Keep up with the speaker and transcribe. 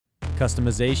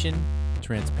Customization,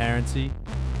 transparency,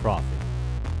 profit.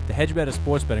 The HedgeBetter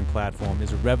sports betting platform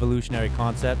is a revolutionary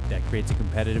concept that creates a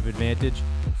competitive advantage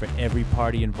for every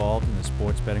party involved in the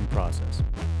sports betting process.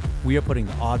 We are putting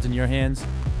the odds in your hands,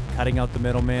 cutting out the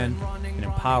middleman, and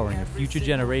empowering a future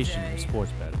generation of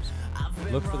sports bettors.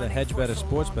 Look for the HedgeBetter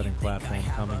sports betting platform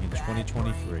coming in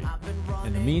 2023.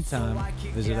 In the meantime,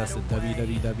 visit us at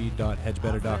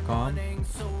www.hedgebetter.com,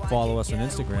 follow us on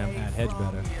Instagram at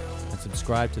HedgeBetter, and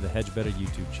subscribe to the HedgeBetter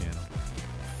YouTube channel.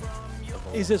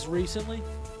 Is this recently?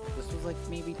 This was like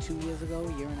maybe 2 years ago,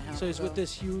 a year and a half So he's ago. with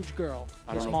this huge girl,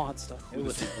 I this don't know. monster. It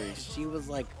was, she was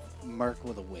like Merc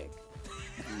with a wig.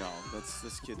 No,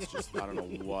 this kid's just I don't know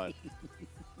what.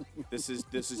 This is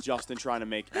Justin trying to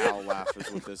make Al laugh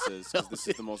is what this is. 'Cause this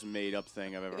is the most made up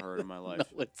thing I've ever heard in my life.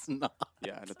 No, it's not.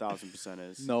 Yeah, it 1000%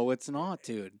 is. No, it's not,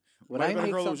 dude. When Might I have been a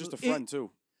make girl that was just something- a friend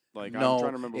too. Like no, I'm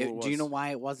trying to remember who it was. do you know why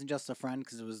it wasn't just a friend?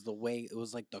 Because it was the way, it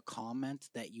was like the comment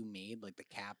that you made, like the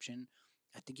caption.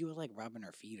 I think you were like rubbing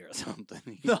her feet or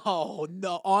something. No.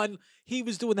 He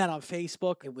was doing that on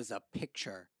Facebook It was a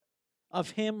picture.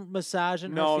 of him massaging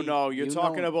her No, feet. no, you're You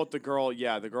talking know- about the girl.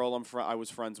 Yeah, the girl I was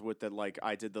friends with that like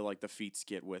I did the feet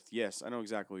skit with. Yes, I know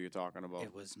exactly what you're talking about.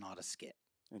 It was not a skit.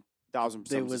 1000%.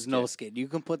 There was a was no skit. skit. You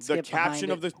can put The skit behind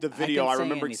caption of it. the video, can I say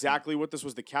remember anything. exactly what this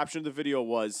was. The caption of the video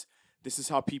was, "This is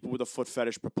how people with a foot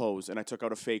fetish propose," and I took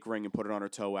out a fake ring and put it on her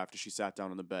toe after she sat down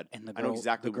on the bed. And the I girl, know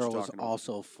exactly the what girl you're was talking about.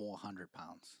 also 400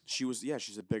 pounds. She was, yeah,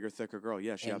 she's a bigger, thicker girl.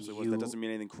 Yeah, she And absolutely was. That you- doesn't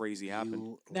mean anything crazy happened.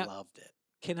 You Now- loved it.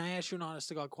 Can I ask you an honest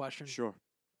to God question? Sure.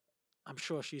 I'm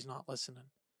sure she's not listening.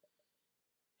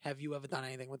 Have you ever done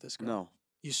anything with this girl? No.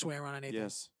 You swear on anything?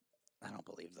 Yes. I don't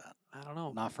believe that. I don't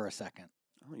know. Not for a second.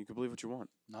 Oh, you can believe what you want.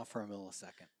 Not for a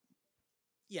millisecond.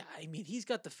 Yeah, I mean, he's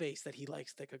got the face that he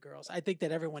likes thicker girls. I think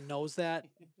that everyone knows that.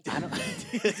 I don't.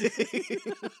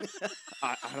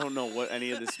 I don't know what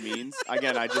any of this means.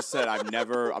 Again, I just said I'm not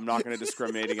going to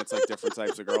discriminate against like different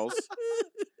types of girls.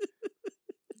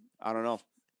 I don't know.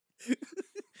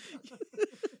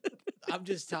 I'm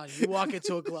just telling you, you walk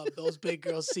into a club, those big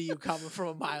girls see you coming from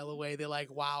a mile away. They're like,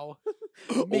 wow.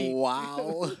 Me.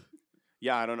 Wow.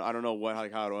 Yeah, I don't know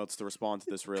how else to respond to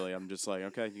this. Really, I'm just like,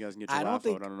 okay, you guys can get your laugh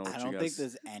out. I don't know what I you don't guys. think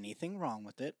there's anything wrong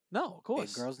with it. No, of Big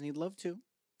course. girls need love too.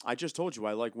 I just told you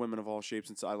I like women of all shapes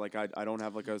and I don't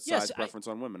have like a size Yes, preference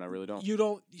on women. I really don't. You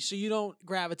don't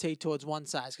gravitate towards one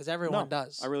size because everyone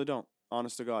does. I really don't.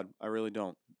 Honest to God, I really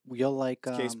don't. You're like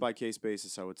It's case by case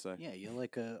basis, I would say. yeah, you're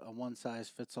like a one size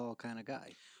fits all kind of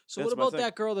guy. So That's what my about thing.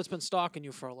 that girl that's been stalking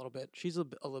you for a little bit? She's a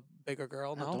bigger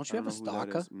girl, Yeah, no? don't you I have a don't know who that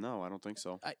stalker? is. No, I don't think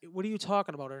so. What are you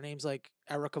talking about? Her name's like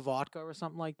Erica Vodka or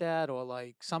something like that, or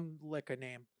like some liquor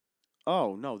name.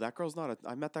 Oh no, that girl's not.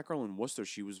 I met that girl in Worcester.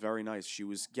 She was very nice. She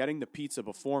was getting the pizza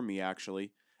before me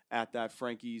actually at that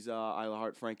Frankie's Isla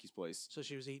Heart Frankie's place. So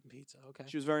she was eating pizza. Okay.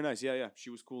 She was very nice. Yeah, yeah.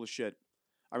 She was cool as shit.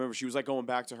 I remember she was like going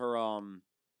back to her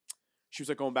she was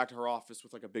like going back to her office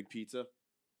with like a big pizza.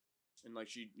 And like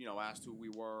she, asked who we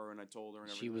were and I told her and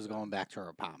everything. She was like that. going back to her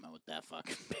apartment with that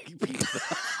fucking big pizza.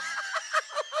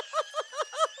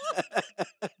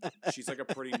 She's like a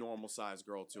pretty normal sized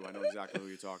girl too. I know exactly who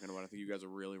you're talking about. I think you guys are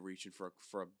really reaching for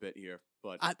a bit here,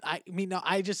 but I mean, no,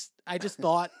 I just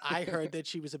thought I heard that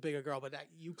she was a bigger girl, but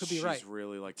you could be she's right.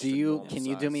 really like. Do just a you? normal Can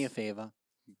you do me a size. favor?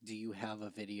 Do you have a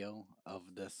video of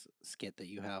this skit that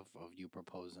you have of you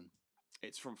proposing?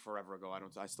 It's from forever ago.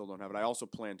 I still don't have it. I also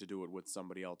plan to do it with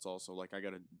somebody else. Also, like I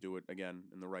got to do it again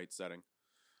in the right setting.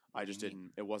 I just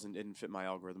Mhm. didn't fit my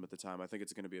algorithm at the time. I think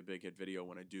it's going to be a big hit video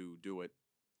when I do it.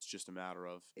 It's just a matter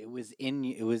of It was in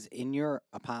your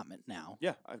apartment now.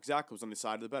 yeah, exactly. It was on the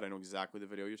side of the bed. I know exactly the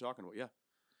video you're talking about. Yeah,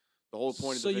 the whole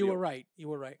point of So the video. you were right. You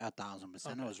were right.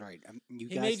 1,000%. I Okay. was right. You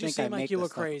He guys made you think seem I like make you this were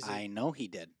stuff- crazy. I know he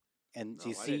did. And No,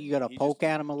 you I see, didn't. you got to He poke just-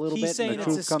 at him a little He's bit, saying and the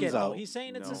it's a truth comes skit. though. out. He's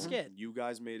saying it's No, a skit. You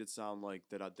guys made it sound like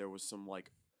that there was some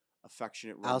like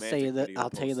affectionate. I'll Romantic say that. video I'll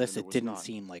tell you posted, this: and it was didn't not.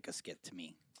 seem like a skit to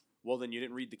me. Well, then you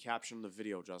didn't read the caption of the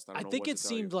video, Justin. I, I don't know think what it to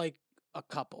tell you. seemed like a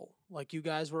couple. Like you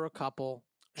guys were a couple.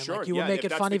 And Sure, like you yeah, were if making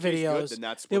that's funny the case, good, videos. then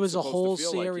that's There what was it's a supposed whole to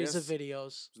feel like, series of yes.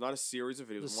 videos. It's not a series of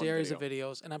videos. The one series video.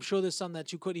 of videos, and I'm sure there's some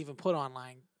that you couldn't even put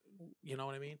online. You know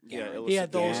what I mean? Yeah, He had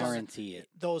illicit those- videos. Guarantee it.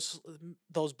 Those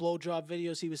blowjob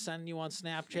videos he was sending you on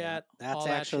Snapchat. Yeah, that's all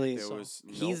that actually- shit, There so- was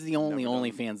He's nope, the only never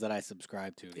done- OnlyFans that I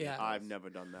subscribe to. Yeah. I've never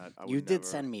done that. I You would did never-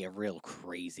 send me a real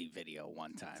crazy video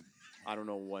one time. I don't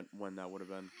know when that would have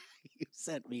been. You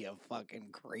sent me a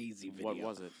fucking crazy video. What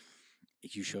was it?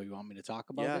 You sure you want me to talk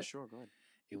about Yeah, it? sure. Go ahead.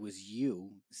 It was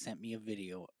you sent me a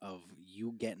video of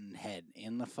you getting head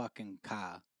in the fucking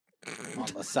car on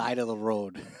the side of the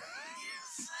road.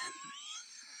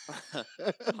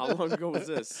 How long ago was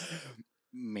this?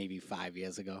 maybe 5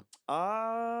 years ago,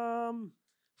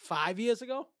 5 years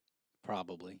ago?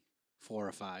 probably 4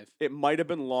 or 5. it might have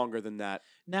been longer than that.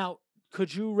 Now,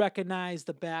 could you recognize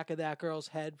the back of that girl's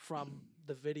head from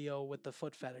the video with the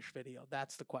foot fetish video?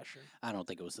 That's the question. I don't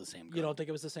think it was the same girl. You don't think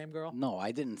it was the same girl? No,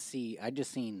 I didn't see. I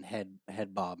just seen head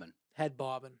bobbing. Head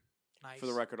bobbing. Nice. For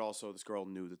the record, also, this girl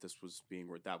knew that this was being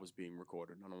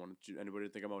recorded. I don't want anybody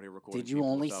to think I'm out here recording. Did you people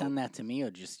only without- send that to me,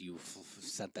 or just you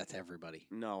sent that to everybody?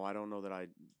 No, I don't know that I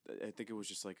think it was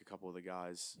just like a couple of the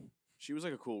guys. She was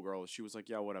like a cool girl. She was like,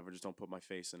 yeah, whatever, just don't put my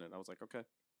face in it. I was like, okay,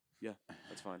 yeah,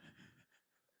 that's fine.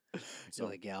 So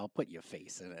like, yeah, I'll put your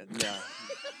face in it. Yeah.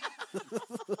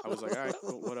 I was like, all right,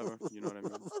 cool, whatever. You know what I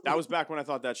mean? That was back when I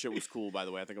thought that shit was cool, by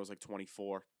the way. I think I was like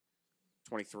 24,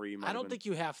 23. I don't think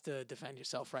you have to defend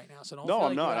yourself right now. So don't. No, feel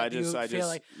I'm like not. you have- I just, you I feel just,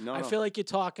 like no, I no. feel like you're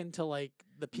talking to like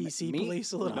the PC me?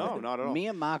 police a little No, bit. not at all. Me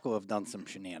and Marco have done some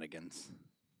shenanigans.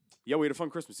 Yeah, we had a fun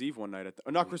Christmas Eve one night.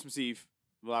 Not Christmas Eve.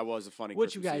 Well, I was a funny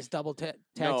Would you Christmas guys Eve. double tag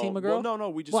no, team a girl? Well, no,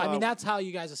 we just. Well, I mean, that's how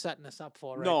you guys are setting this up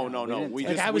for right no, now. no, We no. didn't We take-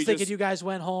 Like just. I was we thinking, just, you guys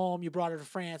went home, you brought her to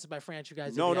France, and by France, you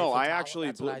guys. No, did the no. Eiffel I Tower. actually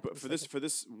That's what I but was for thinking.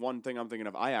 this one thing I'm thinking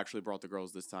of, I actually brought the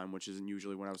girls this time, which isn't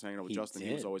usually when I was hanging out with He Justin.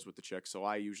 He was did. always with the chicks, so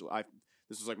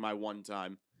this was like my one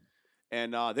time,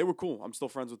 and they were cool. I'm still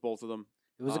friends with both of them.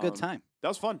 It was a good Um, time. That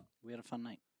was fun. We had a fun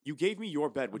night. You gave me your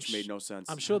bed, which sh- made no sense.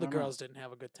 I'm sure I the don't know. girls didn't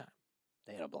have a good time.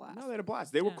 They had a blast. No, they had a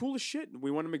blast. They were Yeah. cool as shit. We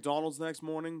went to McDonald's the next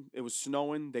morning. It was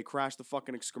snowing. They crashed the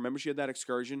fucking. Remember, she had that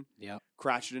excursion. Yep.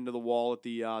 Crashed it into the wall at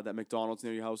the that McDonald's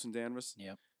near your house in Danvers.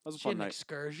 Yep. That was a She had fun an night.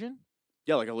 excursion.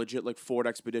 Yeah, like a legit like Ford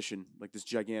Expedition, like this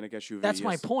gigantic SUV. That's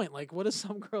my yes. point. Like, what is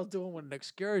some girl doing with an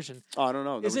excursion? Oh, I don't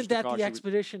know. Isn't that car the she would-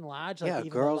 Expedition Large? Like Yeah, even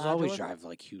the girls larger always one? drive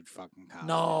like huge fucking cars.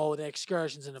 No, the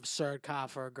Excursion's an absurd car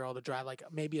for a girl to drive. Like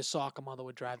maybe a soccer mother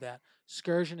would drive that.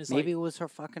 Excursion is Maybe it was her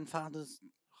fucking father's.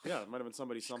 Yeah, it might have been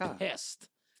somebody something. car. like pissed,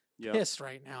 Yeah. pissed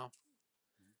right now.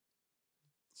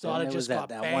 So Daughter there just was got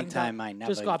that banged one out- time I never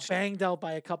Just got banged out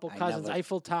by a couple I cousins, never-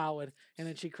 Eiffel Towered, and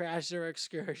then she crashed her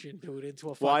excursion, dude, into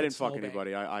a fucking Well, I didn't fuck snowbank.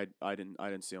 anybody. I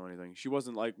didn't steal anything. She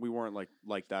wasn't like we weren't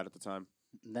like that at the time.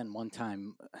 And then one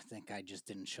time, I think I just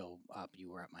didn't show up.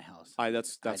 You were at my house.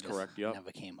 That's I just correct. Yep.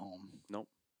 Never came home.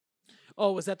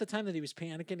 Oh, was that the time that he was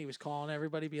panicking? He was calling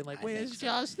everybody, being like, I "Where's think so.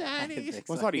 Justin?" I He's- think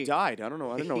Well, I so. thought he died. I don't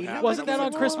know. I didn't know. He what never happened. Wasn't I that was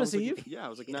on like- Christmas I was Eve? like- Yeah, I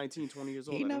was like 19, 20 years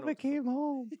old. He I didn't never know. came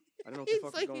home. I didn't know what He's the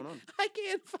fuck like, was going on. I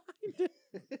can't find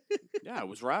it. Yeah, I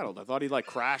was rattled. I thought he like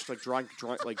crashed, like drunk,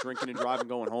 like drinking and driving,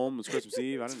 going home. It was Christmas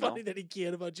Eve. I It's didn't know. funny that he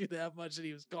cared about you that much that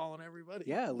he was calling everybody.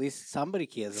 Yeah, at least somebody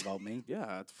cares about me.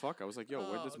 Yeah, what the fuck. I was like, yo,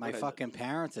 where'd this Oh, My what I- fucking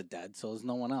parents are dead, so is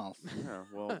no one else. Yeah,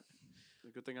 well,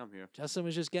 good thing I'm here. Justin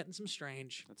was just getting some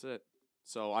strange. That's it.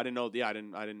 So I didn't know. Yeah, I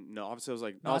didn't know. Obviously, I was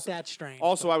like, Not also, that strange.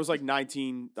 also but I was like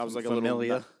 19. I was like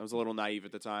Familiar. I was a little naive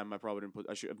at the time. I probably didn't put.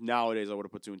 I should nowadays. I would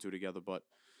have put two and two together, but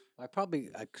I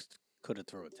could have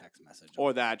thrown a text message.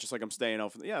 or that just like I'm staying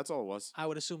out. Yeah, that's all it was. I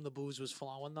would assume the booze was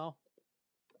flowing though.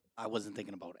 I wasn't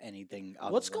thinking about anything.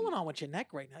 Other What's than going on with your neck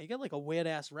right now? You got like a weird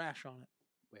ass rash on it.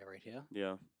 Where right here?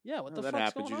 Yeah, Yeah, what the that fuck's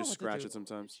happens. going You on just with scratch the it dude?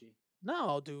 sometimes.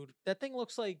 No, dude, that thing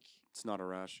looks like, It's not a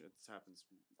rash. It happens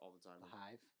all the time. The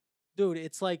hive. dude,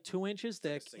 it's like 2 inches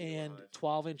like a thick singular and hive.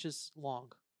 12 inches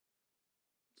long,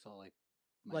 So my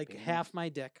like bangs- half my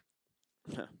dick.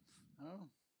 I don't know.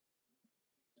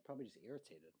 It's probably just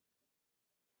irritated.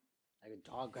 I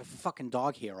have fucking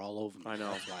dog hair all over me. I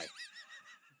know. That's why.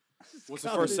 What's the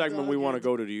Covered first in segment we dog want to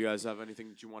hair. go to? Do you guys have anything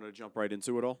that you want to jump right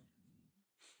into at all?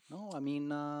 No, I mean,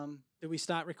 Did we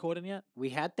start recording yet? we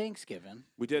had Thanksgiving.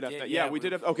 We did have did, yeah, yeah, we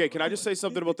did have. Okay, can I just say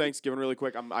something about Thanksgiving really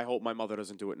quick? I hope my mother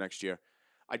doesn't do it next year.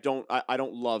 I don't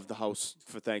love the house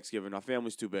for Thanksgiving. Our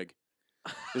family's too big.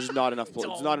 There's just not enough. There's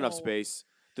Don't not enough know. space.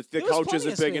 The There was couch plenty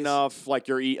isn't of big space. enough. Like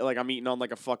I'm eating on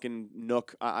like a fucking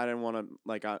nook. I didn't want to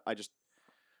like. I just.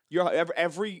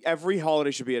 Every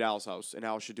holiday should be at Al's house, and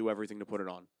Al should do everything to put it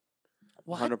on.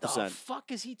 What 100%. the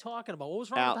fuck is he talking about? What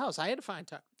was wrong Al- with the house? I had to find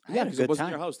time. I had a because good it wasn't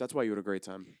time. your house. That's why you had a great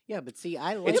time. Yeah, but see,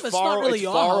 I like. Yeah, It's but it's not really it's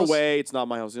your far house. away. It's not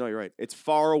my house. No, you're right. It's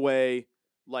far away.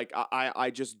 Like I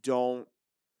just don't.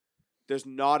 There's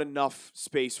not enough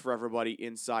space for everybody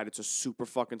inside. It's a super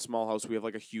fucking small house. We have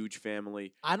like a huge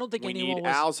family. I don't think We anyone need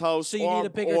was. Al's house. So you or, need a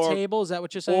bigger or, table? Is that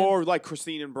what you're saying? Or like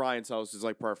Christine and Brian's house is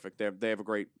like perfect. They have a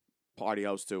great party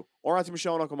house too. Or Auntie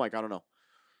Michelle and Uncle Mike. I don't know.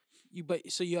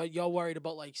 So you're worried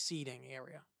about like seating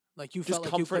area, like you Just felt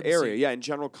like you comfort couldn't area. seat. Yeah, in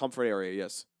general, comfort area.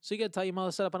 Yes. So you got to tell your mother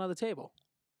to set up another table,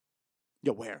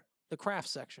 Yeah, where? the craft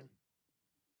section.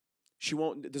 She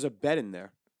won't. There's a bed in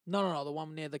there. No, the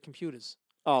one near the computers.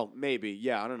 Oh, maybe.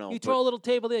 Yeah, I don't know. You but, throw a little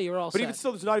table there, you're all but set. even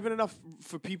still, there's not even enough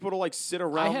for people to like sit I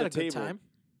around had the a good table. time.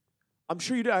 I'm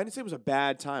sure you did. I didn't say it was a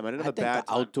bad time. I didn't I have a think bad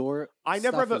the time. outdoor. I never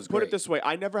stuff have a, was put it great. this way.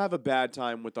 I never have a bad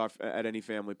time with at any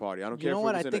family party. I don't You care know if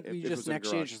what? it I was in think a, we if it just was in a next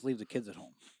year garage. just leave the kids at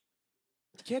home.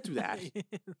 You can't do that.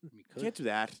 We could. Can't do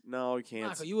that. No, you can't.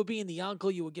 Marco, you were being the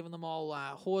uncle. You were giving them all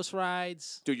horse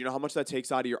rides. Dude, you know how much that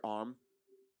takes out of your arm?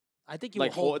 I think you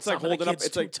Like, were holding it's like some of the holding up- kids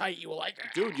it's too like- tight. You were like,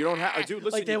 Dude, you don't have. Dude,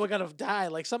 listen. like they you- were gonna die.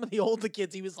 Like some of the older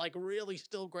kids, he was like really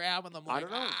still grabbing them. I Like,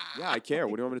 don't know. "Ah." Yeah, I care.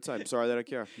 What do you want me to tell you? I'm sorry that I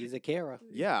care. He's a carer.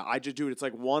 Yeah, I just, dude, it's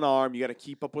like one arm. You got to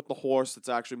keep up with the horse that's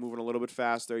actually moving a little bit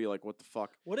faster. You're like, what the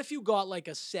fuck? What if you got like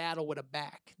a saddle with a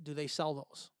back? Do they sell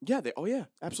those? Yeah, oh yeah,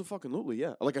 absolutely,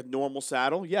 yeah. Like a normal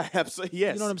saddle. Yeah, absolutely,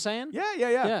 yes. You know what I'm saying? Yeah,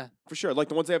 Yeah. for sure. Like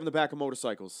the ones they have in the back of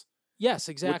motorcycles Yes,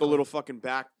 exactly. with the little fucking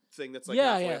back thing that's like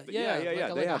yeah, halfway yeah, up the- yeah, yeah.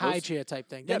 Like, They a have high those. chair type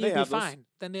thing. Yeah, Then they you'd be have those. fine.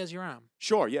 Then there's your arm.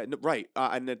 Sure, yeah, right.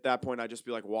 And at that point, I just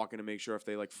be like walking to make sure if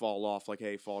they like fall off, like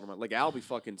hey, fall to my like I'll be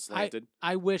fucking slanted.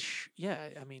 I wish. Yeah,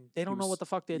 I mean, they don't know was- what the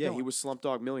fuck they're yeah, doing. he was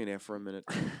Slumdog Millionaire for a minute.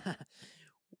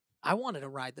 I wanted to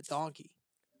ride the donkey,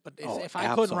 but Oh, if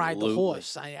I couldn't ride the absolutely.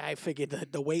 horse, I figured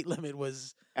that the weight limit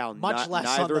was. Al, Much less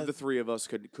on neither the- of the three of us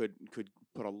could put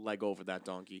a leg over that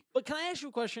donkey. But can I ask you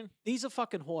a question? These are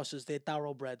fucking horses. They're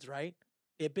thoroughbreds, right?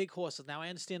 They're big horses. Now I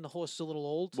understand the horse is a little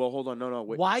old. Well, hold on, no,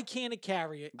 wait. Why can't it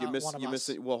carry it? You miss, one of you us? miss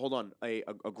it. Well, hold on. A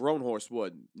grown horse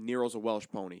would. Nero's a Welsh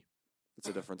pony. That's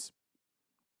the difference.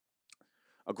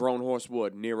 A grown horse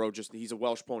would. Nero he's a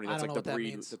Welsh pony. I That's don't like know the what that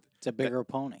breed. means. It's a bigger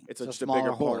pony. It's a just a smaller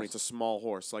bigger horse. pony. It's a small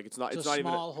horse. Like it's not. It's not a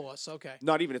even. small horse. Okay.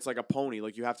 Not even. It's like a pony.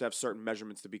 Like you have to have certain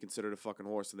measurements to be considered a fucking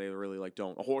horse, and they really like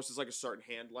don't. A horse is like a certain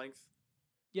hand length.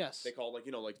 Yes. They call it,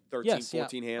 like like 13, Yes, yeah,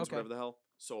 14 hands, okay. whatever the hell.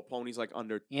 So a pony's like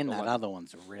under. And that 11. other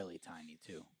one's really tiny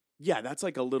too. Yeah, that's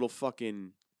like a little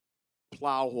fucking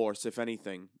plow horse, if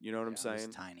anything. You know what I'm Yeah, it was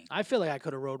saying? tiny. I feel like I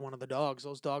could have rode one of the dogs.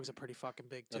 Those dogs are pretty fucking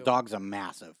big too. The dogs are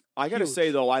massive. I gotta say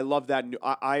Huge. though, I love that.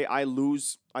 I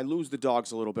lose the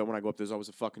dogs a little bit when I go up. There's always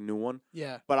a fucking new one,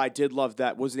 Yeah. but I did love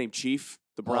that. What's his name? Chief,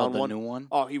 the brown the one. new one.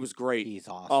 Oh, he was great. He's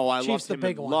awesome. Oh, I Chief's loved the him.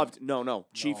 big and one. Loved no.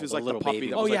 Chief No, is the like the little puppy baby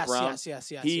that one. Oh was yes, like brown.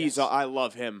 yes. He's yes. I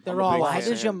love him. They're I'm a all big why awesome.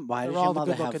 does fan. your why They're does all your the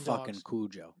mother have good-looking fucking dogs.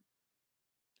 Cujo?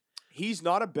 He's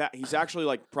not a bad. He's actually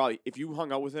like probably if you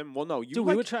hung out with him. Well, no, you Dude,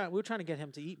 like, we were trying to get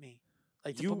him to eat me.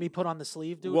 Like to You- put me put on the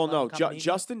sleeve, dude. well, let him no, come and eat me?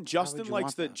 Justin would likes you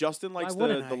want that? Justin likes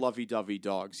wouldn't the I? lovey-dovey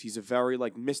dogs. He's a very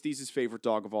like Misty's his favorite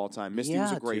dog of all time. Misty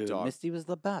was yeah, a great dude, dog. Misty was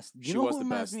the best. She You know was who the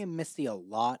reminds best. me of Misty a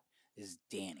lot is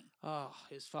Danny. Oh,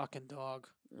 his fucking dog.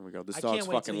 There we go. This I dog's can't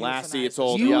wait till fucking you lassie. euthanize It's this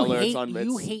old dog. yeller. It's hate on.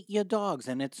 you It's, hate your dogs,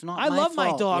 and it's not. I my love my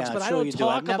fault. dogs, Yeah, but I sure don't you do. talk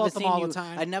I've never about them seen all the you-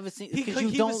 time. I've never seen He- because you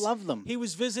he don't was- love them. He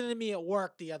was visiting me at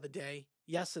work the other day,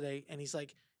 yesterday, and he's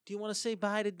like, "Do you want to say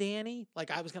bye to Danny?" Like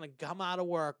I was gonna come out of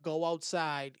work, go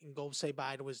outside, and go say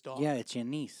bye to his dog. Yeah, it's your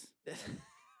niece.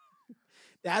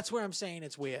 That's where I'm saying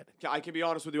it's weird. I can be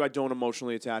honest with you. I don't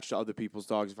emotionally attach to other people's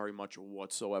dogs very much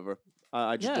whatsoever.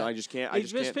 I just Yeah. I just can't. I You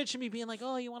just just can't. picture me being like,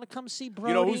 "Oh, you want to come see Brody?"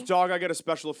 You know whose dog I got a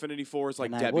special affinity for is like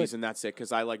And I Debbie's, would. and that's it.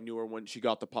 Because I like knew her when she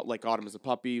got got him as a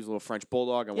puppy. He was a little French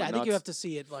bulldog. I Yeah, I went think you nuts. have to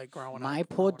see it like growing up. My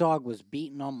poor growing up. dog was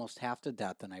beaten almost half to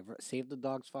death, and I saved the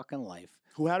dog's fucking life.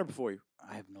 Who had him before you?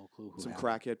 I have no clue who. Some had it.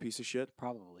 crackhead piece of shit.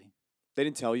 Probably. They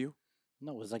didn't tell you.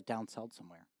 No, it was like down south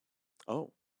somewhere.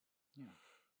 Oh. Yeah.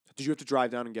 Did you have to drive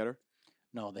down and get her?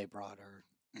 No, they brought her.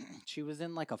 She was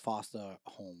in like a foster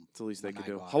home. It's the least they when could I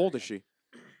do. got How old her. is she?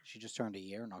 She just turned a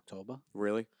year in October.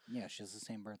 Really? Yeah, she has the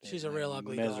same birthday. She's as a my real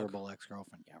ugly dog. miserable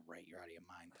ex-girlfriend. Yeah, right. You're out of your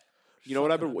mind. You know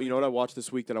what I've Fucking been. You know what I watched this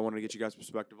week that I wanted to get you guys'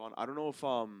 perspective on. I don't know if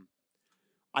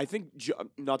I think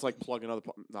not to like plug another.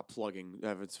 Not plugging.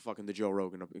 It's fucking the Joe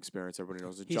Rogan experience. Everybody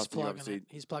knows it. He's Justin, you plugging obviously. it.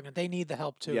 He's plugging it. They need the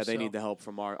help too. Yeah, they so. need the help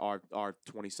from our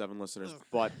 27 listeners. Ugh.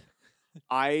 But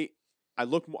I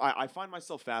look. I find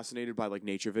myself fascinated by like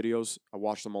nature videos. I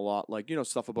watch them a lot, like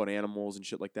stuff about animals and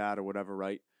shit like that or whatever,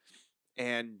 right?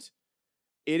 And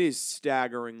it is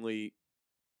staggeringly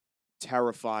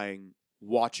terrifying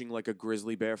watching like a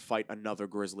grizzly bear fight another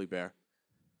grizzly bear.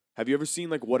 Have you ever seen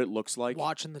like what it looks like?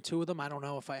 Watching the two of them, I don't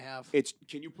know if I have. It's.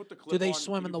 Can you put the clip? Do they on?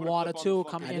 swim Can in you the put a water clip on too, the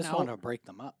come fucking- I in, just out? want to break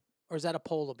them up. Or is that a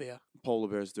polar bear? Polar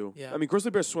bears do. Yeah. I mean,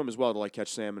 grizzly bears swim as well to like catch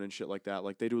salmon and shit like that.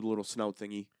 Like they do the little snout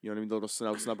thingy. You know what I mean? The little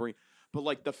snout snubbering. But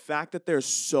like the fact that they're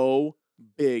so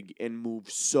big and move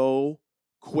so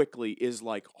quickly is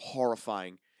like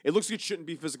horrifying. It looks like it shouldn't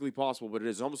be physically possible, but it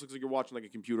is. It almost looks like you're watching like a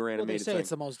computer Well, they animated say thing. it's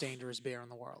the most dangerous bear in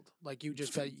the world. Like you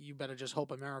better just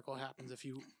hope a miracle happens if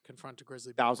you confront a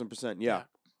grizzly bear. 1000%. Yeah.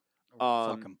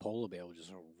 A fucking polar bear will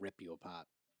just rip you apart.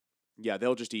 Yeah.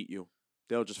 They'll just eat you.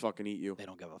 They'll just fucking eat you. They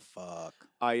don't give a fuck.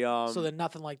 So they're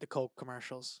nothing like the Coke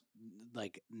commercials.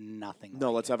 Like nothing. No,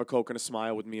 like let's it. have a Coke and a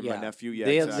smile with me and my Yeah. nephew. Yeah,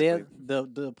 They're- exactly.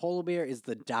 the polar bear is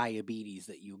the diabetes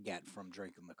that you get from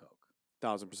drinking the Coke.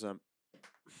 1000%.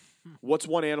 What's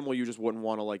one animal you just wouldn't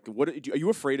want to like? What are you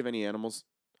afraid of any animals?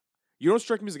 You don't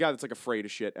strike me as a guy that's like afraid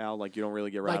of shit, Al. Like you don't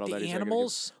really get Like rattled. the that easy.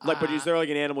 animals. But is there like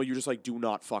an animal you just like do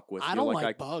not fuck with? I You're don't like,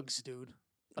 like bugs, dude.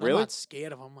 But Really? I'm not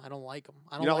scared of them. I don't like them.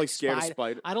 I don't You're not like like scared of spider.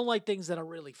 spider. I don't like things that are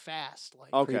really fast.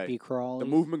 Like Okay. Creepy crawly. The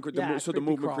movement, Yeah, so the creepy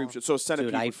movement crawl. creeps. So a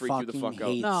centipede Dude, I would freak you the fucking fuck out.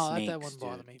 hate no, that snakes, wouldn't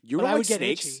bother dude. me. You But don't I like would get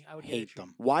snakes? itchy. I would get Hate itchy.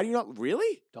 them. Why do you not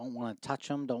really? Don't want to touch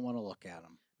them. Don't want to look at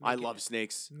them. I Make love it-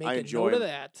 snakes. Make I a enjoy note of them.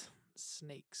 that.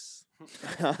 Snakes.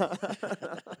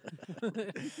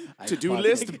 To-do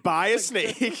list: buy a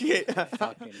snake.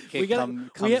 Fucking We kid gotta-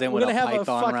 comes we- in we're with a gonna have a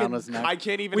python around fucking- his neck. I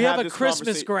can't even We have a this Christmas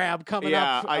conversation. grab coming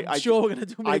Yeah, up. I- I'm sure we're gonna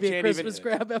do I maybe a can't even- Christmas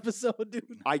grab episode,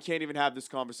 dude. I can't even have this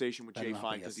conversation with Better Jay not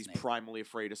Fine be a because he's snake. primarily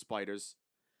afraid of spiders.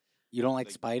 You don't like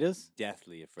Like- spiders?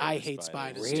 Deathly afraid. I of hate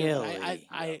spiders. Really? Too.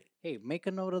 I Hey, make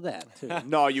a note of that too.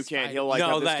 No, you can't. He'll like No,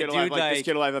 have this that kid will have dude, like this like,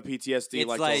 kid will have a PTSD it's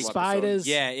like like 12 spiders. episodes.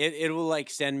 Yeah, it will like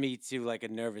send me to like a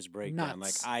nervous breakdown.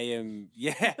 Nuts. Like I am,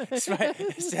 yeah. Sesame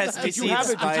Did you seed have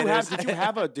spiders.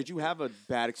 did you have a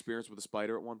bad experience with a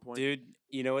spider at one point? Dude,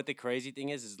 you know what the crazy thing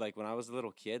is like when I was a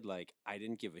little kid, like I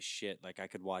didn't give a shit. Like I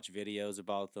could watch videos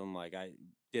about them, like I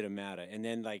didn't matter. And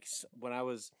then like when I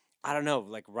was, I don't know,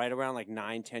 like right around like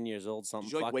 9, 10 years old, something.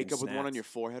 Did you like wake fucking up with one on snapped. your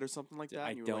forehead or something like Dude, that? I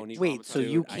and you were, like, don't even- Wait, so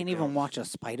Dude, you I can't even don't. watch a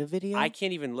spider video? I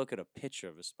can't even look at a picture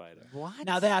of a spider. What?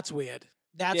 Now that's weird.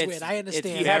 That's It's- weird. I it's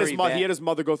understand. He had his very he bad. had his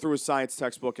mother go through his science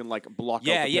textbook and like block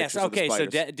Yeah, out the yes, pictures of the okay. So,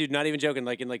 spiders. dude, not even joking.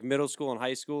 Like in like middle school and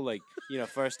high school, like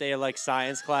first day of like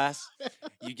science class,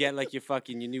 you get like your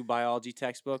new biology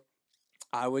textbook.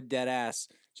 I would dead ass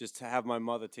just to have my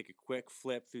mother take a quick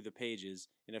flip through the pages,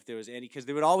 and if there was any, because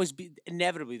there would always be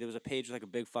inevitably there was a page with like a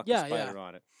big fucking Yeah, spider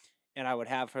on it, and I would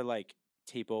have her like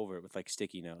tape over it with like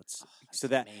sticky notes, so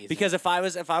that's that amazing. because if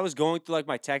I was going through like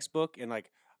my textbook and like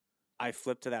I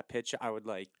flipped to that picture, I would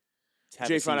like. have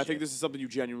a Jay Fine, I seizure. think this is something you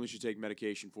genuinely should take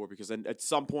medication for because then at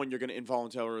some point you're going to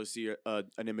involuntarily see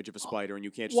an image of a spider and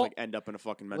you can't just Well, like end up in a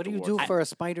fucking mental What do you ward. do for a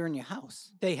spider in your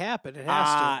house? They happen. It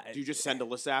has to. Do you just send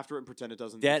Alyssa after it and pretend it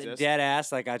doesn't Dead, exist? dead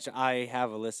ass. Like I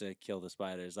have Alyssa kill the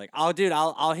spiders. Like I'll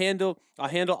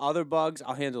handle other bugs.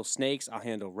 I'll handle snakes. I'll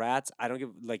handle rats. I don't give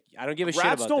a shit about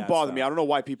Rats don't that bother stuff. me. I don't know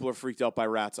why people are freaked out by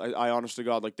rats. I honest to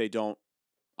God, like they don't.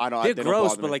 I don't. They're they don't gross,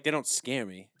 bother but me. like they don't scare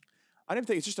me. I didn't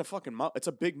think it's just a fucking mouse. It's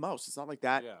a big mouse. It's not like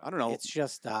that. Yeah. I don't know. It's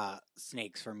just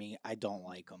snakes for me. I don't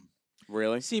like them.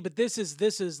 Really? See, but this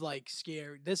is like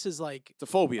scary. This is like It's a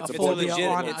phobia. It's A a It's a phobia phobia.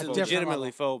 on a it's different legitimately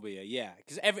level. phobia. Yeah,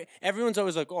 because everyone's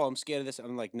always like, "Oh, I'm scared of this."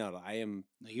 I'm like, "No, I am."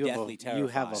 No, you have Deathly you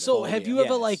have terrified. a So phobia. have you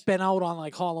ever Yes. like been out on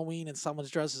like Halloween and someone's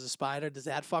dressed as a spider? Does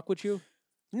that fuck with you?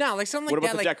 No, like something What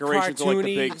like about that, the like decorations of like the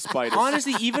cartoony. big spiders?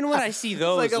 Honestly, even when I see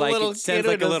those, like a like little it sends kid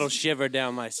like with a a little s- shiver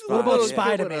down my spine. What about Yeah.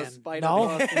 Spider-Man? Spider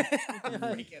No.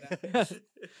 costume.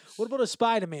 What about a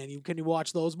Spider-Man? Can you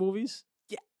watch those movies?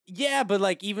 Yeah, but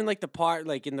like even like the part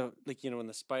like in the in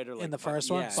the spider like the part-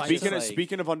 first one? yeah, it's Spiders? just, like-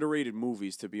 Speaking of underrated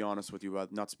movies, to be honest with you,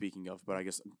 not speaking of, but I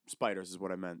guess spiders is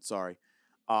what I meant. Sorry.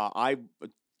 I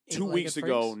 2 weeks Eight-legged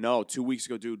ago, freaks? no, 2 weeks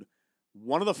ago, dude.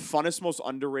 One of the funnest, most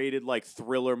underrated like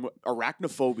thriller,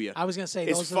 Arachnophobia I was gonna say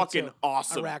is those fucking are the two.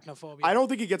 awesome. Arachnophobia. I don't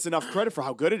think it gets enough credit for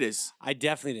how good it is, I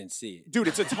definitely didn't see it. dude.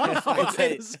 It's a ton of fun. Dude,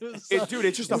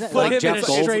 it's just a Is that fun. like Him Jeff, in a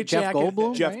Gold, straight Jeff jacket.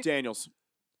 Goldblum? Jeff right? Daniels.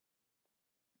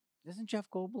 Isn't Jeff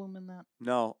Goldblum in that?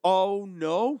 No. Oh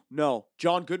no.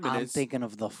 John Goodman I'm is. thinking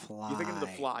of The Fly. You're thinking of the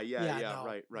Fly. Yeah. no,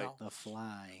 Right. no. The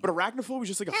Fly. But Arachnophobia is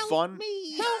just like a fun.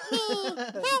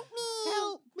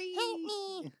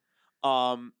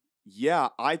 Yeah,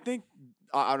 I think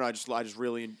I don't know. I just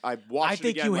really I watched I it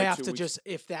think again. you like have 2 to weeks, just,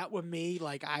 if that were me,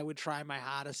 like I would try my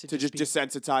hardest to just be,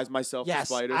 desensitize myself yes,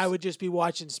 to spiders. I would just be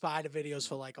watching spider videos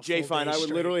for like a Jay full Fine, day I would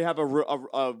straight. literally have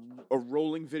a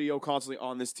rolling video constantly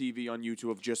on this TV on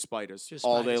YouTube of just spiders Just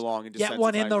all day spiders. long and Get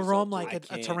one in desensitize the yourself room to like it. a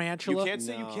can't. You tarantula. can't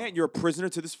say you No. can't. You're a prisoner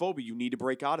to this phobia. You need to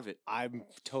break out of it. I'm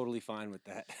totally fine with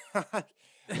that.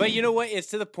 But you know what? It's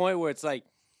to the point where it's like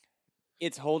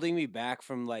it's holding me back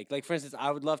from like for instance, I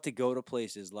would love to go to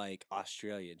places like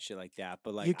Australia and shit like that,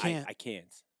 but like You can't. I can't.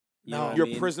 No. know what I You're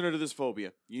mean? a prisoner to this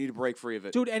phobia. You need to break free of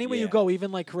it. Dude, anywhere you Yeah. go,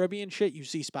 even like Caribbean shit, you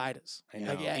see spiders. I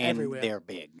Like, know. yeah, and everywhere. they're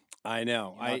big. I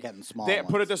know. You're not getting small Put it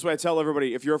ones. this way: I tell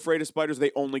everybody, if you're afraid of spiders,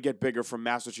 they only get bigger from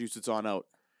Massachusetts on out.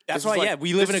 That's This is why, like- yeah,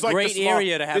 we live this in is a like the great small-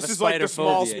 area to have This a is spider like the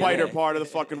small phobia, spider yeah. part of the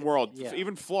fucking world. Yeah.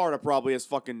 Even Florida probably has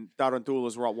fucking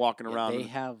tarantulas walking Yeah, around. they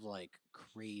have like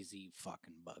crazy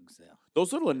fucking bugs there.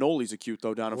 Those little anoles are cute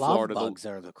though down in Love Florida. bugs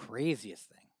are the craziest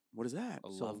thing. What is that?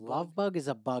 A So love bug? love bug is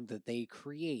a bug that they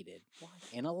created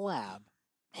in a lab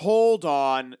Hold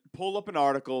on. Pull up an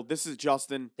article. This is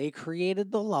Justin. They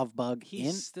created the love bug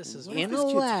This is What in is this a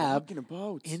kid lab talking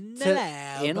about? in the to,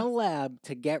 lab. in a lab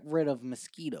to get rid of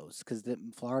mosquitoes because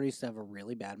Florida used to have a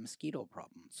really bad mosquito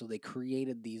problem. So they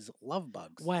created these love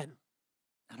bugs. When?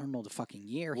 I don't know the fucking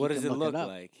year. What He does can it look up.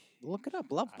 like? Look it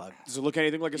up. Love bug. Does it look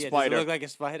anything like a Yeah, spider? Does it look like a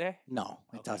spider? No,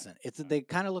 it Okay. doesn't. They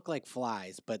kind of look like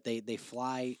flies, but they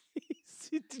fly.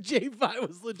 J5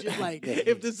 was legit like, Yeah.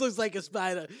 if this looks like a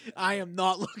spider, I am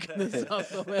not looking this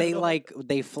up. no They matter what.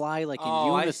 they fly like in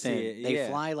Oh, I unison. see it, They yeah.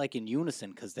 fly like in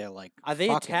unison because they're like. Are they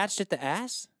fucking. attached at the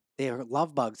ass? They're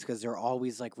love bugs because they're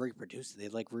always like reproducing. They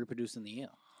like reproduce in the air.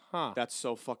 Huh. That's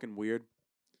so fucking weird.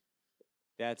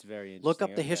 That's very interesting. Look up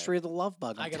the okay. history of the love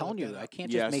bug. I I'm gotta telling look you, that I up.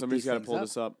 can't just Yeah, make somebody's these got to things pull up.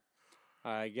 this up.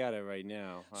 I got it right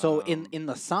now. So in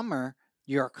the summer,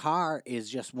 your car is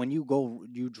just when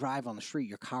you drive on the street,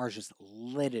 your car is just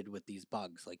littered with these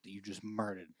bugs like that you just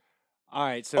murdered. all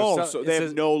right. So So it they says-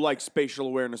 have no like spatial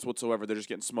awareness whatsoever. They're just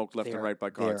getting smoked left and They're- right by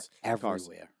cars. They're cars.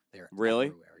 everywhere. They're Really?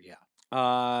 everywhere.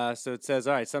 Yeah. So it says,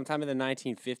 all right, sometime in the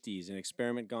 1950s, an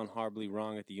experiment gone horribly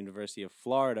wrong at the University of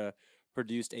Florida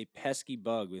produced a pesky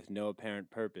bug with no apparent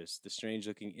purpose. The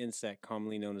strange-looking insect,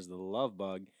 commonly known as the love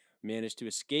bug, managed to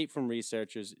escape from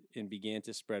researchers and began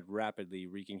to spread rapidly,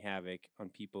 wreaking havoc on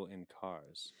people and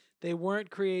cars. They weren't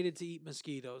created to eat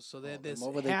mosquitoes, so then this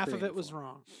what were they half of created it was for?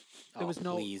 wrong. There Oh, was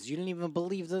no. please. You didn't even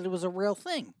believe that it was a real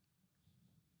thing.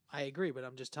 I agree, but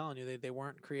I'm just telling you, they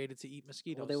weren't created to eat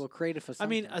mosquitoes. Well, they were created for I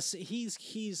something. mean,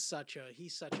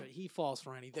 he falls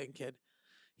for anything, kid.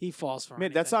 He falls for Man,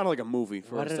 anything. that sounded like a movie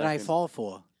for what a did second. I fall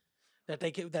for?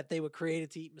 that they were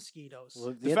created to eat mosquitoes.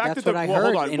 Well, The yeah, fact that's that what I well, hold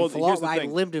heard on, in well, here's Florida. the I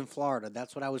thing. lived in Florida.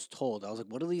 That's what I was told. I was like,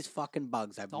 "What are these fucking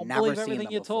bugs? I've Don't never believe seen everything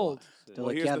them you're before." told. They're Well,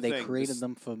 like, here's "Yeah, the they thing, created this-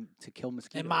 them to kill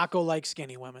mosquitoes." And Marco likes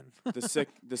skinny women. the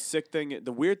sick thing,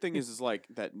 the weird thing is like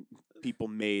that people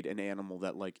made an animal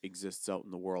that like exists out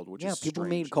in the world, which yeah, is people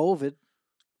strange. made COVID.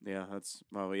 Yeah, that's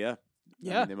well, yeah.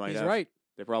 Yeah, they might he's have. right.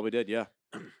 They probably did. Yeah.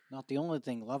 Not the only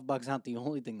thing. Love bugs aren't the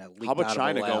only thing that leaked How about out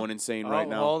China of a lab. going insane right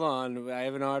now? Hold on. I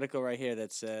have an article right here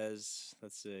that says,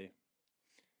 let's see. It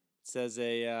says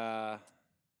a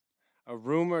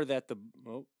rumor that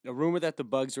the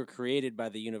bugs were created by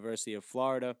the University of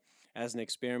Florida as an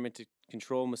experiment to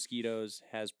control mosquitoes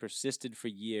has persisted for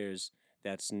years.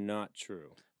 That's not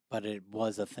true. But it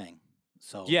was a thing.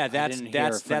 So Yeah, I that's didn't hear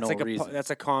it for that's no like reason. that's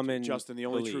a common. Justin, the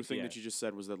only true belief, thing yeah. that you just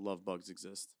said was that love bugs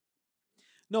exist.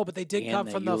 No, but they did And come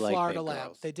that from you the like Florida big lab.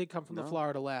 girls. They did come from the No.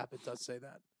 Florida lab. It does say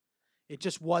that. It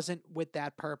just wasn't with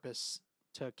that purpose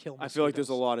to kill mosquitoes. I feel like there's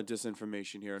a lot of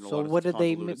disinformation here and a So lot of what did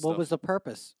they? convoluted What stuff. was the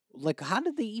purpose? Like, how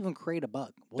did they even create a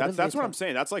bug? That's what I'm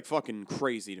saying. That's like fucking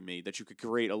crazy to me that you could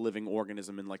create a living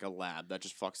organism in like a lab. That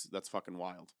just fucks. That's fucking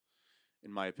wild.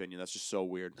 In my opinion, that's just so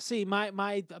weird. See,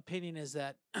 my opinion is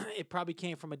that it probably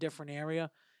came from a different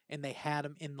area, and they had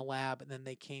them in the lab, and then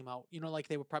they came out. You know, like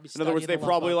they were probably. In other words, studying they the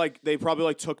probably love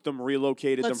bug. took them,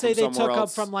 relocated Let's them say from they somewhere took them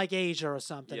else. from like Asia or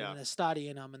something, Yeah. and they're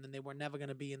studying them, and then they were never going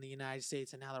to be in the United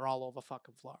States, and now they're all over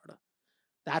fucking Florida.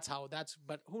 That's how. That's.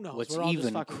 But who knows? What's We're all just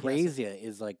even fucking guessing. crazier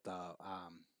is like the I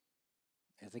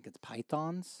think it's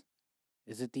pythons.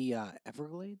 Is it the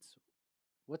Everglades?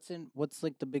 What's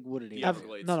like the big wooded The area?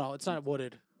 Everglades. No, it's not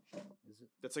wooded. Is it?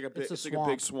 That's like a big. It's a It's like a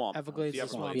big swamp. swamp. Everglades The is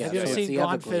a swamp. Everglades. Yeah, Have you ever so it's seen the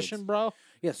Gone Everglades. Fishing, bro?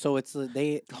 Yeah, so it's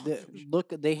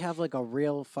they have like a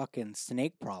real fucking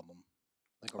snake problem,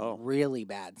 like a Oh. really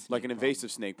bad snake Like an problem.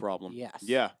 invasive snake problem. Yes.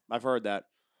 Yeah, I've heard that.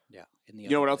 Yeah, in the You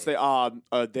know what else Everglades.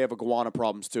 they have iguana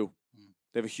problems too. Mm.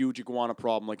 They have a huge iguana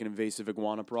problem, like an invasive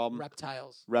iguana problem.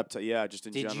 Reptiles. Reptile, yeah, just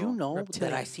in Did general. you know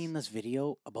that I Reptilians. seen this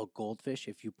video about goldfish?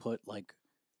 If you put like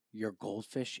your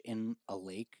goldfish in a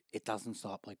lake, it doesn't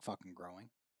stop like fucking growing.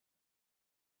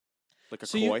 Like a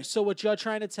So koi? so what you're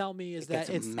trying to tell me is It that gets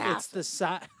it's the massive.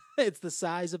 size it's the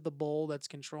size of the bowl that's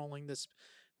controlling this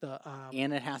the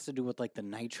And it has to do with like the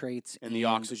nitrates And the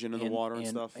oxygen in the water and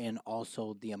and stuff. and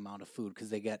also the amount of food because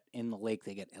they get in the lake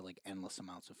they get like endless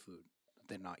amounts of food.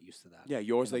 They're not used to that. Yeah,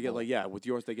 yours in a they get bowl. like with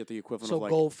yours they get the equivalent so of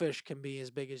like goldfish can be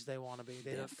as big as they want to be.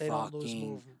 They're They don't lose fucking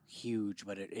movement. huge,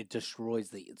 but it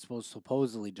destroys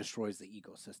supposedly destroys the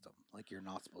ecosystem. Like you're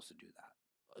not supposed to do that.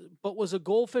 But was a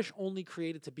goldfish only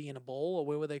created to be in a bowl, or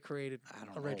where were they created I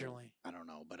don't know. originally? I don't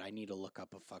know, but I need to look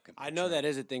up a fucking. I know picture. that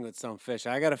is a thing with some fish.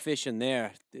 I got a fish in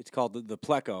there. It's called the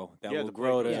pleco that Yeah, will the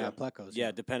grow pleco, to Yeah, plecos.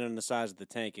 yeah, depending on the size of the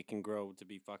tank, it can grow to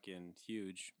be fucking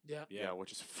huge. Yeah. yeah,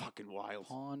 which is fucking wild.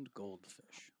 Pond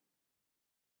goldfish.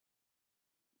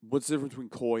 What's the difference between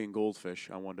koi and goldfish?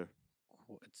 I wonder.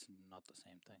 It's not the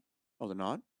same thing. Oh, they're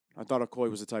not. I thought a koi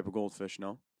was a type of goldfish.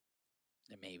 No,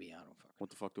 It may be. I don't fucking. what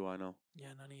the fuck do I know?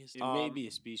 Yeah, none of you. It may Um, be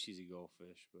a species of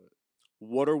goldfish, but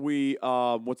What are we?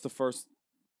 What's the first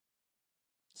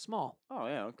Small Oh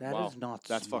yeah, okay. That wow. is not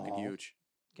That's fucking small. huge.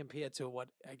 compared to what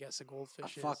I guess a A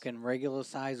goldfish is. fucking regular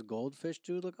sized goldfish,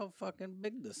 dude. Look how fucking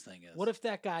big this thing is. What if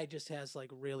that guy just has like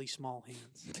really small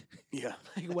hands? Yeah.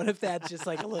 Like, what if that's just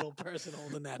like a little person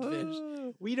holding that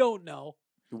fish? We don't know.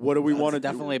 What do we That's want to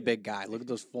definitely a big guy. Look at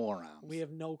those forearms. We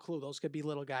have no clue. Those could be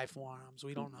little guy forearms.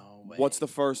 We don't know. No way. What's the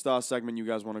first segment you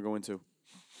guys want to go into?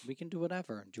 We can do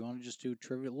whatever. Do you want to just do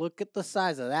trivia? Look at the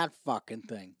size of that fucking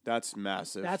thing. That's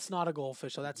massive. That's not a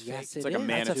goldfish, so that's Yes, fake. it like a is.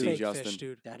 That's a manatee, fake Justin. fish,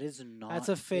 dude. That is not. That's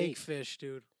a fake fish,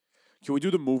 dude. Can we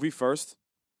do the movie first?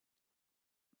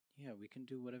 Yeah, we can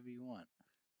do whatever you want.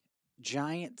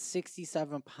 Giant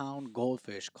 67-pound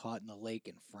goldfish caught in the lake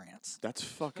in France. That's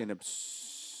fucking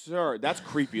absurd. That's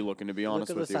creepy looking, to be honest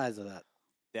Look at with the you. size of that.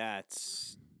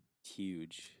 That's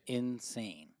huge.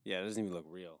 Insane. Yeah, it doesn't even look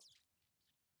real.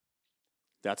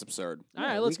 That's absurd. All Yeah,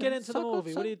 right, we let's get can into the suck up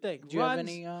movie. What do you some- think? Do you have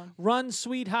any? Run,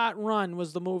 Sweetheart, Run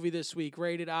was the movie this week.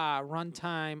 Rated R.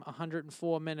 Runtime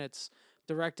 104 minutes.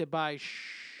 Directed by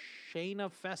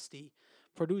Shana Festi.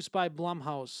 Produced by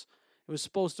Blumhouse. It was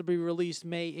supposed to be released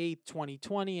May 8th,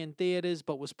 2020 in theaters,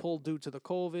 but was pulled due to the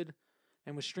COVID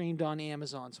and was streamed on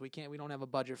Amazon. So we don't have a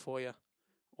budget for you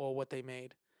or what they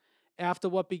made. After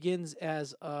what begins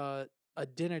as a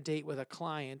dinner date with a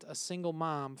client, a single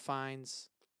mom finds...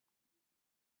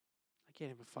 I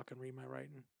can't even fucking read my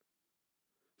writing.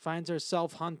 Finds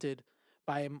herself hunted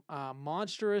by a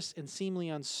monstrous and seemingly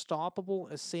unstoppable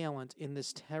assailant in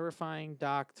this terrifying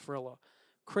dark thriller.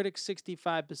 Critics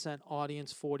 65%,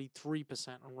 audience 43%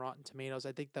 on Rotten Tomatoes.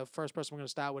 I think the first person we're going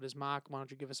to start with is Mark. Why don't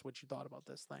you give us what you thought about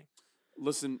this thing?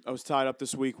 Listen, I was tied up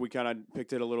this week. We kind of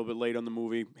picked it a little bit late on the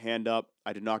movie. Hand up.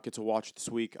 I did not get to watch it this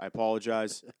week. I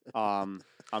apologize. I'm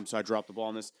sorry, I dropped the ball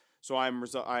on this. So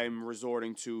I'm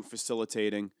resorting to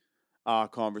facilitating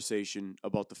conversation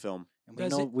about the film. And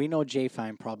Does we know Jay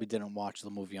Fine probably didn't watch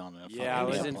the movie on the Yeah, I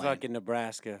was in airplane. fucking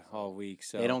Nebraska all week,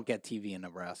 so They don't get TV in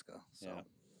Nebraska. So.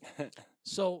 Yeah.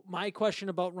 So my question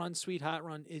about Run, Sweetheart,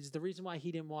 Run is the reason why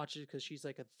he didn't watch it because she's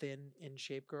like a thin, in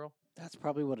shape girl. That's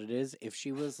probably what it is. If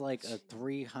she was like a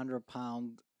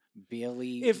 300-pound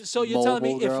barely If so, you're telling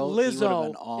me mobile girl, he would've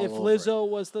been all if over it. Lizzo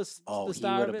was the Oh, the he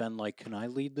star would of have it, been like, "Can I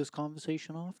lead this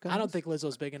conversation off, guys?" I don't think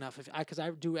Lizzo's big enough. Because I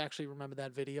do actually remember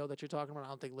that video that you're talking about. I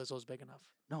don't think Lizzo's big enough.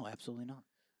 No, absolutely not.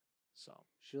 So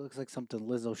She looks like something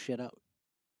Lizzo shit out.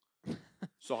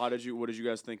 So what did you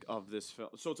guys think of this film?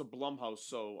 So it's a Blumhouse.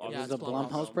 So Yeah, It obviously was a it's Blumhouse.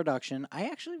 Blumhouse production. I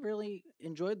actually really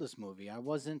enjoyed this movie. I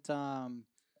wasn't.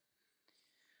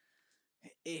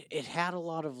 It had a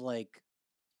lot of like,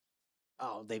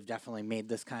 oh, they've definitely made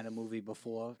this kind of movie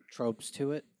before. Tropes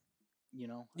to it, you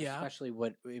know. Yeah. Especially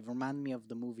what it reminded me of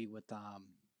the movie with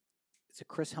is it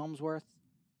Chris Helmsworth?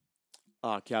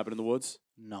 Cabin in the Woods.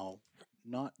 No,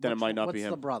 not. Then it which might one- not what's be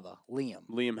the him. brother? Liam.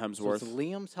 Liam So Hemsworth. it's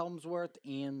Liam Helmsworth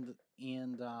and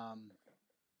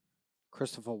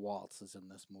Christopher Waltz is in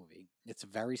this movie. It's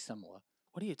very similar.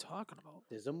 what are you talking about?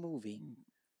 There's a movie.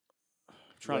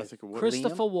 Trying to with think of what.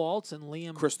 Christopher Waltz and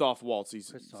Liam. Christoph Waltz. He's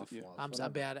Christoph yeah. Waltz. I'm whatever.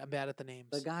 bad. I'm bad at the names.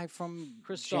 The guy from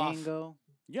Christoph. Django.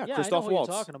 Yeah, yeah, Christoph I know who Waltz.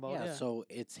 you're talking about. Yeah. So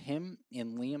it's him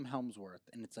and Liam Helmsworth,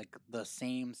 and it's like the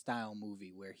same style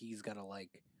movie where he's got to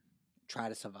like try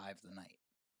to survive the night.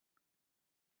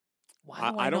 Why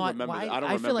I do I, don't not? remember Why, th- I don't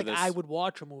feel remember like I this. would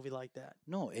watch a movie like that.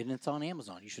 No, and it's on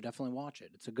Amazon. You should definitely watch it.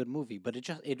 It's a good movie, but it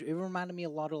reminded me a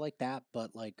lot of like that,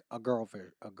 but like a girl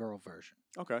version.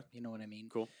 Okay, You know what I mean?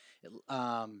 cool. It,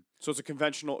 So it's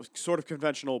a sort of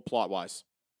conventional plot wise.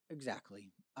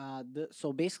 Exactly.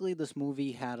 So basically, this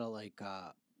movie had a like.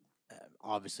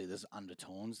 Obviously, there's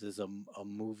undertones. There's a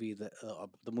movie that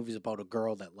the movie's about a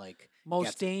girl that like. Most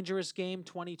Gets- Dangerous Game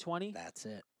 2020. That's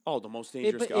it. Oh, the most It-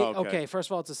 dangerous. but oh, it- okay, first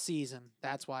of all, it's a season.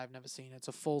 That's why I've never seen it. It's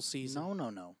a full season.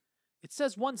 No. It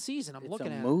says one season. I'm It's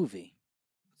looking a at movie.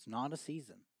 It's not a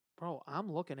season. it. Bro,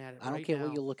 I'm looking at it I don't right care now.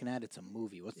 what you're looking at. It's a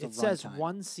movie. What's the It says runtime?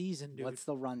 one season, dude. What's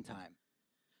the runtime?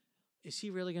 Is he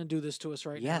really going to do this to us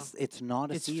right Yes, now? it's not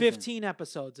a It's season. 15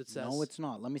 episodes, it says. No, it's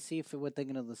not. Let me see if we're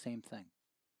thinking of the same thing.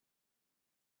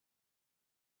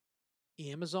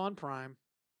 Amazon Prime.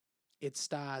 It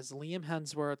stars Liam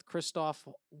Hemsworth, Christoph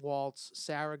Waltz,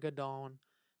 Sarah Gadon,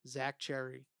 Zach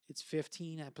Cherry. It's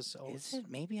 15 episodes. Is it?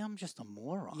 Maybe I'm just a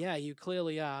moron. Yeah, you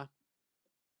clearly are.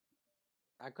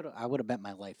 I would have bet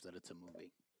my life that it's a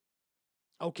movie.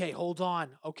 Okay, hold on.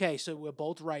 Okay, so we're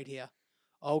both right here.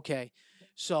 Okay,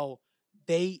 so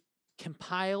they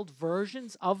compiled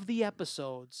versions of the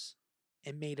episodes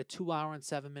and made a 2-hour and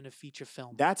 7-minute feature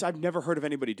film. I've never heard of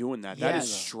anybody doing that. That is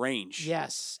Yes. strange.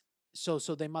 Yes. So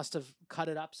they must have cut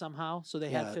it up somehow. So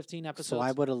they Yeah, had 15 episodes. So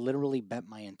I would have literally bet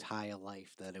my entire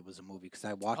life that it was a movie because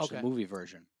I watched Okay. the movie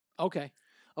version. Okay.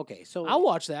 Okay, so I'll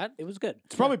watch that. it was good.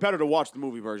 It's probably better to watch the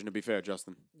movie version, to be fair,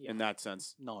 Justin, Yeah. in that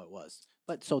sense. No, it was.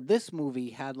 But so this movie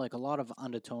had like a lot of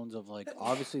undertones of like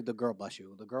obviously the girl, bless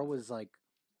you, the girl was like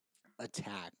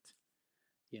attacked,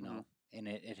 you know, and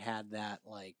it had that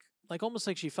like Like almost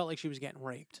like she felt like she was getting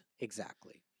raped,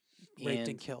 exactly raped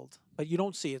and killed. But you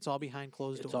don't see it. It's all behind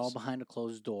closed It's doors. all behind a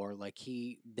closed door. Like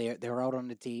they're out on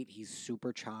a date. He's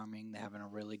super charming. They're having a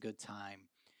really good time.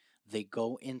 They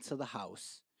go into the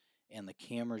house, and the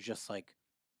camera just like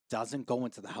doesn't go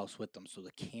into the house with them. So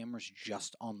the camera's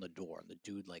just on the door. And the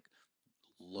dude like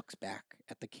looks back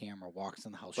at the camera, walks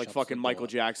in the house, Like shuts fucking the Michael door,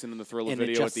 Jackson in the Thriller and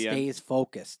video it at just the end. stays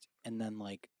focused. And then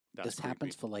like That's this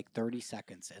happens creepy. for like 30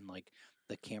 seconds, and like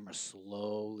the camera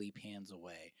slowly pans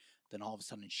away. Then all of a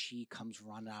sudden she comes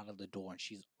running out of the door, and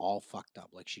she's all fucked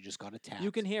up, like she just got attacked.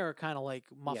 You can hear her kind of like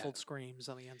muffled screams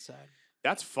on the inside.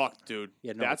 That's fucked, dude.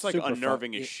 Yeah, no, That's it's like super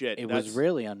unnerving fucked. as shit. It That's, was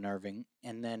really unnerving.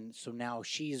 And then so now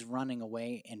she's running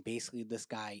away, and basically this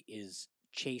guy is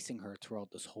chasing her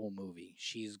throughout this whole movie.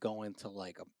 She's going to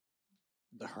like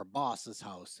her boss's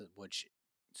house, which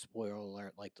spoiler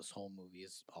alert, like this whole movie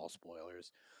is all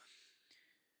spoilers.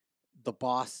 The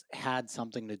boss had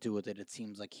something to do with it. It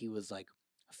seems like he was like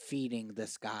feeding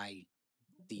this guy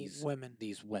these Women.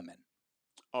 women,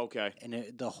 okay.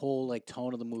 and the whole like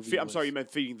tone of the movie. I'm sorry, was- you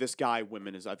meant feeding this guy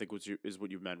women is I think is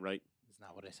what you meant, right? Is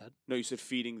not what I said. No, you said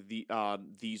feeding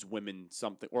these women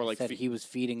something or I like said he was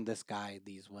feeding this guy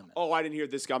these women. Oh, I didn't hear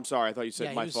this guy. I'm sorry. I thought you said Yeah,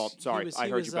 he my was- fault. he Sorry. was- I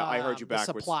he heard was, you I heard you the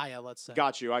backwards. supplier, let's say.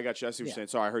 Got you. I got you. I see what Yeah. you're saying.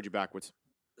 Sorry, I heard you backwards.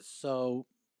 So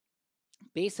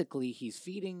basically he's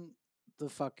feeding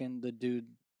the dude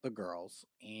the girls,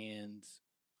 and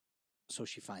so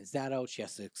she finds that out. She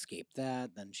has to escape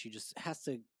that. Then she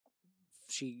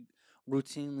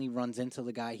routinely runs into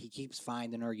the guy. He keeps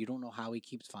finding her. You don't know how he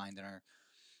keeps finding her.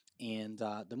 And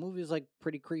the movie is like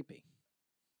pretty creepy.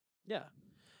 Yeah,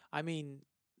 I mean,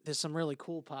 there's some really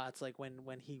cool parts, like when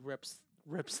he rips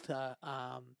the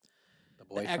The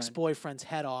boyfriend. ex boyfriend's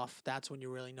head off. That's when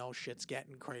you really know shit's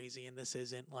getting crazy, and this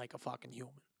isn't like a fucking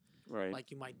human. Right.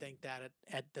 Like you might think that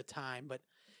at the time, but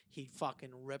he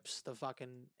fucking rips the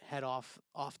fucking head off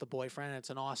the boyfriend. It's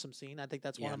an awesome scene. I think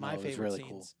that's one Yeah, of no, my it was favorite really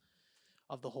scenes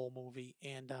cool. of the whole movie.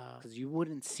 And Because you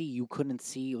couldn't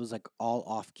see. It was like all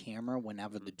off camera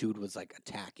whenever the dude was like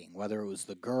attacking, whether it was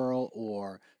the girl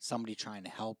or somebody trying to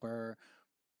help her.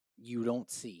 You don't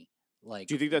see. Like,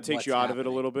 Do you think that takes what's you out of it a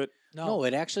happening. little bit? No,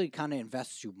 it actually kind of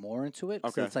invests you more into it.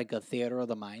 Okay. So it's like a theater of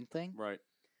the mind thing. Right.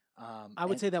 I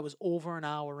would and- say that was over an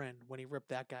hour in when he ripped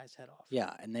that guy's head off.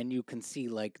 Yeah, and then you can see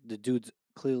like the dude's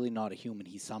clearly not a human.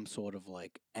 He's some sort of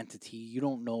like entity. You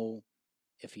don't know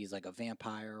if he's like a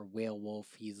vampire,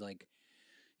 werewolf. He's like,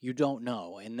 you don't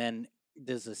know. And then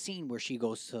there's a scene where she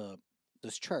goes to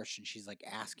this church and she's like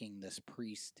asking this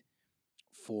priest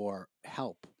for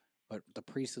help, but the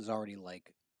priest is already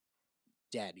like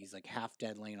dead. He's like half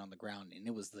dead, laying on the ground, and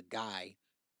it was the guy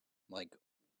like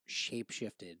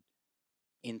shapeshifted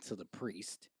into the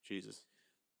priest. Jesus.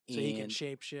 So he can And-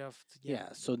 shapeshift.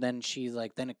 yeah. So then she's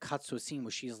like, then it cuts to a scene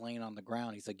where she's laying on the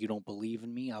ground. He's like, "You don't believe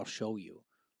in me? I'll show you."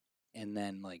 And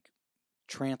then like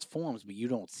transforms, but you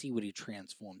don't see what he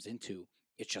transforms into.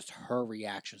 It's just her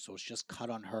reaction. So it's just cut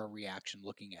on her reaction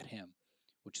looking at him,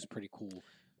 which is pretty cool.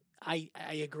 I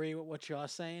agree with what you're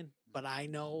saying, but I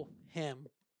know him.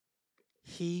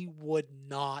 He would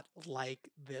not like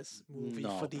this movie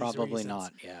No, for these probably reasons.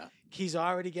 not. Yeah. He's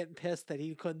already getting pissed that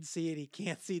he couldn't see it. He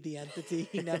can't see the entity.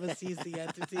 He never sees the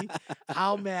entity.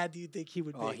 How mad do you think he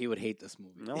would be? Oh, he would hate this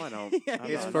movie. No, I don't. Yeah, I'm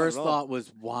His not at first all. thought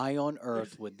was, "Why on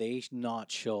earth would they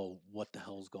not show what the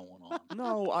hell's going on?"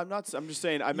 No, I'm not. I'm just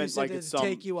saying. I You meant said like to it's some.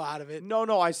 take you out of it.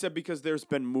 No, I said because there's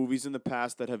been movies in the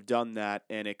past that have done that,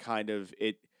 and it kind of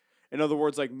it. In other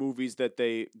words, like movies that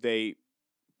they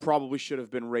probably should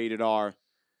have been rated R,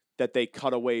 that they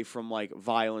cut away from like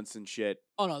violence and shit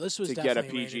Oh no, this was to get a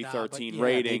definitely rated R, but PG-13 yeah,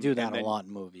 rating. They do and that a then- lot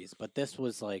in movies, but this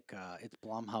was like it's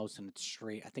Blumhouse and it's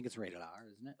straight. I think it's rated R,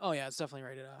 isn't it? Oh yeah, it's definitely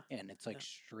rated R. Yeah, and it's like Yeah.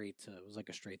 straight to. It was like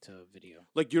a straight to video.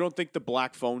 Like you don't think the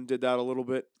Black Phone did that a little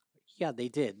bit? Yeah, they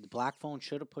did. The Black Phone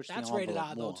should have pushed. That's the rated envelope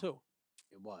R though more. too.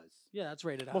 It was. Yeah, that's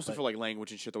rated R. Mostly but- for like language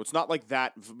and shit, though. It's not like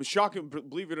that. Shocking,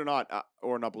 believe it or not,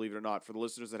 or not believe it or not, for the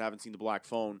listeners that haven't seen the Black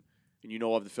Phone and you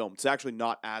know of the film, it's actually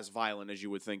not as violent as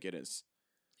you would think it is.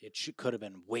 It could have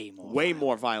been way more. Way violent.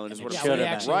 more violent is And what it I'm should saying. have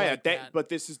actually Right, like that- that. but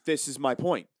this is my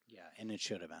point. Yeah, and it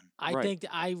should have been. I Right. think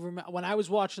I remember when I was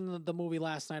watching the movie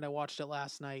last night. I watched it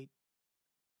last night,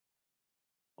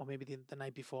 or maybe the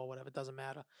night before. Whatever, it doesn't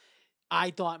matter.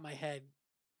 I thought in my head,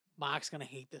 Mark's gonna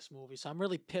hate this movie, so I'm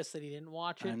really pissed that he didn't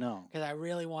watch I it know. because I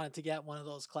really wanted to get one of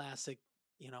those classic.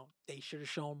 You know, they should have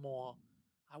shown more.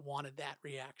 I wanted that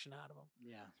reaction out of him.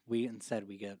 Yeah. We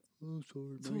get. Oh,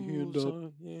 sorry, Oh, my hand up.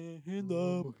 son, yeah, hand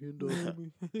Oh, up. hand up.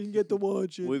 I didn't get to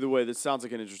watch it. Well, either way, this sounds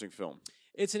like an interesting film.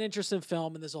 It's an interesting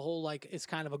film, and there's a whole like it's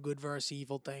kind of a good versus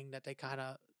evil thing that they kind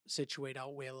of situate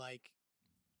out where like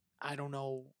I don't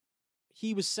know,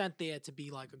 he was sent there to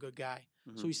be like a good guy,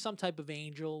 so Mhm. he's some type of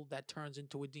angel that turns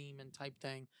into a demon type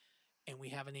thing, and we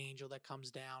have an angel that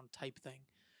comes down type thing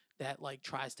that like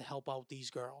tries to help out these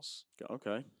girls.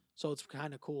 Okay. So it's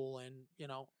kind of cool, and I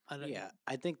don't, Yeah,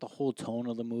 I think the whole tone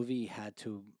of the movie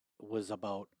was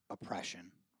about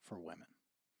oppression for women.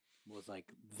 Was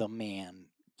like the man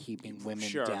keeping women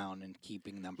Sure. down and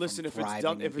keeping them Listen, from if it's thriving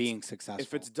done- and if it's- being successful.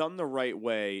 If it's done the right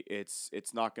way,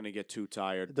 it's not going to get too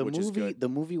tired, the which is movie, good. the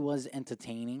movie was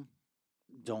entertaining.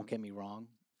 Don't get me wrong.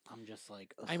 I'm just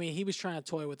like, I mean, he was trying to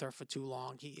toy with her for too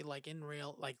long. He like in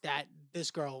real like that. This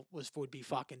girl would be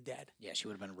fucking dead. yeah, she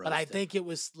would have been roasted. But I think it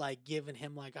was like giving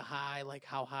him like a high, like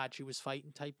how hard she was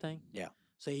fighting type thing. Yeah.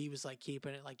 So he was like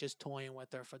keeping it like just toying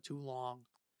with her for too long,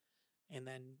 and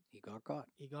then he got caught.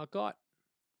 he got caught.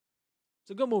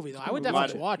 It's a good movie though. I would Movie.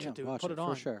 definitely Glad- watch Yeah, it, dude. watch Put it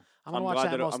on. for sure. I'm gonna I'm watch glad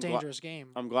that that it- Most I'm glad- Dangerous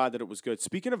Game. I'm glad that it was good.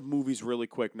 Speaking of movies, really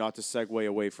quick, not to segue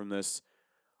away from this,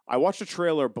 I watched a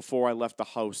trailer before I left the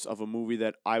house of a movie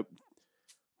that I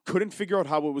couldn't figure out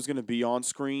how it was going to be on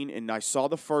screen, and I saw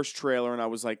the first trailer and I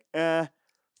was like,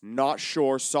 not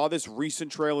sure. Saw this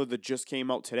recent trailer that just came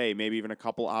out today, maybe even a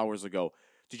couple hours ago.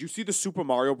 Did you see the Super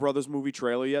Mario Brothers movie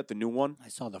trailer yet? The new one? I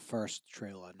saw the first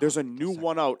trailer. There's a not the new second.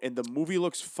 one out, and the movie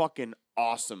looks fucking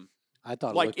awesome. I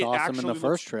thought like, it looked it awesome in actually the looks-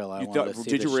 first trailer. I you wanted thought- to see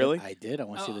did the you shit- really? I did. I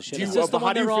want to see the shit. Is out this of the But how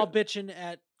one do you they're all feel- bitching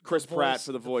at? Chris Pratt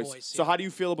for the voice. So yeah. how do you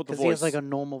feel about the because voice? he has like a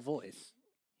normal voice.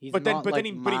 He's But then, not but like then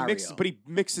he, Mario. but he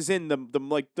mixes in the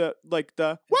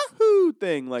wahoo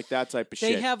thing, like that type of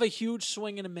They shit. have a huge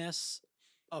swing and a miss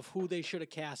of who they should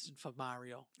have casted for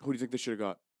Mario, Who do you think they should have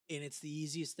got? and it's the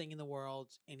easiest thing in the world,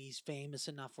 and he's famous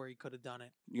enough where he could have done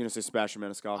it. You're gonna say Sebastian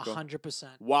Maniscalco?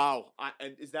 100%. Wow,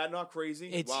 and is that not crazy?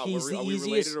 It's wow, he's the are we easiest.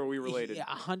 related or are we related? Yeah,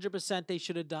 100%. They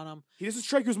should have done him. He doesn't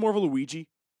strike you as more of a Luigi.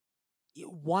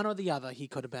 One or the other, he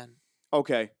could have been.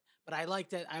 Okay, But I like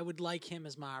that. I would like him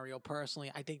as Mario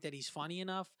personally. I think that he's funny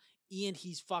enough, and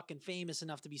he's fucking famous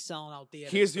enough to be selling out there.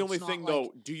 here's the It's only not thing like-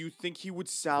 though. Do you think he would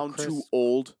sound too Chris-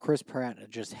 old? Chris Pratt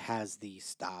just has the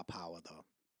star power though.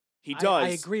 He I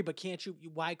does. agree, but can't you?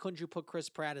 Why couldn't you put Chris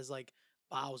Pratt as like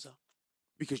Bowser?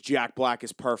 because Jack Black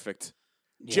is perfect.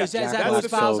 Yeah, Is that Jack who Black's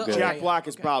was so Bowser? good. Jack Okay, Black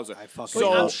is okay. Bowser. I fucking So-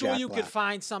 But I'm love sure Jack you Black. could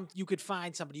find some. You could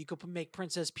find somebody. You could make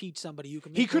Princess Peach somebody. You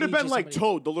could. Make He could have been Luigi like somebody.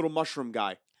 Toad, the little mushroom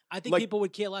guy. I think like- people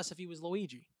would care less if he was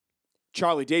Luigi.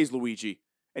 Charlie Day's Luigi,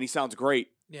 and he sounds great.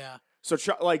 Yeah. So,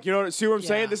 like, you know, see what I'm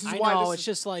saying? Yeah, This is I why. know, this it's is,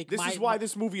 just like this my, is why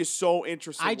this movie is so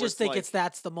interesting. I where just think like,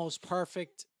 that's the most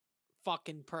perfect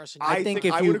fucking person. I I think think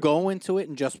if I you would've- go into it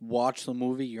and just watch the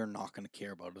movie, you're not going to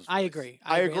care about his. I voice. agree.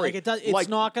 I agree. Like it does. It's Like-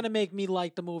 not going to make me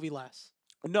like the movie less.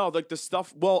 No, like the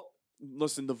stuff. Well,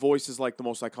 listen, the voice is like the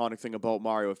most iconic thing about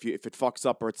Mario. If it fucks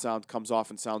up or it comes off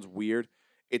and sounds weird,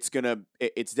 it's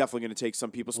definitely gonna take some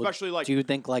people, Well, especially like. Do you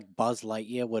think like Buzz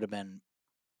Lightyear would have been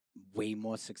way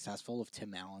more successful if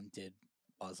Tim Allen did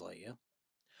Buzz Lightyear?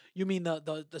 You mean the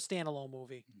standalone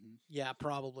movie? Mhm. Yeah,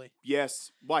 probably.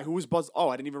 Yes. Why? Who was Buzz? Oh,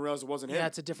 I didn't even realize it wasn't him. Yeah,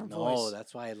 it's a different No, voice.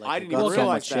 that's why like I it didn't got even so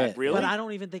realize much that, shit. really? But I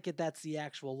don't even think that's the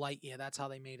actual Lightyear. That's how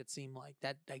they made it seem like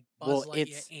that. Like Buzz Well, Lightyear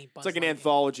it's- ain't Buzz It's like an Lightyear.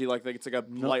 anthology. Like it's like a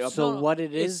No, light. so No, no, what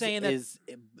it it's is saying that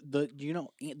the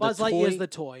the Buzz toy, Lightyear is the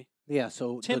toy. yeah.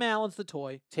 So Tim Allen's the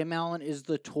toy. Tim Allen is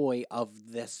the toy of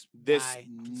this this guy.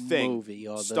 thing, movie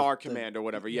or Star the, Command or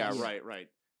whatever. Yeah, yeah. right.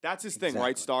 That's his thing, right?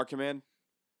 Exactly. Star Command,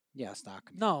 Yeah, Star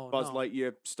Command. No, Buzz no.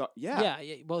 Lightyear, Star. Yeah.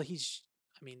 Well, he's.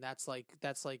 I mean, that's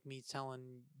like me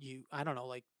telling you. I don't know.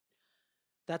 Like,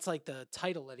 that's like the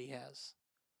title that he has.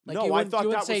 Like, no, you I wouldn't- thought you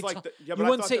that wouldn't say was like. Tom- Yeah, but You I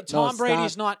wouldn't thought say that- Tom Star-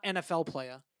 Brady's not NFL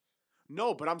player.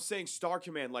 No, but I'm saying Star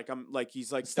Command. Like I'm like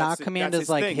he's like Star that's, Command that's is his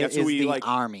like thing. his, That's is who he the like.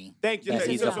 army. Thank you. that That's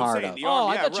he's what a I'm part saying. of. The Oh,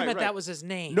 army. I Yeah, thought you right, meant right. that was his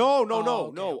name. No,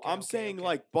 Oh, okay, I'm okay, saying okay.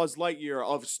 like Buzz Lightyear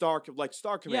of Star Command.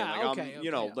 Yeah, like okay, you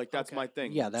know, okay, like that's okay. my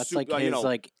thing. Yeah, that's Sup- like his you know,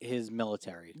 like his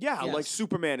military. yeah, like Yes.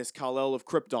 Superman is Kal-El of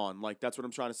Krypton. Like that's what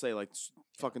I'm trying to say. Like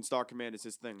fucking Star Command is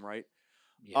his thing, right?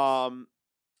 Yes.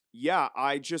 Yeah,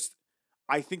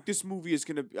 I think this movie is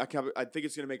gonna. I think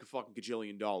it's gonna make a fucking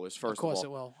gajillion dollars. First Of course of it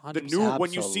all, will. the 100%. new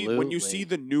when you see Absolutely.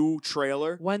 the new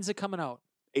trailer, When's it coming out?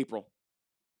 April.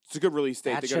 It's a good release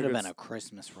date. that They got should have good been a s-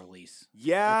 Christmas release.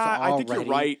 Yeah, I think you're already-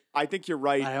 right. I think you're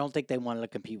right. I don't think they wanted to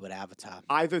compete with Avatar.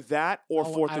 Either that or Oh,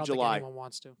 4th I of don't think July. anyone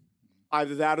wants to.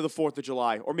 Either that or the 4th of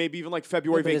July, or maybe even like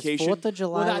February Yeah, but vacation. Is 4th of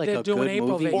July that- like they're a doing good April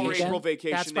movie? or vacation. April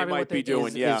vacation That's they probably might what be they're doing.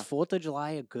 doing. Yeah, Is 4th of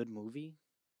July a good movie?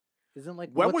 Isn't like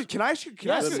When what's would, can I ask you?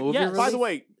 Can I Yes, ask you? movie yes. By the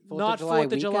release? way, Not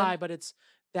 4th of July, weekend? but it's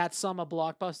that summer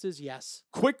blockbusters. Yes,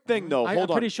 quick thing though. I'm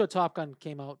Hold on. pretty sure Top Gun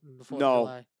came out on the 4th No, of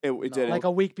July, it No. didn't. like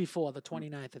a week before the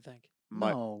 29th, I think.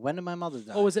 My- No, when did my mother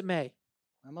die? Oh, was it May?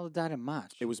 My mother died in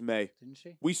March. It was May. Didn't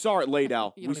she? We saw it late,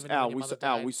 Al. You don't even know when your mother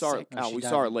died. We saw it. Sick. No, Al, she we died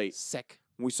saw it in- late. Sick.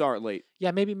 We saw it late. Yeah,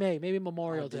 maybe May, maybe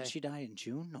Memorial Oh, Day. did she die in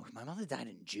June? No, my mother died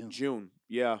in June. June.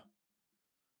 Yeah.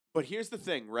 But here's the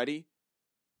thing. Ready?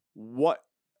 What?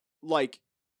 Like,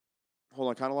 hold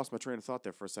on. I kind of lost my train of thought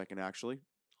there for a second. Actually.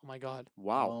 Oh my God.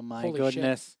 Wow. Oh my Holy shit.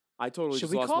 goodness. I totally Should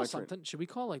just we lost call my something? Should we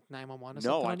call like 911 or train.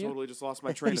 No, something I on you? totally just lost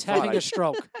my train He's of thought. having a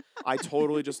stroke. I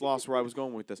totally just lost where I was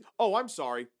going with this. Oh, I'm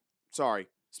sorry. Sorry.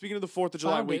 Speaking of the 4th of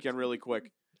July Found it. weekend, really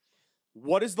quick.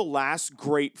 What is the last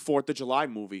great 4th of July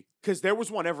movie? Because there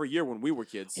was one every year when we were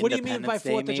kids. What do you mean by Independence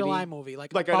Day, 4th of July maybe? movie?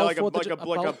 Like Like a about like a 4th of like Ju- a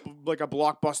like about- a like a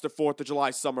blockbuster 4th of July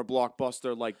summer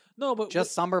blockbuster like no, but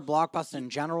Just summer blockbuster in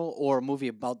general, or a movie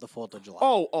about the 4th of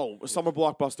July? a summer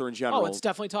blockbuster in general. oh, it's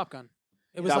definitely Top Gun.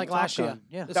 It was That like was last Top year. Gun,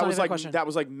 yeah. That's that not was even a like question. that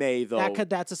was like May though.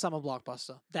 That's a summer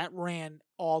blockbuster. That ran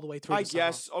all the way through. I the summer.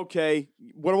 guess okay.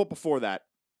 What about before that?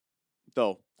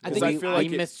 Though, I 'Cause think we, feel like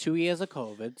we it- missed 2 years of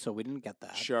COVID, so we didn't get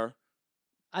that. sure.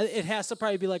 It has to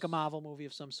probably be like a Marvel movie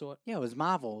of some sort. Yeah, it was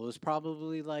Marvel. It was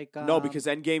probably like No, because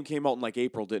Endgame came out in like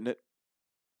April, didn't it?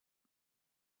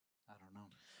 I don't know.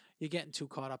 You're getting too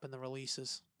caught up in the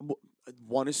releases.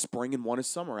 One is spring and one is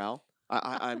summer. Al.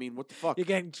 I mean, what the fuck? You're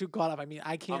getting too caught up. I mean,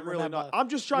 I can't I'm really remember. not. I'm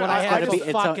just trying. what I It's had gotta for be.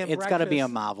 It's, fucking it's got to be a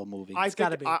breakfast. Marvel movie. I It's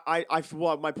gotta think be.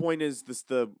 well, my point is this.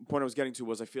 The point I was getting to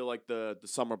was I feel like the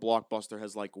summer blockbuster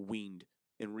has like weaned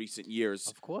in recent years.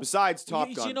 Of course. Besides Top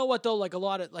you, Gun, you know what though? Like a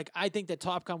lot of I think that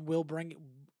Top Gun will bring.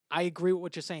 I agree with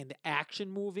what you're saying. The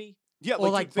action movie yeah, or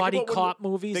like dude, think buddy about when- cop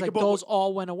movies, think like about those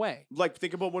all went away. Like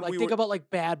think about when Like we think were about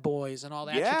like Bad Boys and all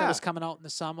that shit that Yeah. was coming out in the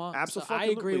summer. So absolutely. I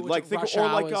agree with like you. think Rush or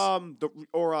Hours.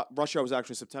 like Rush Hour was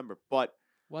actually September, but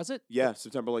Was it? yeah,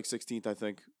 September like 16th, I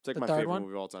think. It's like The my third favorite one?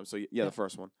 movie of all time. So yeah, Yeah. the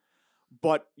first one.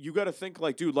 But you got to think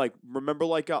like, dude, like remember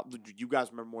like you guys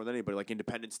remember more than anybody like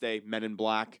Independence Day, Men in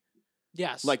Black.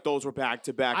 Yes. Like those were back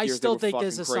to back I years. still they were think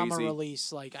there's a fucking summer crazy.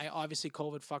 release. Like I obviously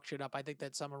COVID fucked shit up. I think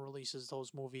that summer releases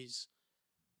those movies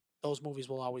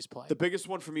will always play. The biggest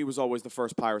one for me was always the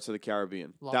first Pirates of the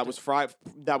Caribbean. Loved that it. was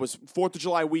That was 4th of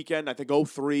July weekend. I think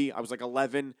 03. I was like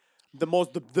 11.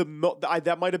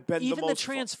 That might have been Even the the most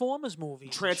Transformers movies.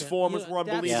 and shit, Transformers were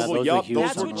that's- unbelievable. those were Yup, huge those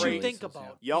That's were what great. you think releases,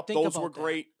 about. yeah. Yup, You think those were about that.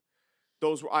 great.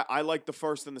 Those were I liked the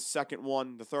first and the second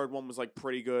one. The third one was like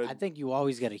pretty good. I think you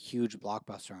always get a huge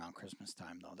blockbuster around Christmas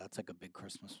time, though. That's like a big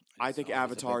Christmas. I it's think always a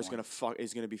Avatar big is one.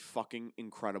 gonna be fucking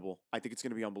incredible. I think it's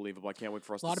gonna be unbelievable. I can't wait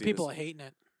for us A lot to of see people this. are hating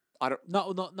it. I don't.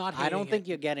 No, not hating I don't think it.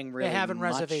 you're getting really. having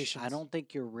much, reservations. I don't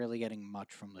think you're really getting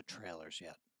much from the trailers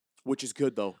yet. Which is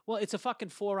good though. Well, it's a fucking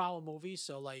 4-hour movie,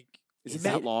 so like. Is it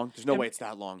ima- that long? There's no im- way it's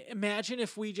that long. Imagine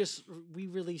if we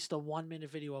released a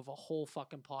 1-minute video of a whole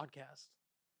fucking podcast.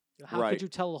 How Right. could you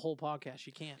tell the whole podcast?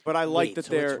 You can't. But I like Wait, that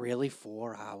so they're. it's really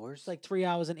 4 hours. It's like 3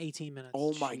 hours and 18 minutes.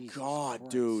 Oh my Jesus god,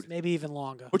 Christ. dude! Maybe even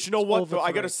longer. But you know It's what? over Though,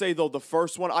 I gotta 3. say though, the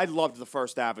first one, I loved the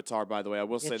first Avatar. By the way, I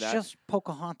will say It's that. just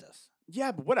Pocahontas.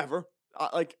 Yeah, but whatever.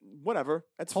 Whatever.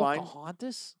 That's fine.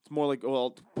 Pocahontas? It's more like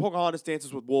Pocahontas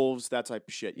dances with wolves, that type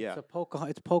of shit. Yeah.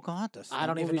 It's Pocahontas. I That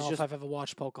don't even movie's know just- if I've ever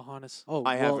watched Pocahontas. Oh,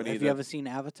 I well, haven't Have either. you ever seen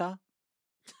Avatar?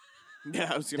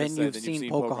 Yeah, I was gonna Then say. you've Then seen you've seen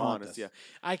Pocahontas. Yeah.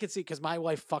 I could see because my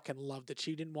wife fucking loved it.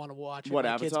 She didn't want to watch it. What,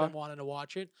 My kids Avatar? been wanting to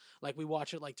watch it. Like we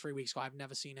watched it like 3 weeks ago. I've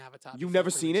never seen Avatar. You've before never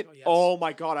 3 seen weeks it? ago, yes. Oh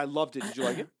my god, I loved it. Did you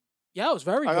like it? Yeah, it was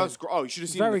very I good. was, you should have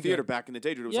seen it in Very the theater good. back in the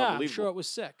day, dude. It was Yeah, I'm unbelievable. sure it was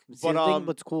sick. See, But, the thing um,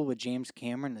 what's cool with James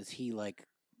Cameron is he like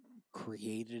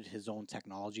created his own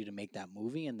technology to make that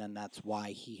movie, and then that's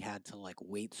why he had to like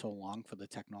wait so long for the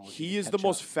technology. He to is the catch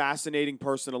most up. fascinating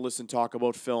person to listen talk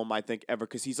about film, I think, ever,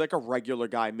 because he's like a regular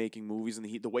guy making movies, and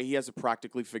the way he has it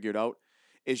practically figured out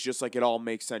is just like it all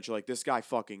makes sense. You're like, this guy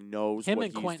fucking knows Him what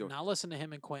and he's Quentin. doing. I'll listen to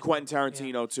him and Quentin. Quentin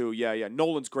Yeah. Tarantino too. Yeah.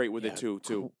 Nolan's great with Yeah, it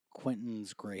too.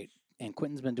 Quentin's great, and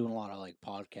Quentin's been doing a lot of like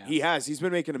podcasts. He has. He's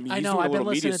been making a. He's I know. doing a I've been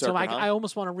little media listening to him. circuit, I huh?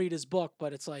 almost want to read his book,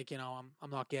 but it's like I'm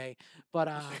not gay. But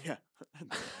Yeah.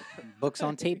 Books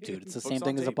on tape, dude. It's the Books same on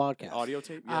thing as a tape, podcast. Audio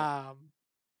tape. Yeah.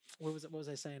 what was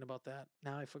I saying about that?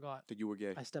 Now I forgot. that you were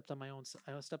gay. I stepped on my own.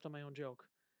 I stepped on my own joke.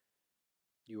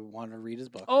 You want to read his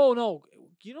book? Oh no!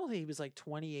 You know that he was like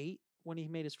 28 when he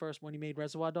made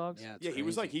Reservoir Dogs? Yeah, it's Yeah, he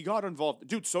was like, crazy. he got involved.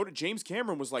 Dude, so did James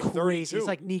Cameron was like Crazy. 32. He's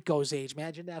like Nico's age.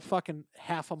 Imagine that fucking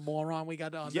half a moron we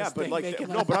got on Yeah, this but thing like, making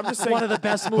no, but I'm just saying. one of the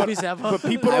best movies ever. But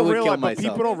people I don't would kill realize. But myself.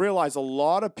 people don't realize a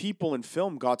lot of people in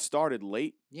film got started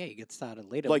late. Yeah, you get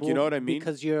started later. Like, you know what I mean?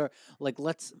 Because you're like,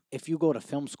 if you go to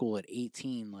film school at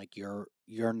 18, like you're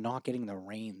not getting the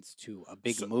reins to a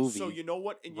big movie. So you know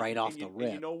what? And right off the and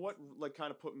rip. you know what? Like,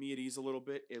 kind of put me at ease a little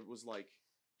bit. It was like,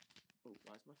 oh,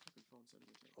 why is my fucking phone sending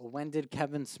me text? When did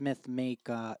Kevin Smith make?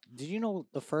 Did you know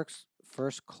the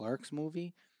first Clerks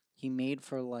movie he made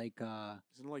for like Isn't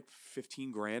it like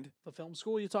 15 grand? For film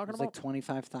school, you're it talking was about? like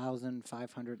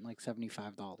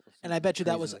 $25,575. And I bet you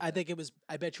that was. Crazy I like think it was.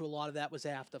 I bet you a lot of that was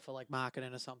after for like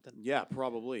marketing or something. Yeah,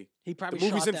 probably. He The probably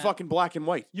movie's shot in that. fucking black and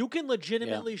white. You can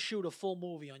legitimately shoot a full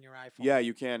movie on your iPhone. Yeah,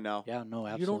 you can now. Yeah, no,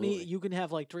 absolutely. You don't need. You can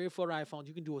have like 3 or 4 iPhones.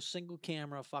 You can do a single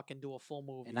camera. Fucking do a full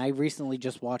movie. And I recently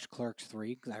just watched Clerks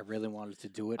 3 because I really wanted to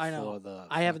do it I know. for the.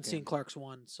 I haven't seen fucking- Clerks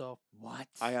 1, so What?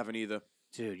 I haven't either.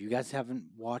 Dude, you guys haven't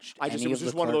watched I just- any it was of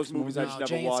just the one of those Clerks movies I movies? just no, never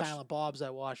Jay and watched. Silent Bob's I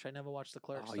watched. I never watched the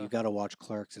Clerks. Oh, stuff. you got to watch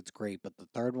Clerks. It's great, but the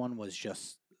third one was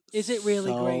just. Is it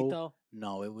really great so- though?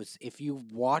 No, it was. If you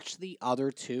watch the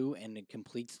other two and it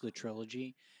completes the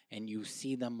trilogy, and you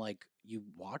see them like you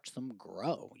watch them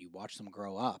grow, you watch them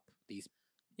grow up. These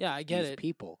Yeah, I get these it.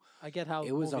 people. I get how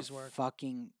It was a movies work.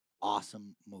 fucking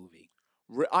awesome movie.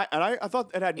 I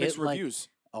thought it had mixed It, like, reviews.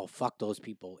 Oh, fuck those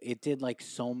people. It did like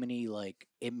so many, like,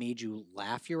 it made you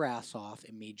laugh your ass off.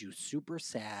 It made you super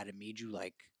sad. It made you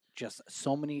like just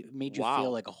so many, it made you Wow.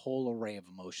 feel like a whole array of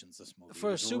emotions this movie. It For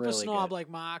a was super really snob good. like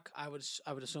Mark, I would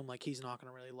assume like he's not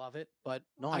gonna really love it, but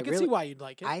No, I I can see really- why you'd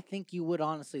like it. I think you would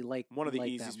honestly like One of the like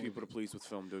that easiest people to movie. please with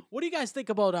film, dude. What do you guys think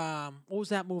about what was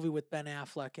that movie with Ben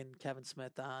Affleck and Kevin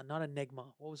Smith? Not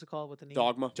Enigma. What was it called with the name?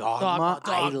 Dogma. Dogma.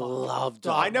 I Dogma. love Dogma.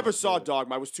 Dogma. I never saw dude.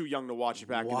 Dogma. I was too young to watch it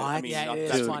back in the, I What? mean, Yeah, not it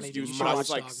that's is an funny, excuse, dude. but I You was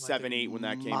should like watch Dogma, 7, dude. 8 when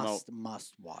that came out.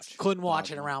 Must watch. Couldn't watch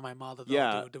it Dogma. around my mother though,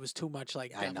 Yeah. dude. There was too much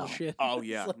like I devil know. shit. Oh It's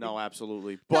yeah, like, no,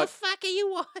 absolutely. the But fuck are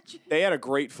you watching? they had a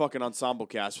great fucking ensemble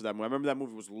cast for that movie. I remember that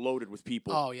movie was loaded with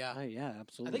people. Oh yeah. Oh yeah, I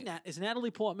absolutely. think that is Natalie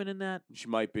Portman in that. She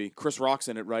might be. Chris Rock's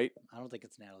in it, right? I don't think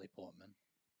it's Natalie Portman.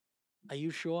 Are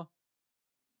you sure?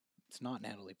 It's not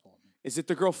Natalie Portman. Is it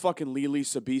the girl fucking Lily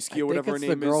Sobieski or I whatever think her it's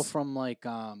name the girl is? from like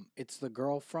it's the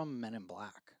girl from Men in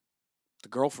Black. The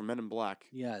girl from Men in Black.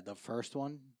 Yeah, the first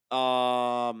one.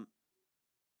 Um,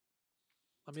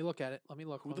 Let me look at it. Let me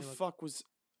look. who let the me look. fuck was?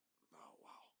 Oh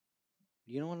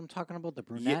You know what I'm talking about? The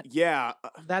wow. brunette. Yeah.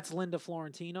 That's Linda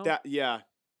Florentino. That. Yeah.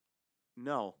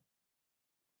 No.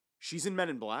 She's in Men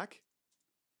in Black.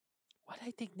 Why did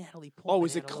I think Natalie Portman? Oh,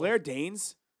 is it had a Claire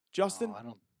Danes? Justin? Oh, I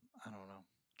don't know.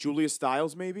 Julia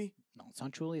Stiles, maybe? No, it's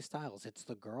not Julia Stiles. It's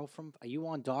the girl from. Are you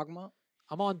on Dogma?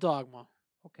 I'm on Dogma.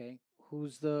 Okay.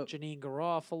 Who's the? Janine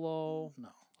Garofalo. No.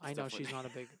 I know definitely- she's not a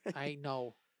big. I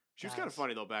know. She was kind of Guys.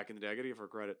 funny though back in the day. I gotta give her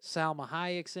credit. Salma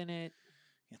Hayek's in it.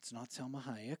 It's not Selma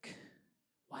Hayek.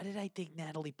 Why did I think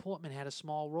Natalie Portman had a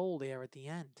small role there at the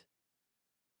end?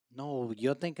 No,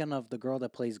 you're thinking of the girl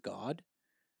that plays God.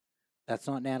 That's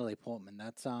not Natalie Portman.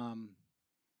 That's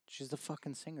she's the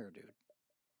fucking singer, dude.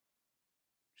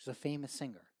 She's a famous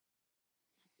singer.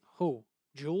 Who?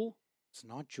 Jewel? It's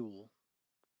not Jewel.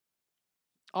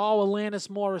 Oh, Alanis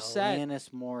Morissette. Alanis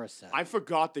Morissette. I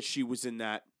forgot that she was in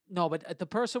that. No, but the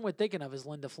person we're thinking of is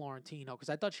Linda Florentino because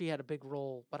I thought she had a big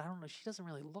role, but I don't know. She doesn't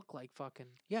really look like fucking.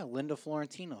 Yeah, Linda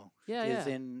Florentino Yeah, is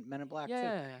yeah. in Men in Black Yeah, too.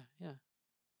 yeah, yeah.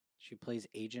 She plays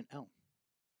Agent L.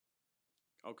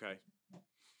 Okay.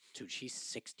 Dude, she's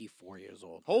 64 years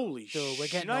old. Holy Dude, we're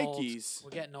getting old. shnikes. We're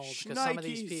getting old because some of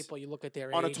these Shnikes. people, you look at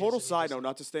their On a ages total and you side just note, like-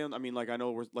 not to stay on. I mean, like I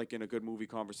know we're like in a good movie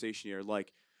conversation here.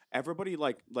 Like everybody,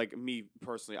 like me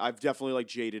personally, I've definitely like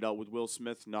jaded out with Will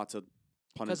Smith. Not to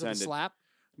pun because of the intended. slap.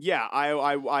 Yeah,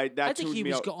 I that I think tuned he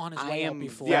me was out. on his I way out am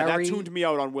before. Yeah, that very- tuned me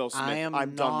out on Will Smith. I am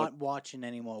I'm done with. not watching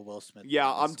any more Will Smith.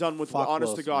 Yeah, I'm movies. done with. Fuck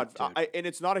Honest Will to God, Smith, dude. and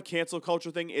it's not a cancel culture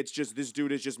thing. It's just this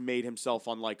dude has just made himself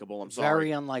unlikable. I'm Very sorry.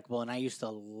 unlikable, and I used to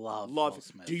love Love. Will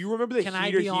Smith. Do you remember the Can I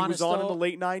heater be he honest, was on in though? the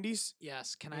late '90s?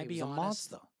 Yes. Can Yeah, I he be was a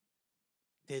honest? monster.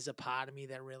 There's a part of me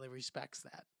that really respects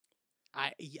that.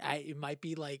 I it might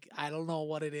be like I don't know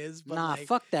what it is, but Nah, like,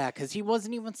 fuck that, because he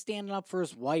wasn't even standing up for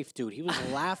his wife, dude. He was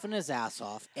laughing his ass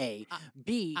off. A.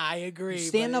 B. I agree. You but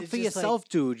stand up it's for just like- yourself,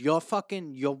 dude.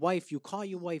 Your wife, you call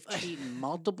your wife cheating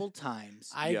multiple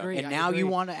times. I Yeah. agree. and I now you agree.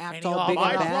 want to act And all y'all- big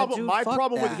My and bad, problem. dude? My Fuck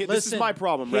problem with that. this is Listen, my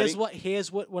problem. Here's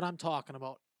Ready? what I'm talking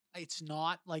about. It's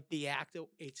not like the actor.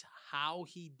 It's how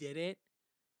he did it.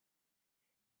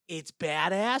 It's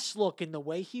badass looking. The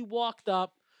way he walked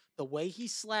up, the way he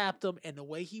slapped him and the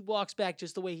way he walks back,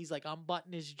 just the way he's like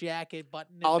unbuttoning his jacket,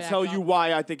 buttoning it I'll back tell up. you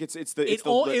why I think it's the It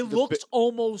looks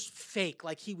almost fake,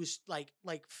 like he was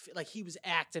like he was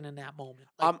acting in that moment.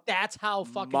 Like that's how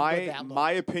fucking good that looked.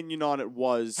 my opinion on it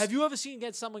was. Have you ever seen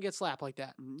someone get slapped like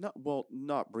that? No, well,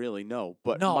 not really, no.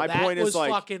 But No, my that point was is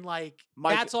like fucking like.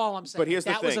 Mike- That's all I'm saying. but here's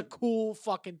the that was a thing. cool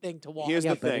fucking thing to watch. here's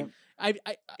Yeah, the but thing. If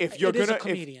If you're it is a gonna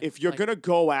comedian, if you're like- gonna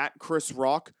go at Chris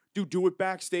Rock, dude, do it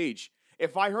backstage.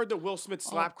 If I heard that Will Oh. Smith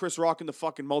slapped Chris Rock in the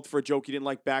fucking mouth for a joke he didn't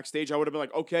like backstage, I would have been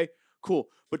like, okay, cool.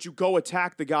 But you go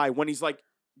attack the guy when he's like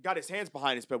got his hands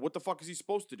behind his bed. What the fuck is he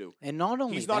supposed to do? And not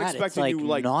only He's not that, it's expecting like, you,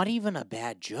 like- not even a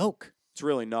bad joke. It's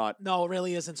really not. No, it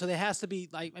really isn't. So there has to be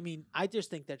like, I mean, I just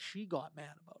think that she got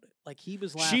mad about it. Like he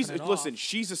was laughing. She's it listen. off.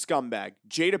 She's a scumbag.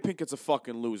 Jada Pinkett's a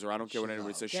fucking loser. I don't care what She anybody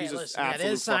knows. says. Yeah, She's listen, an yeah, absolute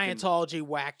there's fucking. Scientology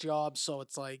whack job, so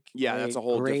it's like Yeah, that's a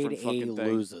whole grade different fucking A thing.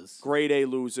 losers. Grade A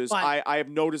losers. But- I have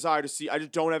no desire to see. I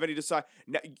just don't have any desire.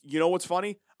 You know what's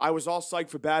funny? I was all psyched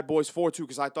for Bad Boys 4 too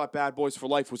because I thought Bad Boys for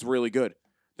Life was really good.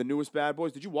 The newest Bad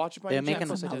Boys. Did you watch it by They're any chance? making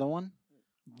course I did. another one.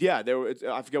 Yeah,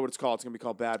 I forget what it's called. It's gonna be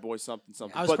called Bad Boys something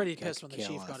something. I was but pretty Cat pissed when the kill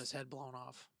chief us. got his head blown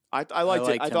off. I liked it.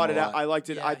 liked I him thought a it. lot. I liked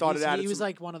it. I Yeah, thought it he's- added. He was some-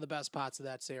 like one of the best parts of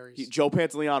that series. Joe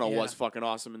Pantoliano Yeah. was fucking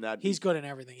awesome in that. He's good in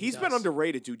everything. He's been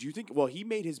underrated, dude. Do you think? Well, he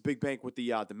made his big bank with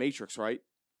the Matrix, right?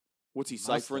 What's he Must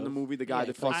Cypher in the have. movie? The guy Yeah,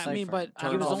 that he played fucks. I mean, Cypher. but I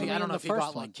He don't was know. only I don't in know the if he first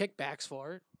got one. like kickbacks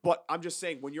for it. But I'm just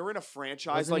saying, when you're in a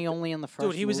franchise Wasn't like he only in the first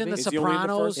Dude, he was in The movie? Is he only in the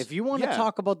Sopranos. first? If you want Yeah. to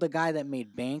talk about the guy that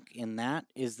made bank in that,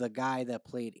 is the guy that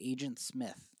played Agent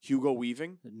Smith. Hugo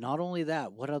Weaving, Not only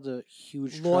that, what other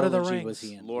huge Lord of the trilogy was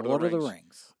Rings. he in? Lord of the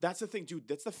Rings. That's the thing, dude.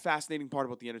 That's the fascinating part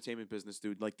about the entertainment business,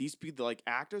 dude. Like these people, like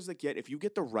actors that get, if you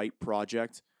get the right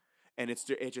project, and it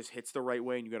just hits the right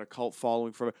way, and you got a cult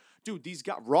following from it, dude. These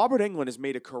guys, Robert Englund has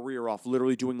made a career off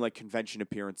literally doing like convention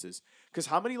appearances. Because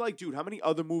how many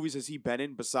other movies has he been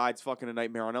in besides fucking A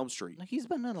Nightmare on Elm Street? Like, he's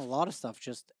been in a lot of stuff,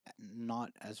 just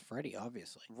not as Freddy,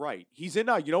 obviously. Right. He's in.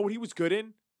 You know what he was good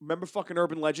in? Remember fucking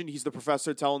Urban Legend? He's the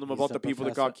professor telling them He's about the people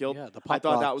that got professor- killed. Yeah, the I pop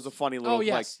thought that rocks. was a funny little. Oh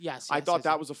yes, like, yes. I yes, thought yes,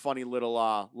 that yes. was a funny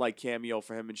little like cameo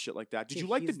for him and shit like that. Did Yeah, you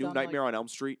like the he's new done, like- Nightmare on Elm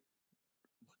Street?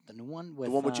 The new one with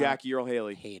The one with Jackie Earl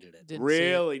Haley. Hated it. Didn't see it,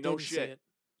 Really? No didn't see shit. it,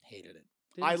 Hated it.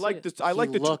 didn't I see like it. this. I like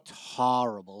he the. looked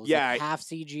horrible. It was Yeah, like half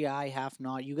CGI, half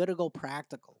not. You got to go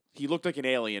practical. He looked like an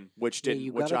alien, which Yeah,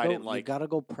 didn't, which I didn't You like. gotta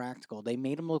go practical. They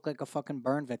made him look like a fucking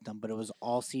burn victim, but it was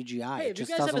all CGI. Hey, it have you just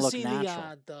guys doesn't ever look seen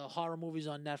natural. the horror movies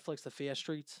on Netflix, The Fear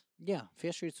Streets? Yeah,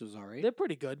 Fear Streets was alright. They're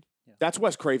pretty good. That's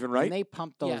Wes Craven, right? And they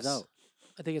pumped those Yes. out.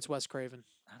 I think it's Wes Craven.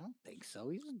 I don't think so.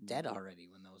 He was dead already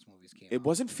when those movies came out. It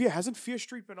wasn't Fear. Hasn't Fear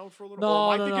Street been out for a little? No,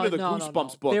 or am no, I thinking no, of the no, Goosebumps no,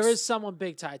 no. books? There is someone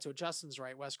big tied to it. Justin's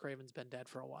right. Wes Craven's been dead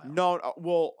for a while. No,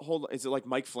 well, hold on. Is it like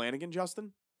Mike Flanagan,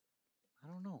 Justin? I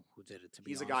don't know who did it. To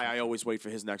be He's a honest guy with I you. always wait for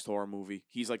his next horror movie.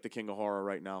 He's like the king of horror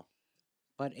right now.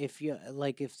 But if you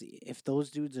like, if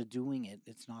those dudes are doing it,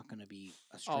 it's not going to be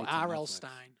a straight. Oh, to R.L. Netflix.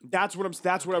 That's Stein.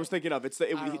 what I was Okay. thinking of. It's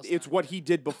R.L. it's Stein. what he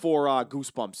did before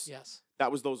Goosebumps. Yes.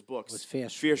 That was those books. Was Fear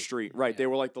Fear Street. Street, right? Yeah. They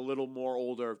were like the little more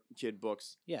older kid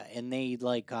books. Yeah, and they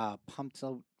like pumped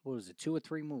out, what was it, 2 or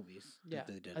 3 movies? that Yeah.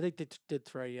 they did. I think they did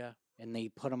 3. Yeah. And they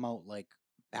put them out like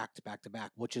back to back to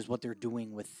back, which is what they're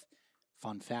doing with.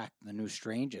 Fun fact: the new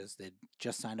Strangers, they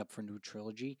just signed up for a new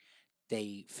trilogy.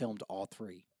 They filmed all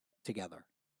 3 together.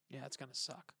 Yeah, it's gonna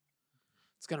suck.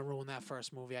 It's gonna ruin that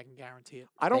first movie. I can guarantee it.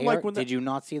 I don't They like are- when Did you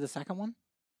not see the second one?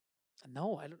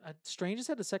 No, I don't. Strangers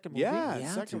had the second movie. Yeah, the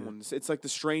Yeah, second dude. one. It's like the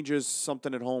strangers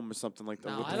something at home or something like that.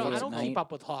 No, What the I fuck don't. is I it don't Night. keep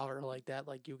up with horror like that,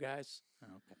 like you guys. Oh,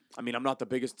 okay. I mean, I'm not the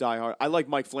biggest diehard. I like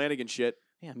Mike Flanagan shit.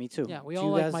 Yeah, me too. Yeah, we Do all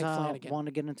you like guys, Mike Flanagan. Want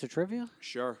to get into trivia?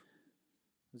 Sure.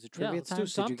 Was it Yeah, trivia let's do time? Did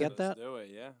you something. get that? Let's do it,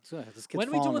 yeah. So, this kid's When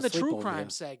are we falling doing the asleep true over crime here.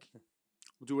 seg?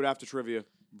 We'll do it after trivia.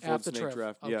 Before After the snake Triv.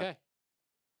 draft. Okay. Yeah.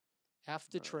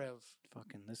 After Triv.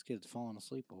 Fucking, this kid's falling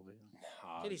asleep over here.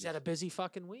 Oh, Kid, he's had a busy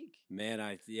fucking week.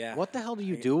 man, yeah. What the hell do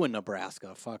you do in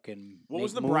Nebraska? Fucking. What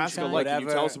was make Nebraska moonshine? like? Can you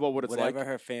tell us about what it's whatever like?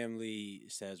 her family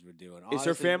says we're doing. Is her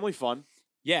Honestly, family fun?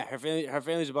 Yeah, her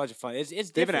family's a bunch of fun. It's They have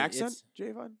an different. accent,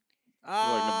 Javon? Like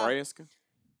Like Nebraska?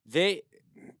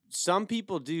 some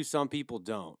people do, some people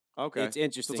don't. Okay. It's So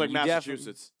interesting. it's like You defi-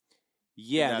 Massachusetts.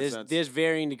 Yeah, that sense. there's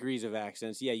varying degrees of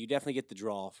accents. Yeah, you definitely get the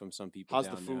drawl from some people. How's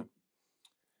the down there. food?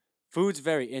 Food's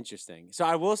very interesting. So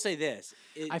I will say this.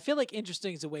 I feel like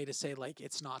interesting is a way to say like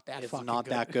it's not that. It's fucking not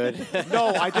good. that good. No,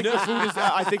 I think the food is.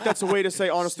 I think that's a way to say,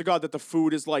 honest to God, that the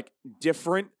food is like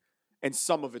different, and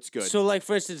some of it's good. So, like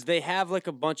for instance, they have like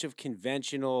a bunch of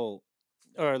conventional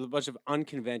or a bunch of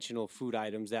unconventional food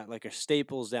items that like are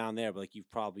staples down there, but like you've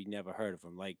probably never heard of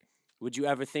them. Like, would you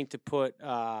ever think to put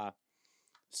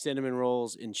cinnamon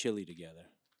rolls and chili together?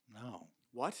 No.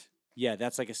 what? Yeah,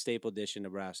 that's like a staple dish in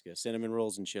Nebraska. Cinnamon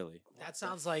rolls and chili. That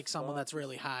sounds like someone that's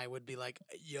really high would be like,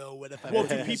 "Yo, what if I?" Well, put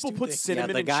do these people two put things-" cinnamon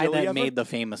yeah, the in guy chili that ever? made the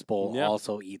famous bowl Yep.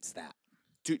 also eats that.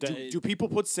 Do people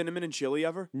put cinnamon in chili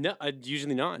ever? No,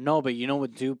 usually not. No, but you know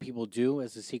what people do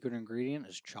as a secret ingredient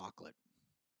is chocolate.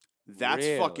 That's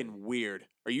Really? fucking weird.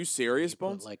 Are you serious, You put,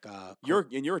 Bones? like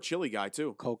you're a chili guy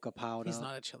too. coca powder. He's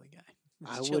not a chili guy.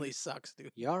 I His would- chili sucks,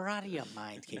 dude. You're out of your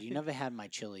mind, kid. You never had my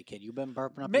chili, kid. You've been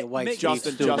burping up Mi- your white mi- beef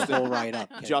Justin, stew Justin, the whole right up,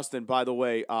 kid. Justin, by the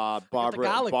way, Barbara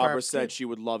garlic Barbara burps, said kid. she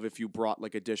would love if you brought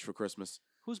like a dish for Christmas.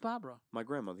 Who's Barbara? My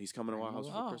grandmother, he's coming to our house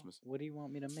Oh. for Christmas. What do you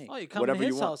want me to make? Oh, you're coming Whatever to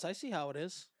you his want. house. I see how it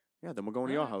is. Yeah, then we're going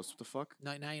to your Alright. house. What the fuck?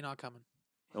 No, now you're not coming.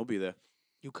 I'll be there.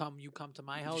 You come to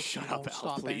my house. Shut you up, don't Al,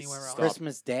 stop please. anywhere else. Stop.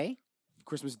 Christmas Day?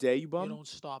 Christmas Day, you You bum? don't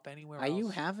stop anywhere Are else. you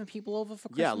having people over for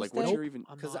Christmas Yeah, like what's Day? your even?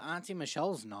 I'm Because not. Auntie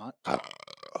Michelle's not.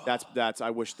 That's.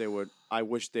 I wish they would. I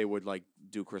wish they would like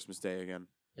do Christmas Day again.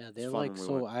 Yeah, they're fun like when we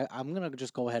so. I'm gonna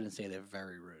just go ahead and say they're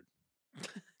very rude.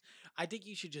 I think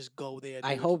you should just go there.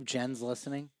 I dude. hope Jen's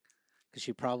listening, because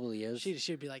she probably is. she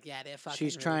should be like, yeah, they're fucking.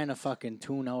 She's rude." trying to fucking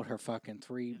tune out her fucking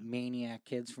 3 maniac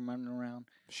kids from running around.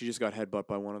 She just got headbutt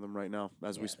by one of them right now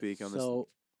as we Yeah, speak on this. So,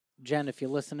 Jen, if you're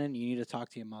listening, you need to talk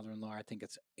to your mother-in-law. I think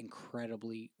it's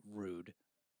incredibly rude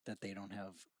that they don't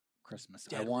have Christmas.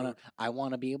 Dead I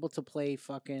wanna be able to play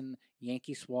fucking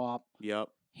Yankee Swap, Yep.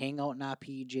 hang out in our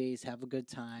PJs, have a good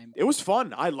time. It was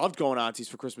fun. I loved going to Auntie's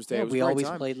for Christmas Day. Yeah, it was we a great always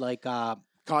time. played like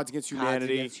Cards Against Cards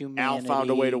Humanity. Against Al found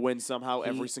a way to Humanity. win somehow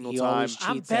every He- single he time. always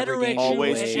I'm cheats better every at game you he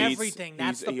Always at plays. cheats. everything.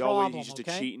 That's He's, the he always, problem. he's just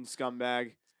Okay. a cheating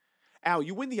scumbag. Al,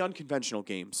 you win the unconventional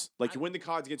games. Like you win the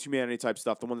Cards Against Humanity type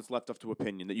stuff, the one that's left up to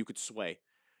opinion that you could sway.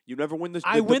 You never win the.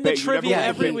 I win the you never trivia win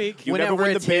every the- week. You never Whenever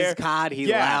win it's the bear. his card, he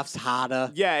Yeah. laughs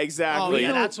harder. Yeah, Oh exactly.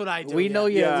 yeah, that's what I do. We yeah. know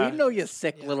you. Yeah. We know your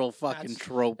sick Yeah, little fucking that's-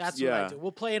 tropes. That's what I Yeah. do.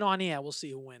 We'll play it on air. We'll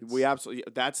see who wins. We absolutely.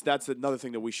 That's another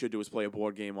thing that we should do is play a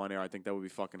board game on air. I think that would be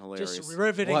fucking hilarious. just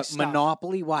riveting What stuff.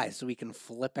 Monopoly? Why? So we can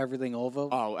flip everything over?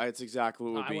 Oh, that's exactly what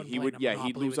it No, would I be. wouldn't He play would. no Yeah, he'd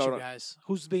Monopoly lose with out. you on- guys.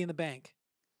 Who's be in the bank?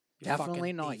 You Definitely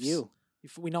fucking not thieves. you.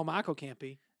 We know Marco can't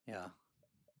be. Yeah.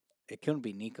 It couldn't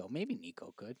be Nico. Maybe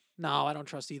Nico could. No, I don't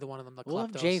trust either one of them. The We'll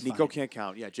have kleptos. Jay Nico Fine. can't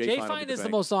count. Yeah, Jay, Jay Fine will Fine get is the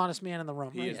bank. most honest man in the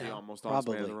room. He right is the now. most honest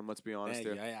man in the Probably. room. Let's be honest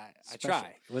Hey, here. I Especially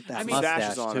try. with that I mean- Stash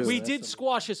mustache is on too. it. We That's did a-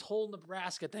 squash his whole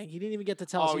Nebraska thing. He didn't even get to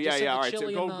tell us. Oh He yeah, just said yeah. the All right, so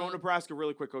chili go and the- go Nebraska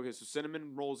really quick. Okay, so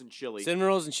cinnamon rolls and chili. Cinnamon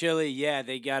rolls and chili. Yeah,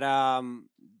 they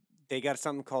got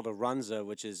something called a Runza,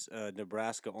 which is a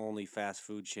Nebraska only fast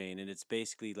food chain, and it's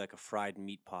basically like a fried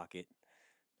meat pocket.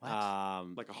 What?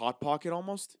 Like a hot pocket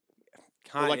almost, or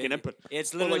Kind like an input.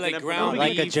 It's or literally like like, an ground empanada.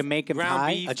 like a beef, Jamaican ground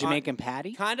pie, beef, a Jamaican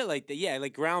patty. Kind of like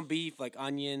like ground beef, like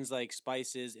onions, like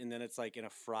spices, and then it's like in a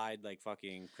fried like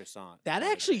fucking croissant. That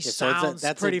kinda actually thing. Yeah, so sounds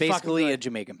that's pretty basically fucking a good.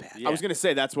 Jamaican patty. Yeah. I was gonna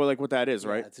say that's what that is,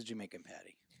 right? It's a Jamaican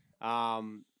patty.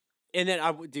 And then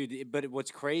dude, but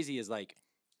what's crazy is like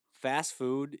fast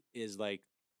food is like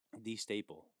the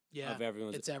staple Yeah, of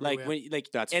everyone's. it's like everywhere. when like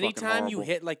That's fucking anytime you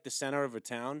horrible. hit like the center of a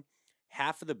town,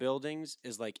 half of the buildings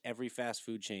is like every fast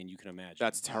food chain you can imagine.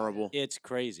 That's terrible. It's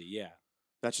crazy. Yeah,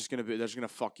 That's just gonna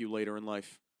fuck you later in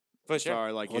life. for sure.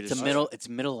 Sorry, like Well, you're it's just a middle. It's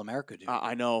middle America, dude.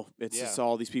 I know. It's Yeah. just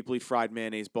all these people eat fried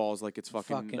mayonnaise balls like it's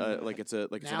fucking, Fucking- like it's a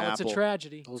like it's now an it's apple. a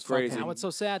tragedy. Those crazy. fucking Now it's so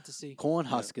sad to see. corn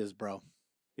huskers, bro.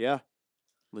 Yeah,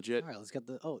 legit. All right, let's get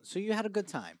the. Oh, so you had a good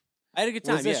time. I had a good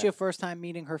time. Was this yeah. your first time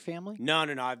meeting her family? No.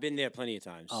 I've been there plenty of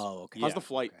times. Oh, okay. How's Yeah. the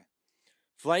flight? Okay.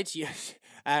 Flights, yes.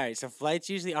 All right, so flights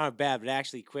usually aren't bad, but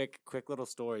actually, quick little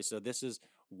story. So this is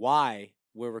why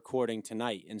we're recording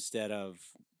tonight instead of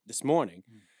this morning.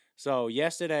 Mm. So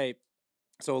yesterday,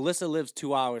 Alyssa lives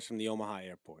 2 hours from the Omaha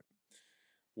airport.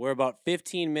 We're about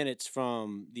 15 minutes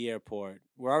from the airport.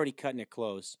 We're already cutting it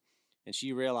close, and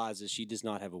she realizes she does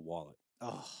not have a wallet.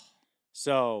 Oh,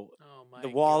 So Oh my the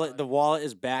God. wallet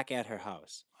is back at her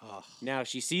house. oh. Now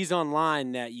she sees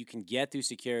online that you can get through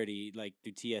security, like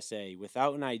through TSA,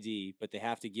 without an ID, but they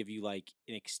have to give you like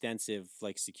an extensive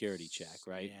like security check,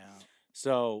 right? Yeah.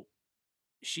 So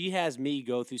she has me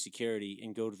go through security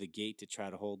and go to the gate to try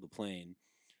to hold the plane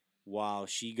while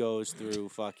she goes through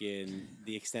fucking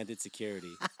the extended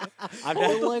security. I'm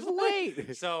You're not- like,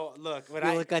 wait. So look, when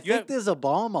You're like, I think there's a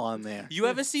bomb on there. you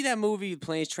ever see that movie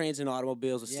Planes, Trains, and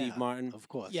Automobiles with Yeah, Steve Martin? Of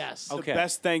course. Yes. Okay. The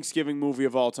best Thanksgiving movie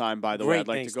of all time, by the way. Great I'd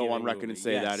like to go on Thanksgiving record and movie,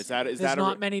 say that. yes. Is that There's a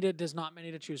not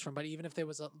many to choose from, but even if there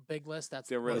was a big list, that's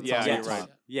They're one really- of the yeah, top you're ones. right.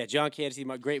 Yeah, John Candy,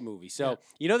 great movie. So Yeah.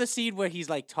 you know the scene where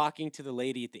he's like talking to the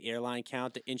lady at the airline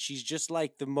counter, and she's just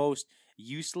like the most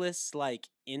useless, like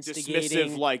instigating,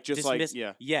 dismissive, like just like dismiss-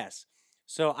 yeah. Yes.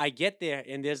 So I get there,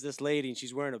 and there's this lady, and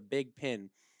she's wearing a big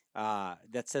pin,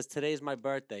 that says today's my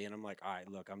birthday, and I'm like, all right,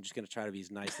 look, I'm just gonna try to be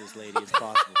as nice to this lady as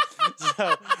possible.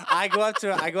 So I go up to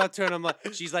her, and I'm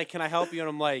like, she's like, can I help you? And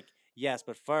I'm like, yes,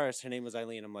 but first, her name was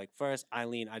Eileen. I'm like, first,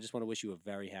 Eileen, I just want to wish you a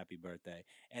very happy birthday.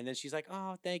 And then she's like,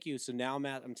 oh, thank you. So now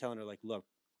I'm telling her, like, look,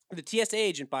 the TSA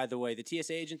agent, by the way, the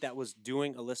TSA agent that was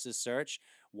doing Alyssa's search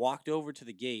walked over to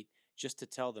the gate just to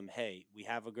tell them, hey, we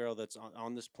have a girl that's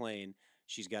on this plane.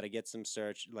 She's got to get some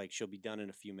search. Like, she'll be done in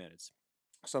a few minutes.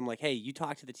 So I'm like, hey, you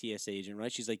talked to the TSA agent,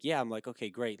 right? She's like, yeah. I'm like, okay,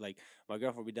 great. Like, my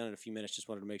girlfriend will be done in a few minutes. Just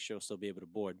wanted to make sure we'll still be able to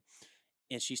board.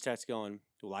 And she starts going,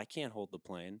 well, I can't hold the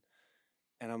plane.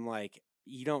 And I'm like,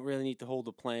 you don't really need to hold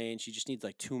the plane. She just needs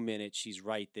like 2 minutes. She's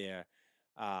right there.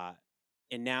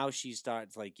 And now she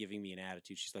starts like giving me an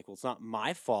attitude. She's like, well, it's not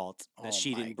my fault that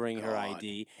she didn't bring her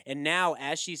ID. And now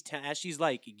as she's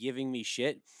like giving me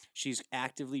shit, she's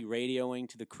actively radioing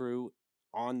to the crew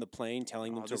on the plane,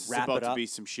 telling them to this wrap is about it up. to be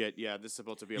some shit. Yeah, this is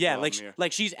about to be a Yeah, problem like here.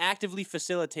 like she's actively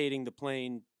facilitating the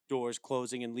plane doors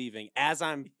closing and leaving as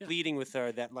I'm pleading with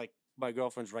her that like my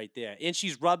girlfriend's right there, and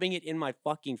she's rubbing it in my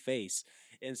fucking face.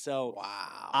 And so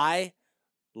I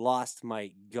lost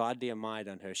my goddamn mind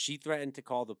on her. She threatened to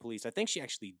call the police. I think she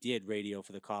actually did radio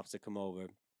for the cops to come over.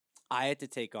 I had to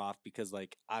take off because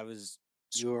like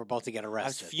You were about to get I was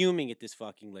arrested. fuming at this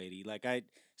fucking lady. Like I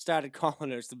started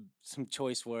calling her some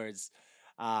choice words.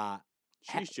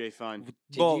 She's Jay Fine.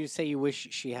 Did you say you wish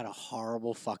she had a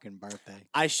horrible fucking birthday?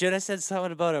 I should have said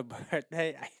something about her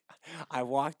birthday. I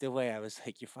walked away. I was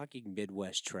like, "You're fucking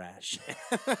Midwest trash."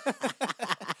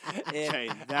 Okay,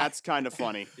 that's kind of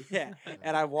funny. Yeah,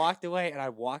 and I walked away, and I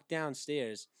walked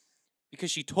downstairs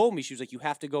because she told me, she was like, "You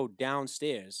have to go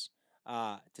downstairs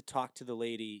to talk to the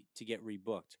lady to get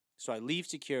rebooked." So I leave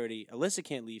security. Alyssa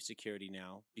can't leave security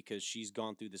now because she's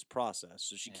gone through this process,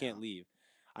 so she can't leave.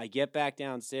 I get back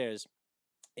downstairs,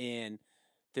 and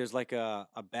there's like a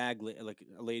bag, like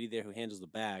a lady there who handles the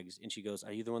bags, and she goes,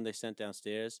 "Are you the one they sent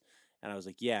downstairs?" And I was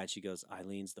like, "Yeah." And she goes,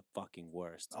 "Eileen's the fucking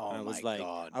worst." Oh and I was my like,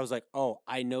 God. I was like, "Oh,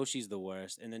 I know she's the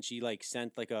worst." And then she like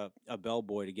sent like a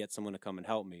bellboy to get someone to come and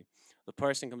help me. The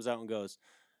person comes out and goes,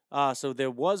 "So there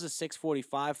was a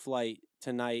 6:45 flight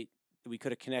tonight that we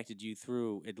could have connected you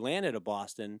through Atlanta to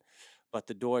Boston, but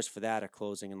the doors for that are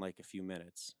closing in like a few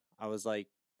minutes." I was like,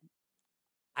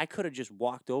 I could have just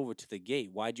walked over to the gate.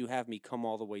 Why'd you have me come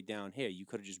all the way down here? You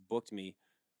could have just booked me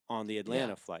on the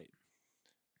Atlanta flight.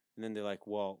 And then they're like,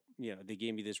 well, you know, they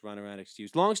gave me this runaround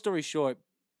excuse. Long story short,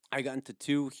 I got into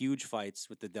 2 huge fights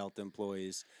with the Delta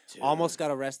employees. Almost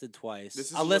got arrested twice.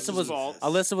 This is Alyssa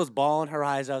Alyssa's was bawling her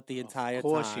eyes out the entire Of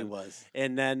course time. she was.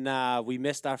 And then we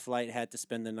missed our flight, had to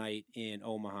spend the night in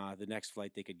Omaha. The next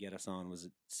flight they could get us on was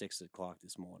at 6 o'clock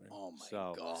this morning. Oh my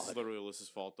So, It's God. literally Alyssa's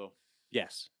fault, though.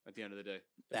 Yes. At the end of the day,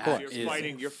 That you're is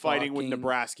fighting. You're fighting with fucking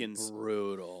Nebraskans.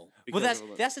 Brutal. Well, because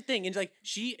of that's the thing. And like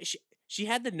she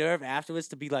had the nerve afterwards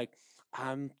to be like,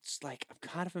 I'm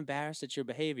kind of embarrassed at your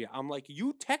behavior. I'm like,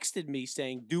 you texted me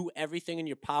saying do everything in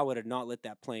your power to not let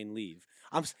that plane leave.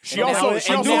 She and also, now- she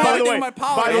and also, now- by the way, everything in my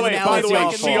power by the is way, now by it's the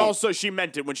way, your fault. she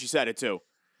meant it when she said it too.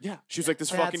 Yeah. She's like,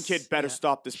 this fucking kid better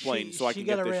stop this plane so I can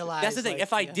get gotta this. realize, That's the thing. like,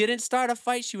 If I didn't start a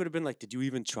fight, she would have been like, "Did you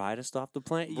even try to stop the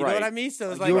plane?" You know Right. what I mean? So it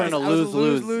was You like were in a I was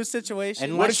lose-lose. lose situation.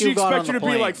 And What Unless did she you got on expect you the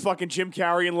to be like, plane. fucking Jim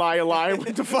Carrey and Liar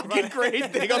with the fucking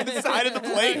great thing on the side of the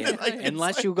plane? Like, it's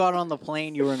Unless like- you got on the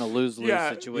plane, you were in a lose-lose Yeah,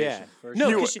 situation. yeah. for No,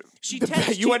 sure. You- 'cause she the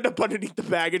texted- you end up underneath the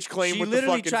baggage claim She with the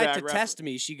literally fucking tried bag to wrapper. test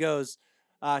me. She goes,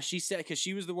 she said, because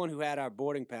she was the one who had our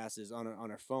boarding passes on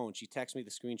her phone. She texted me the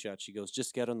screenshot. She goes,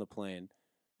 "Just get on the plane."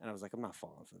 And I was like, "I'm not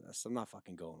falling for this. I'm not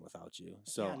fucking going without you."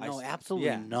 So Yeah, I no, s- absolutely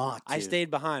yeah. not. I dude.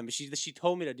 stayed behind, but she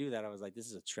told me to do that. I was like, "This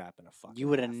is a trap and a fucking." You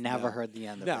would have half." never No. heard the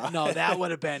end of No. it. No, that would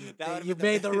have been. That would've You been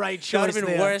made the right That choice would have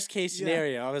been there. worst case Yeah.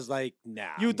 scenario. I was like,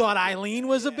 "Nah." You I'm thought not- Eileen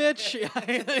was a bitch?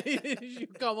 You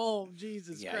come home,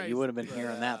 Jesus Yeah, Christ. you would have been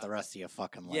hearing that the rest of your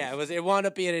fucking life. Yeah, it wound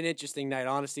up being an interesting night.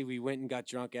 Honestly, we went and got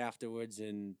drunk afterwards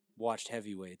and watched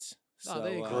heavyweights. Oh, So,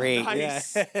 there you go. Great.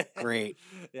 Nice. Yeah. Great.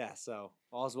 Yeah, so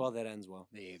all's well that ends well.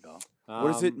 There you go.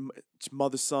 What is it? Um, It's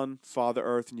Mother, Son, Father,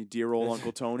 Earth, and your dear old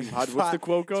Uncle Tony. What's the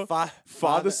quote go? Father,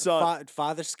 Father, Son,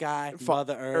 Father Sky, Fa-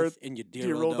 Mother Earth, Earth, and your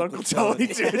dear old Uncle Tony,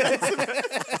 dude.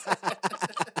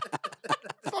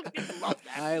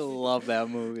 I love that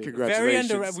movie. Very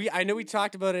Congratulations. underrated. I know we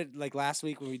talked about it like last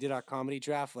week when we did our comedy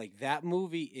draft. Like that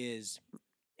movie is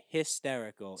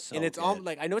hysterical, So and it's all good.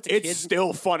 like I know it's a It's kid's.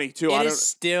 still funny too. It I is don't.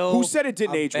 still. Who said it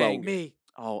didn't a age well? banger. Me.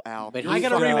 Oh, Al. But you're I a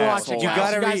gotta fucking rewatch it, asshole. guys. You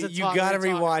gotta, You guys are you talking- gotta we're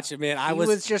talking. rewatch it, man. I He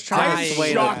was just trying I'm to dying. sway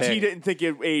the shocked he pick. didn't think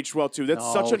it aged well too.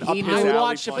 That's such No, an up he his knew- I alley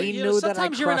watched it, play. but He you knew know, that I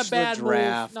sometimes you're in a crushed the bad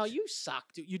draft. move. No, you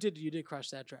suck, dude. You did crush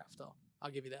that draft, though. I'll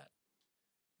give you that.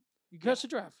 You curse the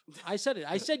draft. I said it.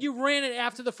 I said you ran it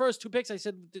after the first 2 picks. I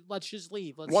said let's just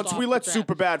leave. Let's Once stop we the let draft."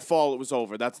 Superbad fall, it was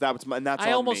over. That's and that's I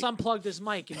on almost me. unplugged his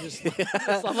mic and just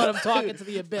let him talk into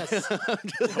the abyss.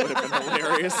 That would have been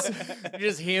hilarious. You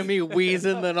just hear me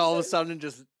wheezing, then all of a sudden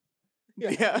just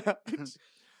Yeah. All right, we did with some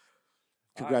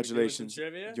Congratulations.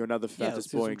 trivia? You're another yeah, let's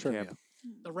fattest do boy some in trivia. camp.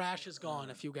 The rash is gone.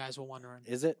 If you guys were wondering,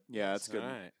 Is it? Yeah, that's good. All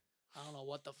right. I don't know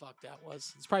what the fuck that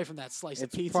was. It's probably from that slice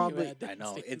It's of pizza probably. you had. I know.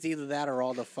 downstairs. It's either that or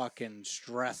all the fucking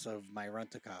stress of my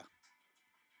rent a car.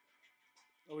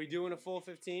 Are we doing a full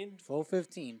 15? Full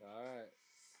 15. All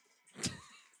right.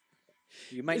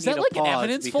 You might Is need that a like an pause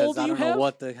evidence because folder I you don't know have?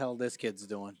 what the hell this kid's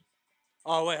doing.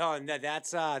 Oh wait, hold on.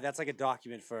 That's like a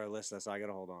document for a listener, so I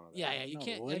gotta hold on to that. Yeah, you No,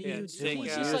 can't. what are you you doing? doing? It's You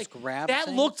just just like grab that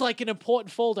things? looked like an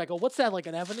important folder. I go, what's that? Like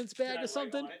an evidence bag or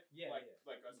something? Yeah.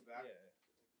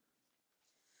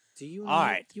 Do you? All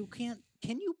need- right. You can't.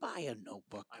 Can you buy a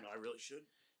notebook? I know, I really should.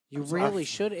 You I'm sorry. really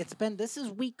should. It's been. This is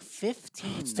week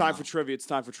 15. It's time now. for trivia. It's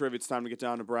time for trivia. It's time to get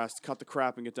down to brass. Cut the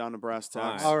crap and get down to brass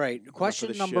tacks. All right. of Question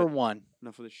this number shit. 1.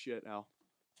 Enough of this shit, Al.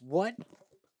 What?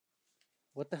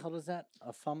 What the hell is that?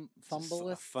 A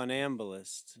fumbleist?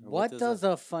 Funambulist. What does a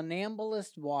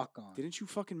funambulist walk on? Didn't you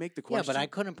fucking make the Yeah, question? but I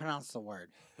couldn't pronounce the word.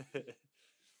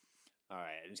 All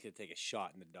right, I'm just gonna take a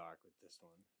shot in the dark with this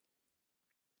one.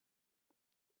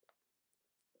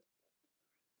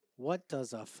 What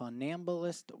does a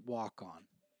funambulist walk on?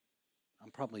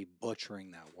 I'm probably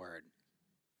butchering that word.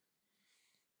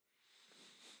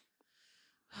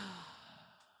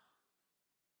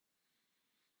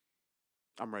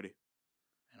 I'm ready.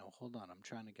 I know. Hold on. I'm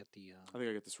trying to get the. I think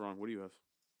I get this wrong. What do you have?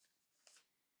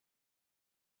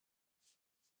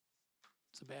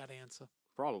 It's a bad answer.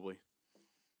 Probably.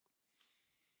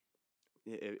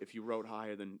 If you wrote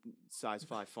higher than size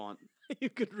 5 font, You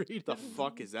could read the it.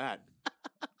 fuck is that?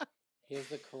 Here's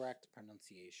the correct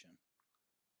pronunciation.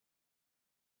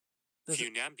 Does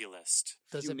it, Funambulist.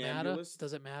 does it matter? Funambulist?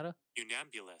 Does it matter?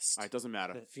 Funambulist. All right, doesn't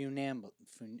matter.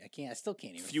 I can't. I still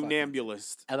can't even. fucking-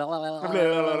 Funambulist.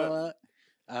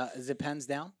 Is it pens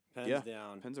down? Pens Yeah.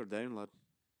 down. Pens are down, lad.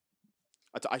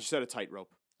 I said a tightrope.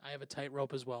 I have a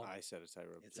tightrope as well. I said a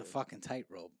tightrope. It's a too. fucking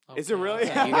tightrope. Is it really?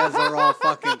 Yeah, you guys are all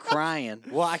fucking crying.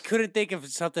 Well, I couldn't think of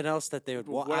something else that they would.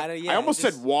 I almost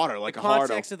said water, like a hard.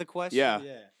 context of the question. Yeah.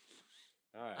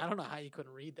 All right. I don't know how you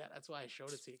couldn't read that. That's why I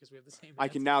showed it to you because we have the same. I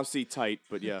can answer. now see tight,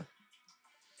 but yeah.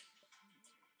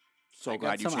 So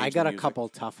glad you changed I the got a music. couple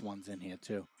tough ones in here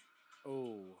too.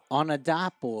 Oh. On a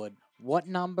dartboard, what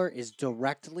number is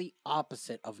directly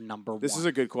opposite of number 1? This is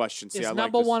a good question. See, Is I like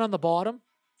number this. 1 on the bottom?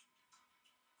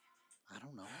 I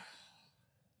don't know.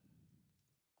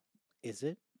 Is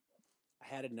it? I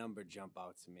had a number jump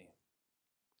out to me.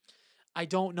 I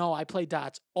don't know. I play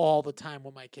darts all the time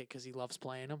with my kid because he loves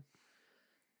playing them,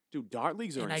 Dude, dart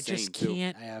leagues are and I insane just too.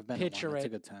 can't I have been to picture one. It's a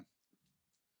it. good time.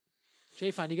 Jay,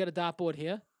 you got a dartboard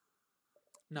here?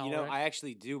 No, You know, right? I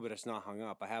actually do, but it's not hung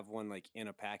up. I have one like in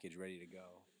a package ready to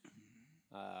go.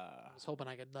 I was hoping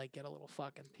I could like get a little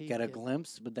fucking peek. Get a here.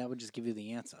 glimpse, but that would just give you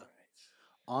the answer.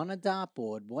 On a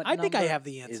dartboard, what I think I number have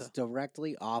the is answer.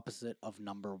 directly opposite of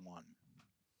number 1?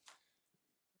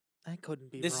 I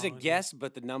couldn't be. This is a wrong here. guess,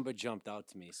 but the number jumped out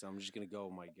to me, so I'm just gonna go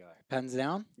with my gut. Pens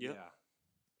down? Yeah.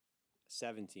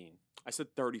 17. I said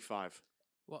 35.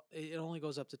 Well, it only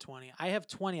goes up to 20. I have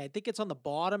 20. I think it's on the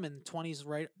bottom and 20's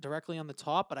right directly on the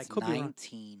top, but It's I could be wrong.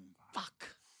 19.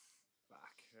 Fuck. Fuck.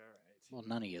 All right. Well,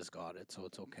 none of yous got it, so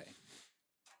it's okay.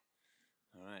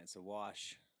 All right. So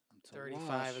wash. It's a 35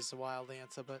 wash. is a wild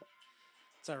answer, but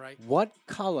it's all right. What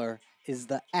color is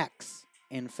the X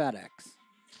in FedEx?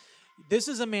 This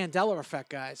is a Mandela effect,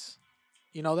 guys.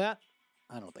 You know that?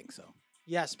 I don't think so.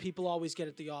 Yes, people always get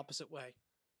it the opposite way.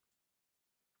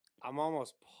 I'm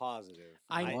almost positive.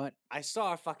 What? I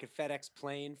saw a fucking FedEx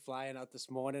plane flying out this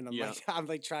morning. Yeah. I'm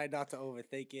like trying not to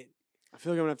overthink it. I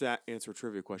feel like I'm gonna have to answer a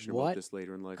trivia question What about this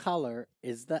later in life. Color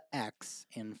is the X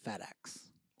in FedEx?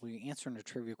 We're answering a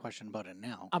trivia question about it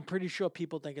now. I'm pretty sure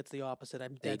people think it's the opposite.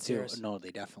 I'm They dead do. serious. No,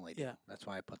 they definitely do. Yeah. That's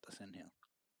why I put this in here.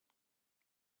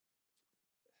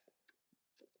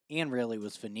 Ian really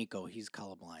was for Nico. He's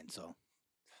colorblind, so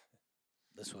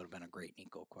this would have been a great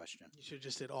Nico question. You should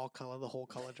just did all color, the whole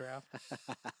color draft.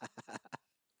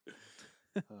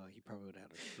 He probably would have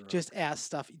had a stroke. Just ask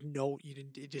stuff. No, you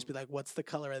didn't. It'd just be like, what's the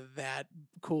color of that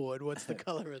cord? What's the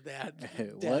color of that?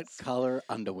 What desk?" color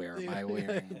underwear am I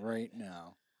wearing right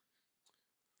now?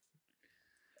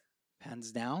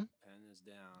 Pens down, Pen is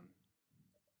down.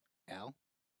 Al.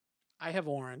 I have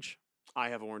orange. I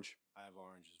have orange. I have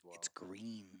orange as well. It's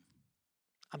green.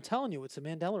 I'm telling you, it's a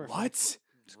Mandela effect. What?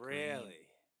 Really?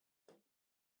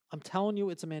 I'm telling you,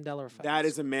 it's a Mandela effect. That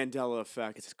is a Mandela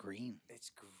effect. It's green. It's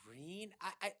green. green.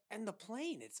 I and the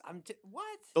plane.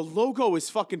 What? The logo is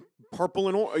fucking purple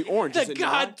and orange. is The it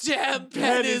not? goddamn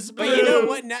pen is But you know blue.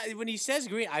 what? Now, when he says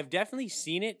green, I've definitely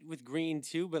seen it with green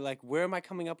too. But like, where am I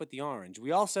coming up with the orange?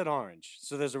 We all said orange,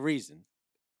 so there's a reason.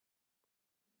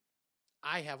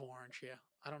 I have orange here.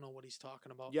 I don't know what he's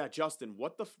talking about. Yeah, Justin.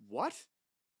 What the what?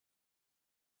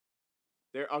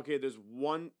 There's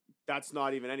one. That's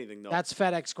not even anything though. That's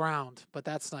FedEx Ground, but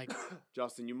that's like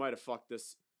Justin. You might have fucked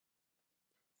this.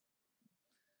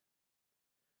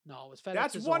 no, it was FedEx.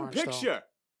 That's is one orange, though. picture.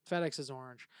 FedEx is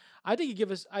orange. I think you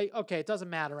give us. Okay, it doesn't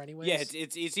matter anyways. Yeah,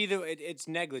 it's either it's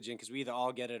negligent because we either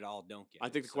all get it or all don't get it. I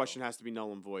think the so- question has to be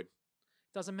null and void.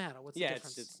 doesn't matter. What's Yeah, the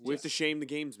it's- difference? it's- We have to shame the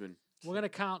gamesman. We're gonna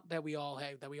count that we all got it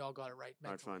right. All right,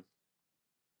 mentally. fine.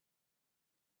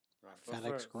 Right, but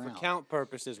FedEx for Ground. count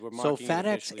purposes, we're So marking it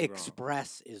FedEx officially wrong.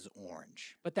 Express is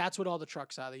orange. But that's what all the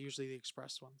trucks are. They're usually the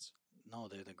express ones. No,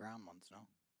 they're the ground ones. No.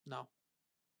 No.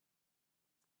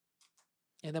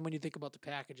 And then when you think about the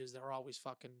packages, they're always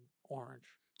fucking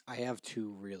orange. I have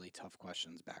two really tough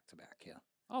questions back to back here.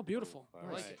 Oh, beautiful. I like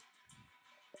Alright. it.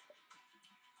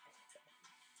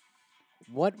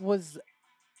 What was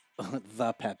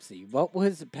the Pepsi? What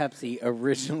was Pepsi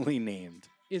originally named?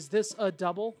 Is this a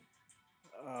double?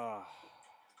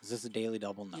 Is this a daily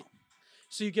double? No.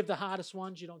 So you give the hardest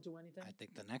ones, you don't do anything? I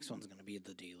think the next one's going to be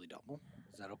the daily double.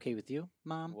 Is that okay with you,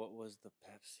 Mom? What was the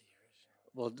Pepsi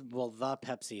original? Well, the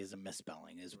Pepsi is a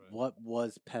misspelling. Is Right. what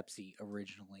was Pepsi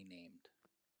originally named?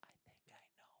 I think I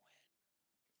know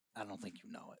it. I don't think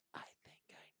you know it. I think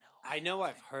I know I know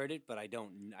I've heard it, but I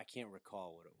can't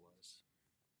recall what it was.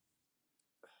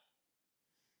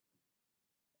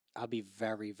 I'll be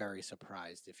very, very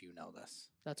surprised if you know this.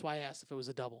 That's why I asked if it was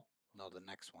a double. No, the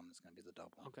next one is going to be the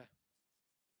double. Okay.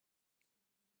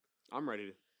 I'm ready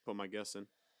to put my guess in.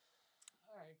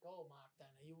 All right, go, Mark, then.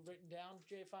 Are you written down,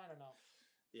 Jay Fine, or no?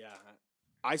 Yeah.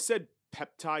 I said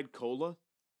peptide cola.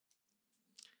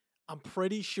 I'm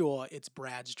pretty sure it's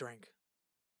Brad's drink.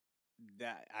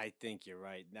 That I think you're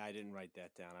right. No, I didn't write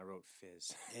that down. I wrote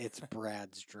fizz. It's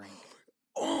Brad's drink.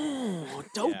 Oh,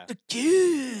 dope Yeah. the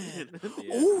kid.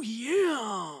 Yeah. Oh,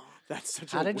 yeah. That's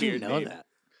such How a did you weird know name. that?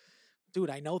 Dude,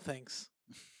 I know things.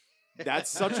 That's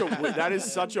such a that is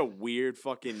such a weird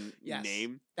fucking Yes.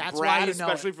 name. That's why Brad, you know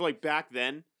especially it. for like back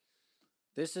then.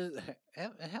 This is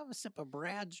have a sip of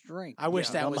Brad's drink. I wish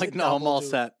Yeah. that I'm was like, a no, double, I'm all dude.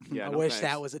 set. Yeah, I no wish thanks.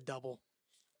 that was a double.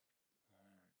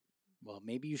 Well,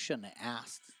 maybe you shouldn't have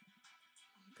asked,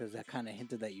 because that kind of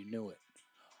hinted that you knew it.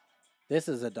 This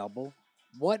is a double.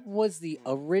 What was the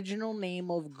original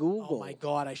name of Google? Oh, my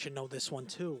God. I should know this one,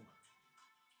 too.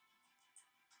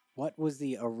 What was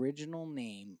the original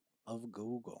name of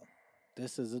Google?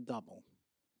 This is a double.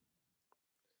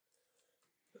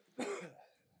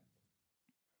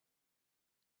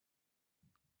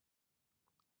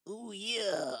 Oh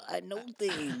yeah, I know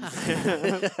things.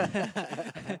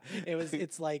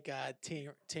 It's like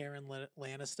Tyrion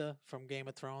Lannister from Game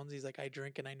of Thrones. He's like, I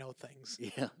drink and I know things.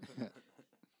 Yeah.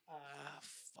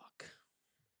 Fuck.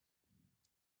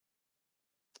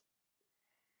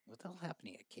 What the hell happened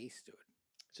to your case, dude?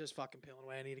 It's just fucking peeling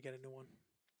away. I need to get a new one.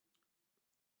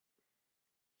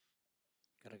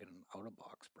 Gotta get an outer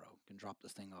box, bro. Can drop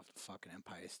this thing off the fucking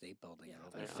Empire State Building. Yeah, and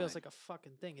it'll but be it feels fine. like a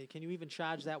fucking thing. Can you even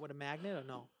charge that with a magnet or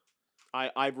no?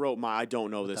 I wrote my I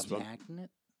don't know With this the one. magnet?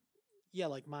 Yeah,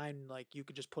 like mine, like you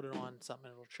could just put it on something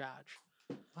and it'll charge.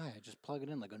 Why? I just plug it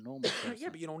in like a normal person. Yeah,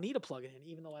 but you don't need to plug it in,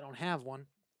 even though I don't have one.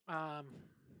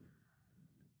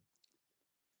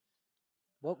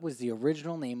 What was the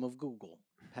original name of Google?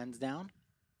 Pens down?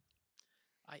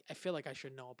 I feel like I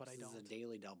should know, but I This don't. is a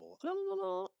daily double.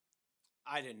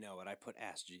 I didn't know it. I put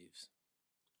Ask Jeeves.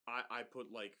 I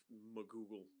put like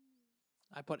Magoogle.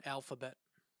 I put alphabet.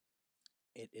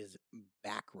 It is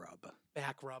back rub.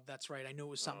 Back rub. That's right. I knew it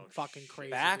was something Oh, fucking shit.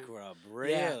 crazy. Back dude. rub,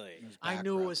 really? It was I back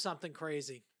knew it rub. was something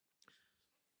crazy.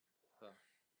 All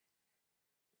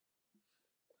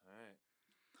right.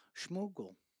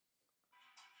 Schmoogle.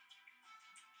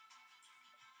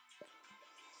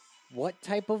 What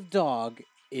type of dog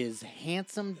is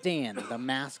Handsome Dan, the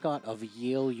mascot of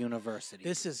Yale University?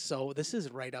 This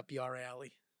is right up your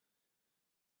alley.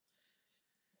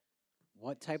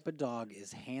 What type of dog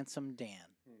is Handsome Dan,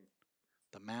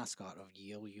 the mascot of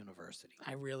Yale University?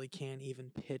 I really can't even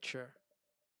picture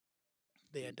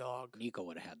their dog. Nico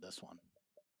would have had this one.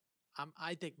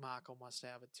 I think Marco must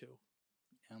have it too.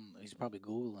 He's probably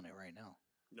Googling it right now.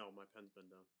 No, my pen's been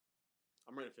down.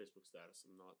 I'm writing Facebook status.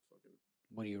 I'm not fucking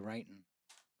What are you writing?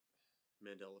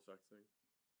 Mandela effect thing.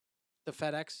 The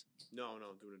FedEx. No,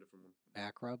 I'm doing a different one.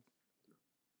 Back rub?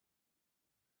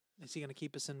 Is he gonna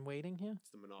keep us in waiting here?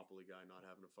 It's the Monopoly guy not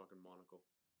having a fucking monocle.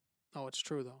 Oh, it's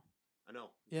true though. I know.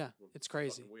 Yeah, it's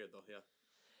crazy. Fucking weird though. Yeah.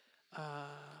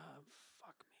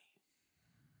 Fuck me.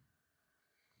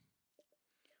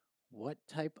 What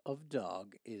type of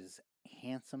dog is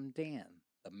Handsome Dan,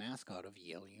 the mascot of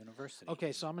Yale University?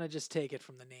 Okay, so I'm gonna just take it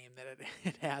from the name that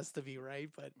it has to be right,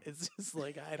 but it's just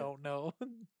like I don't know.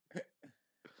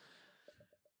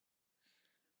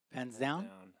 Pens down?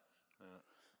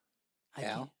 I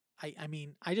Al? can't. I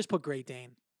mean, I just put Great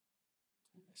Dane.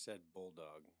 I said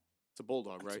bulldog. It's a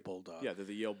bulldog, It's right? a bulldog. Yeah, they're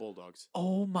the Yale Bulldogs.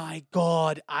 Oh my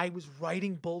God! I was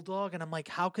writing bulldog, and I'm like,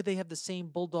 how could they have the same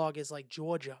bulldog as like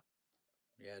Georgia?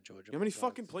 Yeah, Georgia. How many Bulldogs.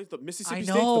 fucking plays the Mississippi I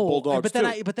State's the know, Bulldogs but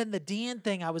then too? but then the Dan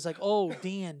thing, I was like, oh,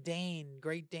 Dane,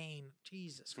 Great Dane,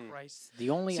 Jesus Christ! The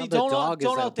only See, other don't dog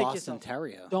don't is a outthink Boston yourself.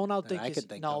 Terrier. Don't that outthink I yourself. could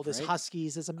think No, of, there's right?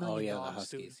 Huskies. There's a million Oh, yeah, the dogs,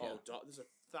 dude. Huskies, yeah. Oh, there's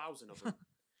 1,000 of them.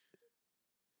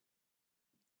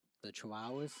 The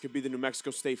Chihuahuas. Could be the New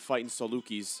Mexico State Fighting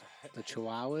Salukis. The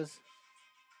Chihuahuas.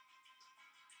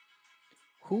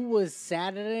 Who was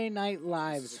Saturday Night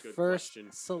Live's a good first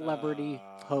question. celebrity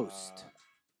host?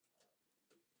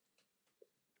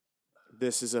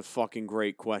 This is a fucking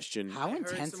great question. How I heard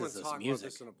intense someone is this talk about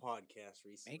music? this on a podcast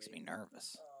recently. Makes me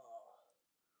nervous.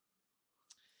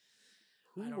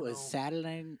 I Who don't was know.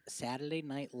 Saturday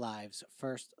Night Live's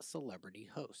first celebrity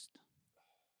host?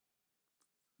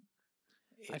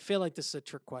 I feel like this is a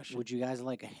trick question. Would you guys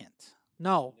like a hint?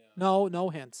 No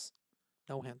hints.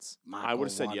 No hints. Marco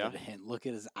would've said wanted yeah. a hint. Look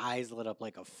at his eyes lit up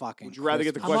like a fucking. Would you rather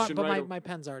get the Christmas question but right? my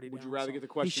pen's already Would you down, rather so get the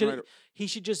he question should, right? He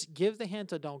should just give the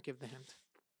hint or don't give the hint.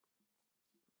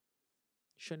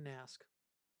 Shouldn't ask.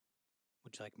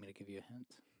 Would you like me to give you a hint?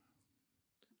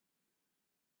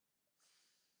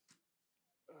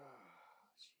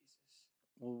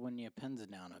 Well, when your pen's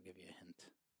down, I'll give you a hint.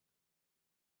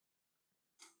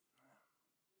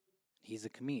 He's a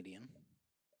comedian,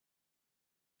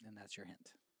 and that's your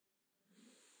hint.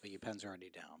 But your pen's already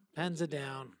down. Pens are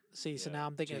down. See, so Yeah. now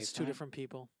I'm thinking Chase it's two time? different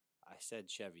people. I said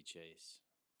Chevy Chase.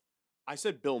 I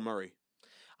said Bill Murray.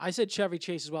 I said Chevy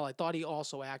Chase as well. I thought he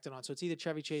also acted on, so it's either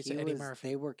Chevy Chase or Eddie Murphy.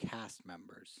 They were cast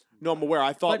members. No, I'm aware.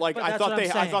 I thought But I that's thought what I'm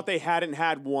I thought saying. they hadn't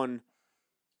had one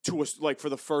to us like for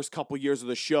the first couple years of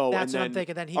the show, That's and what I'm then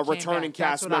thinking. Then he a came returning back.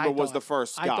 That's cast what I member was the thought.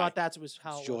 first guy. I thought that was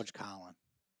how It's it George Carlin.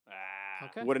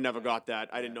 Okay. Would have never got that.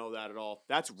 I didn't know that at all.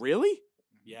 That's really?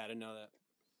 Yeah, I didn't know that.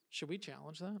 Should we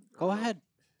challenge that? Go ahead.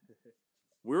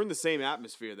 We're in the same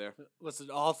atmosphere there. Listen,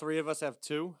 all three of us have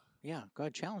two. Yeah, go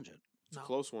ahead, challenge it. It's a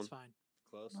close one. It's fine.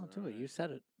 Close. No, do it. You said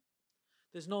it.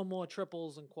 There's no more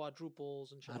triples and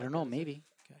quadruples and shit. I like don't know. that, is there? Maybe.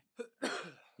 Okay.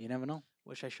 You never know.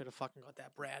 Wish I should have fucking got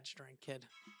that Brad string, kid.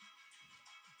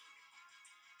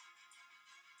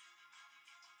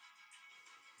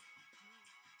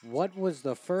 What was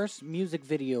the first music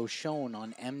video shown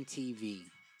on MTV?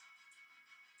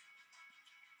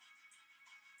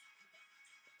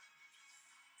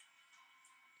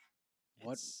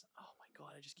 What- Oh my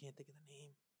god, I just can't think of the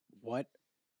name. What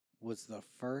was the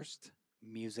first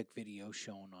music video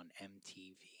shown on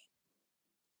MTV?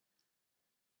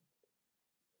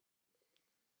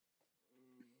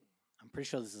 I'm pretty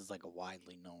sure this is like a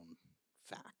widely known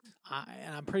fact.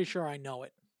 And I'm pretty sure I know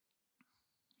it.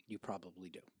 You probably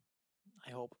do.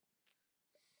 I hope.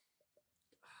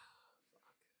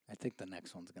 I think the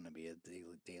next one's going to be a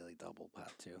daily double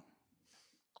part two.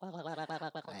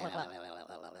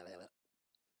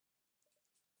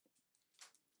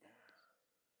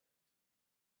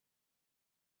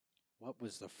 What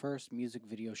was the first music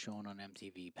video shown on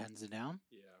MTV? Pens it down?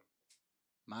 Yeah.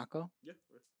 Marco? Yeah.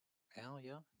 Al,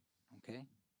 yeah? Okay.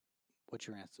 What's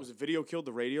your answer? Was it Video Killed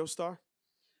the Radio Star?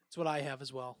 It's what I have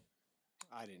as well.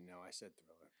 I didn't know. I said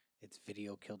Thriller. It's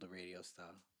Video Killed a Radio Star.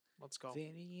 Let's go.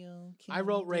 Video I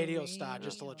wrote Killed a Radio Star,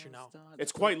 just to let you know. Star. It's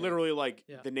That's quite okay. literally like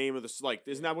Yeah. the name of the like.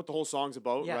 Isn't that what the whole song's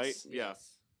about? Right? Yes, Yeah.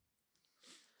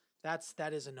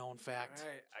 That is a known fact. All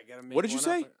right, I gotta make. What did you one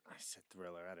say? up. I said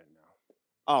Thriller. I didn't know.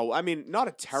 Oh, I mean, not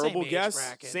a terrible age guess.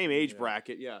 bracket. Same age Yeah.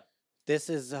 bracket. Yeah. This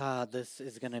is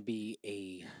gonna be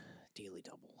a daily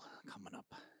double coming up.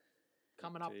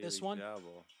 Coming up, this Daily one,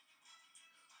 Double.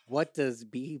 What does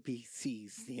BBC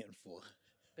stand for?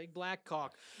 Big Black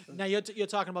Cock. Now you're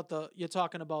talking about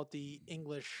the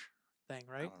English thing,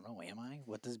 I right? don't know. Am I?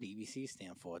 What does BBC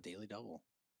stand for? Daily double.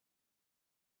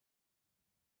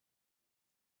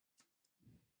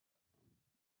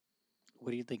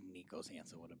 What do you think Nico's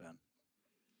answer would have been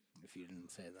if you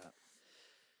didn't say that?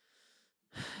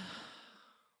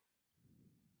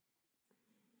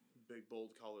 Big bold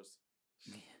colors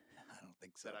I don't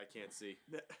think so. that I can't see.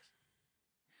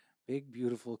 Big,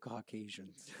 beautiful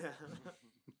Caucasians.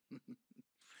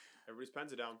 Everybody's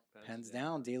pens it down. Pens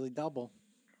down, daily double.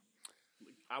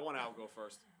 I want Al go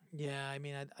first. Yeah, I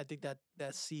mean, I think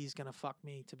that C is gonna fuck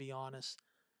me. To be honest,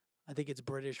 I think it's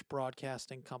British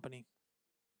Broadcasting Company.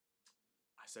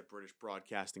 I said British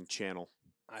Broadcasting Channel.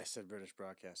 I said British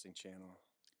Broadcasting Channel.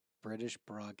 British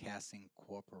Broadcasting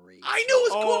Corporation. I knew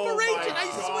it was Oh corporation. my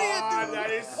I swear, God, dude. that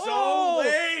is so Oh!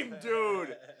 lame,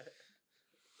 dude.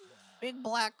 Big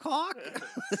black cock.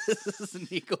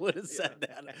 Nico would have said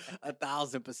that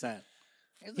 1,000%.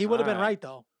 He would have been Alright. right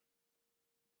though.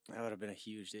 That would have been a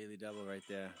huge daily double right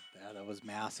there. Yeah, that was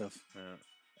massive. Yeah.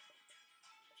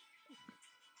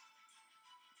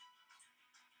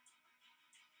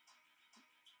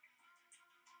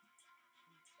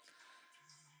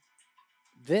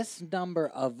 This number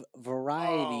of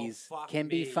varieties Oh, fuck can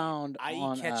be me. found I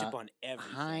on eat ketchup a on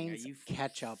everything. Heinz Are you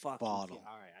ketchup fucking bottle.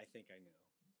 All right, I think I knew.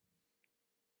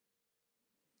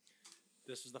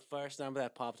 This was the first number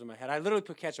that popped in my head. I literally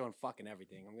put ketchup on fucking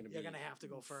everything. I'm gonna You're be gonna have to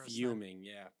go first. then. fuming.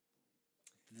 Yeah,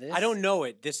 This, I don't know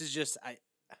it. This is just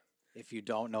If you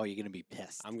don't know, you're gonna be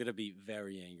pissed. I'm gonna be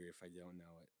very angry if I don't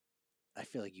know it. I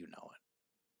feel like you know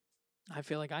it. I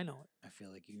feel like I know it. I feel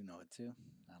like you know it too.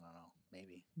 I don't know.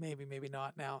 Maybe. Maybe, maybe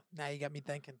not. Now you got me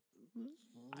thinking.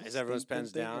 Is everyone's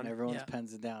pens down? Everyone's Yeah.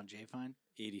 pens are down. Jay, fine.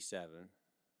 87.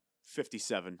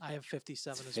 57. I have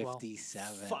 57 as well.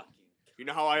 57. Fucking. You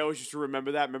know how I always used to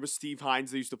remember that? Remember Steve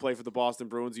Hines that used to play for the Boston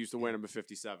Bruins? He used to wear number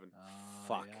 57. Oh,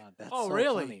 Fuck. yeah, that's Oh, so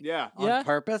really? funny. Yeah. On Yeah?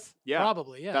 purpose? Yeah.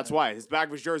 Probably, yeah. That's why. His back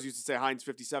of his jersey used to say Heinz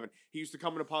 57. He used to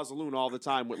come into Pazaloon all the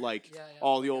time with like Yeah, yeah,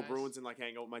 all all the the old guys. Bruins and like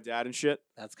hang out with my dad and shit.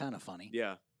 That's kind of funny.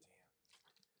 Yeah.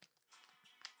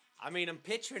 I mean, I'm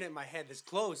picturing it in my head. It's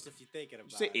close if you're thinking about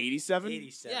Did you say it. 87?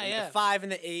 87. Yeah, yeah. The 5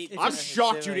 and the 8. It's I'm just-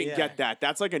 shocked you didn't yeah. get that.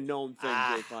 That's like a known thing,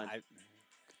 Ah, Jay Fine.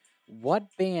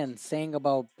 What band sang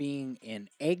about being an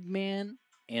Eggman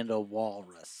and a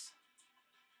walrus?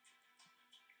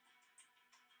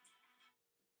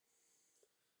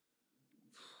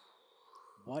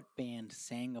 What band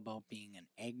sang about being an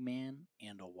Eggman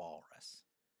and a walrus?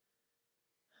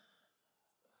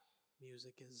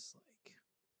 Music is like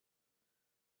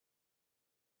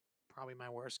probably my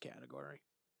worst category.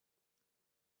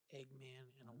 Eggman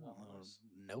and a walrus.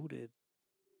 Noted.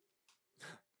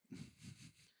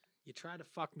 You try to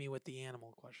fuck me with the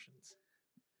animal questions.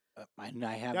 I There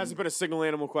haven't. hasn't been a single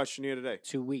animal question here today.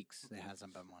 2 weeks. There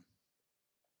hasn't been one.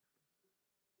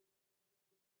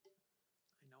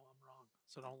 I know I'm wrong,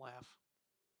 so don't laugh.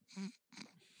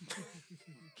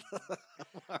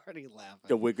 I'm already laughing.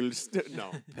 The Wiggles.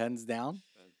 No. Pens down.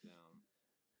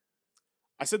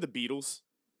 I said the Beatles.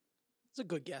 It's a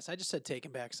good guess. I just said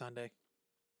Taking Back Sunday.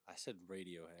 I said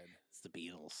Radiohead. It's the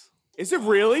Beatles. Is it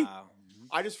really? Wow.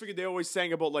 I just figured they always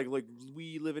sang about like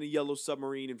we live in a yellow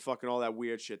submarine and fucking all that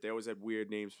weird shit. They always had weird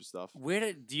names for stuff.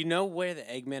 Do you know where the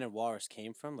Eggman and Walrus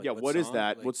came from? Like, Yeah, what is song?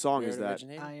 that? Like, What song where is it that?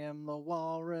 originated? I am the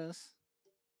walrus.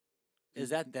 Is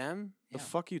that them? The Yeah.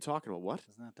 fuck are you talking about? What?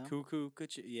 Isn't that them? Cuckoo,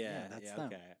 Cuckoo. Yeah, that's yeah, them.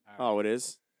 okay. All right. Oh, it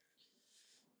is.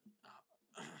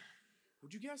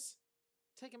 Would you guess?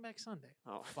 Taking Back Sunday.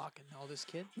 Oh. Fucking know this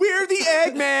kid. We're the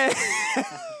Eggman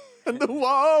and the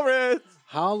Walrus.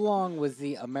 How long was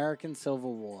the American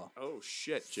Civil War? Oh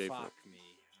shit, Jay. Fuck me.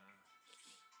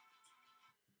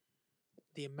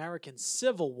 The American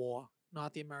Civil War,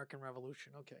 not the American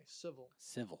Revolution. Okay, civil.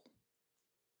 Civil.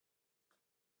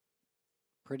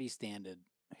 Pretty standard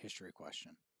history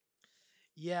question.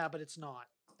 Yeah, but it's not.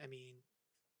 I mean,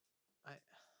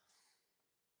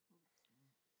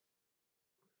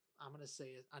 I'm gonna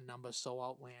say a number so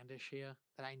outlandish here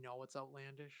that I know it's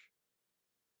outlandish,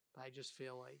 but I just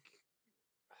feel like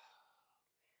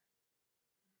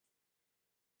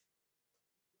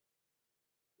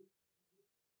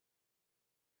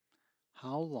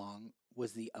How long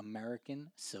was the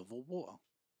American Civil War?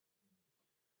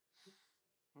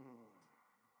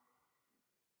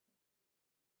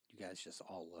 You guys just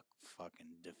all look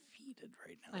fucking defeated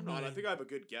right now. I No, I mean- think I have a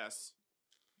good guess.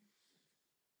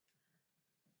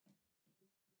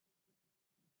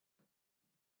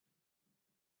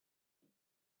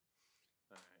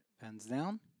 All right. Pens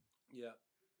down. Yeah.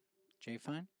 Jay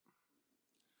Fine.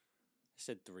 I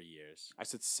said 3 years. I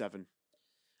said 7.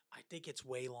 I think it's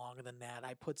way longer than that.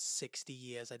 I put 60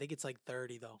 years. I think it's like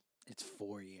 30 though. It's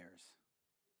 4 years.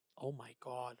 Oh my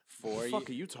god. What 4 the fuck years.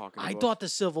 are you talking I about? thought the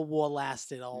Civil War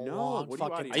lasted a No, long what are you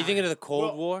fucking outta time. Are you thinking of the Cold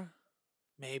Well- War?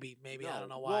 Maybe, I don't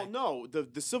know Well, why. no.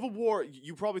 The Civil War,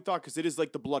 you probably thought because it is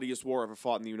like the bloodiest war ever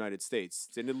fought in the United States.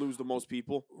 Didn't it lose the most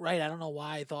people? Right, I don't know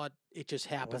why I thought it just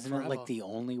happened Wasn't forever. it like the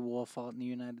only war fought in the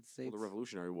United Well, States? the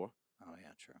Revolutionary War. Oh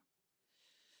yeah, true.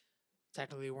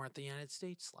 Technically, we weren't the United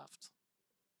States left.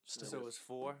 Still. So it was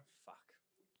 4? Fuck.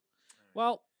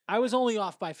 Well, I was only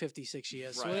off by 56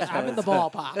 years. So Right. I'm in the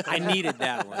ballpark. I needed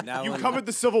that one. That You one. covered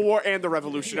the Civil War and the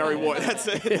Revolutionary War. That's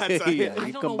it. That's it. Yeah. I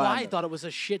You don't know why combined I it. thought it was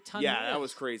a shit ton. Yeah, of that years.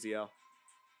 was crazy, Al.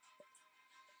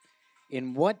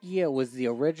 In what year was the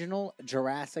original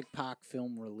Jurassic Park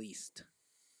film released?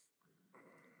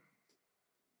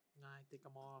 Nah, I think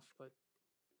I'm off, but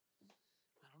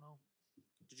I don't know.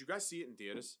 Did you guys see it in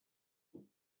theaters?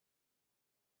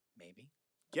 Maybe.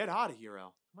 Get out of here,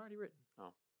 Al. I'm already written.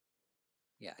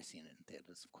 Yeah, I seen it in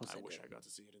theaters. Of course I, I wish did. I got to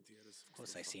see it in theaters. Of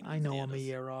course I seen it. I in know I'm a theaters.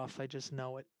 year off. I just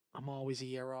know it. I'm always a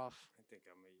year off. I think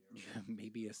I'm a year.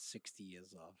 Maybe a 60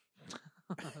 years off.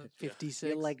 56.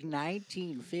 You're like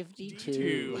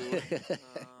 1952.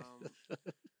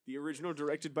 The original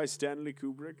directed by Stanley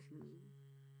Kubrick.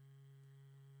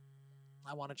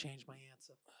 I want to change my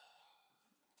answer.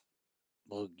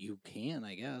 Well, you can,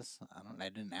 I guess. I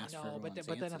didn't ask for No, everyone's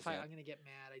but then answers if I'm yet. gonna get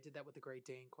mad, I did that with the Great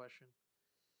Dane question.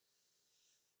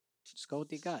 Just go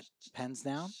with your gut. Pens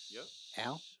down. Yep.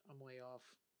 Al? I'm way off.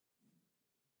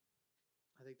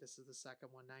 I think this is the second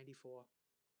one, 94.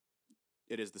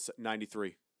 It is the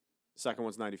 93. Second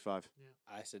one's 95.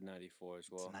 I said 94 as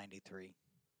well. It's 93.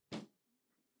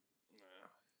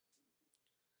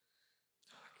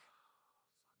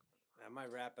 That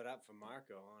might wrap it up for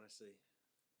Marco, honestly.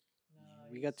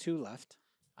 We got 2 left,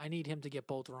 I need him to get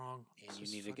both wrong. and It's you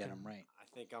just need to get fucking- them right. I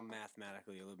think I'm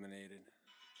mathematically eliminated.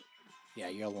 Yeah,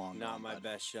 you're long. Not gone, my bud.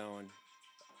 best showing.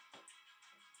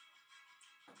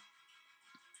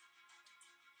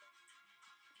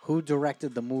 Who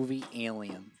directed the movie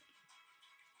Alien?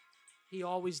 He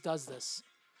always does this.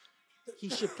 He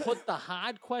should put the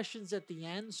hard questions at the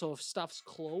end, so if stuff's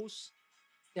close,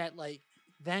 that like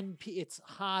then it's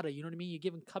harder. You know what I mean? You're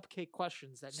giving cupcake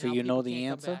questions that So now you know people the can't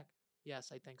come answer? back.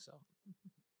 Yes, I think so.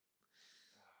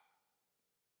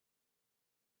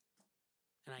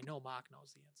 And I know Mark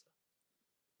knows the answer.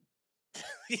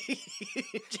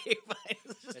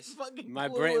 My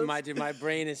brain, my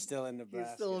brain is still in Nebraska.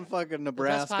 He's still in fucking The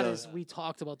best part Nebraska. is we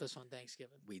talked about this on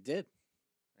Thanksgiving. We did.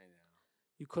 I know.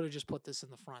 You could have just put this in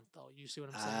the front, though. You see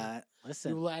what I'm saying?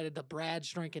 Listen, You added the Brad's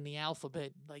drinking the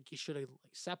alphabet. Like you should have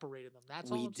separated them.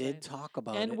 That's all we I'm did saying. talk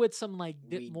about And it. with some like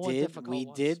more difficult We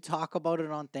ones. did talk about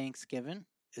it on Thanksgiving.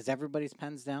 Is everybody's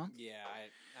pens down? Yeah,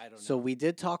 I don't know. So we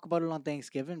did talk about it on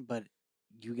Thanksgiving, but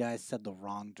you guys said the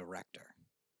wrong director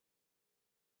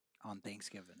on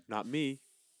Thanksgiving. Not me.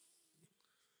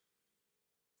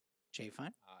 Jay,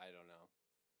 fine. I don't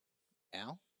know.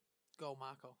 Al? Go,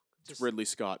 Marco. It's Just, Ridley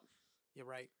Scott. You're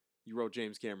right. You wrote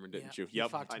James Cameron, didn't Yeah, you? he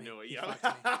Yep, fucked I me. knew it. He Yep.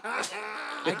 fucked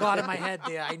I got in my head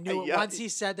there. I knew it. Yep. Once he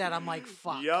said that, I'm like,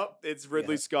 fuck. Yep, it's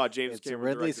Ridley Yeah. Scott. James It's Cameron.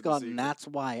 Ridley directed the Scott, and sequel. that's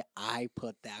why I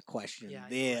put that question Yeah, you're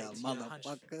there, right. Yeah, hunch.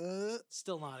 motherfucker.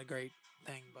 Still not a great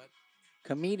thing, but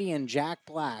Comedian Jack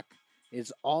Black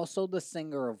is also the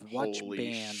singer of which Holy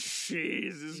band? do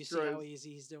you Jesus see how Christ.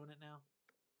 easy he's doing it now?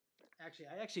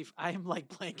 Actually, I am like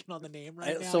blanking on the name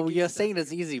right now. So Give you're me- saying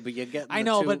it's easy, but you're getting. I the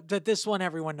know, two- but this one,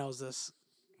 everyone knows this.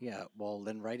 yeah. Well,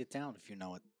 then write it down if you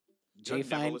know it. Jay, I've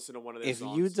never fine. listened to one of their If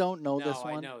songs. you don't know No, this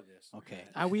I one, know this. okay.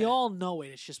 We all know it.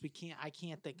 It's just I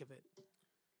can't think of it.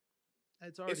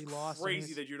 It's already it's lost.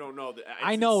 crazy that you don't know that.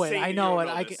 I It's know it. insane I that you know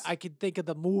don't it. this. I could think of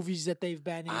the movies that they've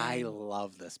been in. I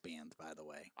love this band, by the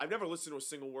way. I've never listened to a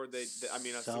single word a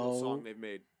single So- song they've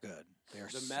made. Good. They're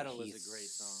The so- Metal is a he's great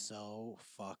song. So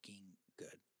fucking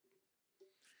good.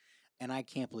 And I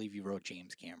can't believe you wrote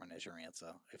James Cameron as your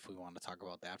answer. If we want to talk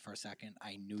about that for a second,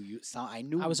 I knew you. I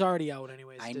knew I was already out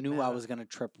anyways. I Didn't knew I matter. was gonna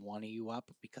trip one of you up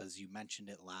because you mentioned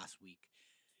it last week,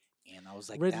 and I was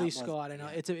like, Ridley that was- Scott. I know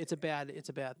yeah. it's a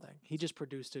bad thing. He just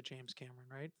produced it, James Cameron,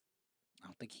 right? I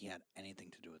don't think he had anything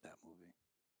to do with that movie.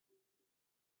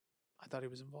 I thought he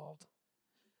was involved.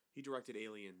 He directed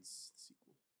Aliens the sequel.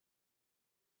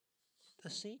 The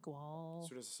sequel. As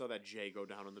soon as I saw that J go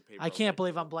down on the paper, I was can't like,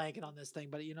 believe I'm blanking on this thing,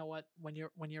 but you know what? When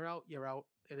you're out, you're out.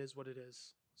 It is what it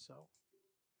is. So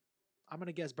I'm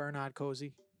gonna guess Bernard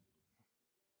Cozy.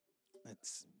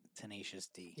 It's Tenacious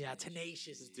D. Yeah,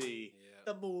 Tenacious D. D.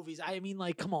 Yeah. The movies. I mean,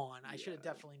 like, come on. I should have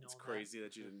Yeah, definitely known. It's crazy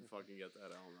that you didn't fucking get that.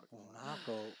 I'm not gonna Well, lie.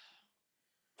 Marco,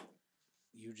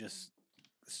 you just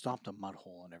stomped a mud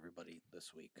hole on everybody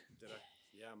this week. Did I?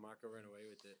 Yeah, Marco ran away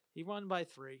with it. He won by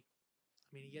 3.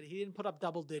 I mean, he didn't put up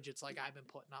double digits like I've been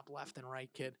putting up left and right,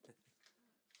 kid.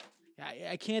 Yeah,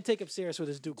 I can't take him serious with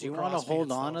his Duke. Do you want to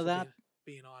hold on to that?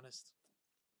 Being honest.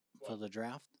 For the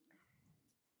draft?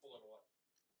 Hold on, what?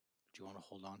 Do you want to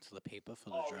hold on to the paper for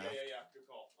the Oh, draft? yeah. Good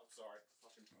call. I'm sorry.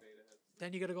 Fucking beta head.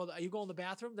 Then you gotta go. Are you going to the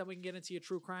bathroom? Then we can get into your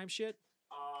true crime shit.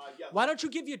 Yeah. Why don't you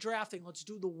give your drafting? Let's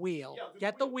do the wheel. Yeah, do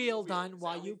Get the do wheel done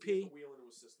while you exactly. Get pee. the wheel into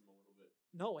a system a little bit.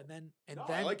 No, and then No,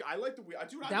 then I like the wheel.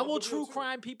 Dude, I that love will the true wheel too.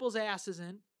 crime people's asses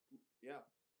in. Yeah,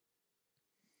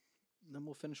 Then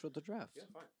we'll finish with the draft. yeah,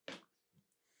 fine.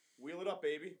 Wheel it up,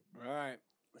 baby. All right,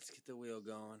 let's get the wheel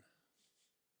going.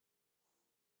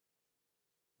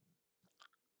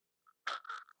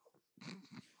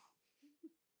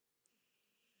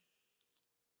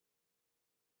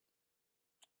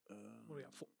 What do we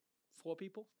got? Four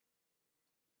people?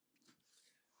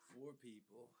 4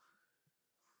 people.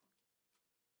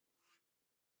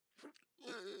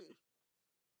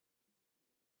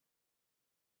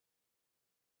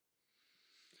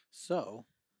 So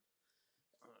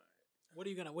What are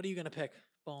you gonna pick?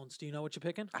 Bones, do you know what you're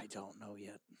picking? I don't know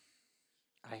yet.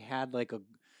 I had like a,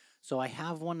 so I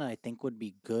have one that I think would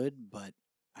be good, but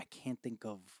I can't think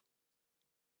of.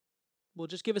 Well,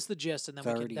 just give us the gist, and then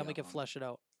 30 we of can 'em. flesh it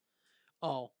out.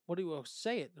 Oh, what do you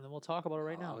say it, and then we'll talk about it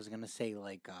right I now. was gonna say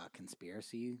like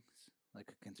conspiracies,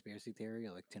 like a conspiracy theory,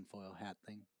 or like tinfoil hat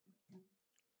thing.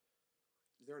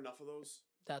 Is there enough of those?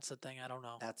 That's the thing. I don't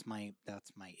know. That's my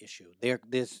issue.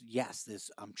 There's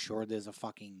I'm sure there's a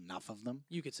fucking enough of them.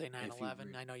 You could say you 9/11.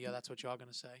 re- I know. Yeah, that's what you're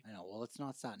gonna say. I know. Well, let's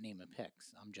not start naming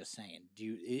picks. I'm just saying.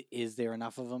 Is there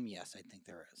enough of them? Yes, I think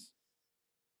there is,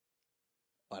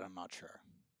 but I'm not sure.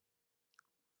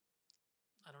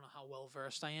 I don't know how well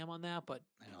versed I am on that, but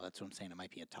I know that's what I'm saying. It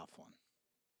might be a tough one.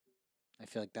 I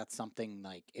feel like that's something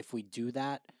like if we do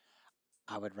that,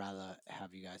 I would rather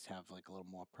have you guys have like a little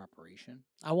more preparation.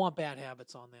 I want bad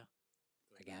habits on there.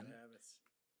 Again?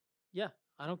 Yeah,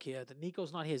 I don't care. The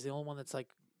Nico's not here. He's the only one that's like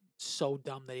so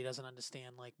dumb that he doesn't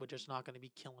understand. Like we're just not going to be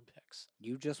killing picks.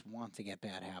 You just want to get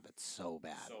bad habits so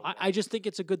bad. I just think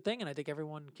it's a good thing, and I think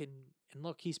everyone can. And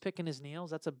look, he's picking his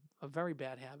nails. That's a very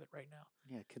bad habit right now.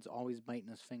 Yeah, kid's always biting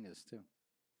his fingers too.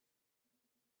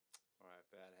 All right,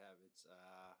 bad habits.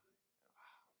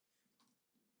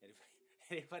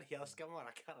 Anybody else come on?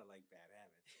 I kind of like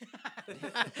bad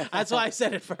habits. That's why I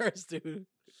said it first, dude.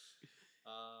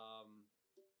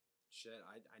 Shit,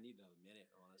 I need another minute,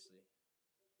 honestly.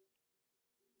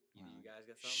 You guys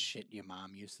got something? Shit your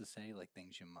mom used to say, like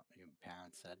things your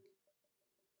parents said.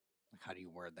 Like, how do you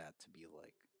word that to be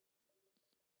like?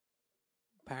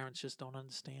 Parents just don't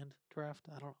understand draft.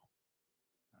 I don't know.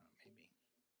 I don't know, maybe.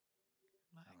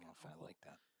 I don't know if I like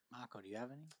that. Marco, do you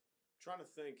have any? Trying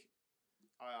to think.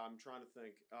 I'm trying to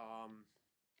think.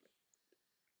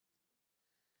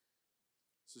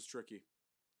 This is tricky.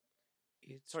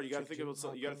 Sorry, you got to think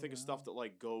about you got to think of stuff that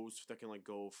like goes that can like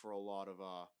go for a lot of.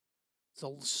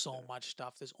 So much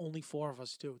stuff. There's only 4 of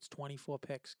us too. It's 24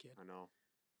 picks, kid. I know.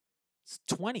 It's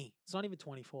 20. It's not even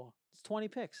 24. It's 20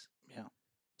 picks. Yeah.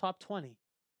 Top 20.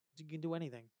 You can do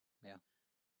anything. Yeah,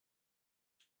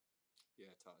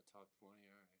 top 20.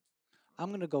 All right.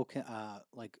 I'm gonna go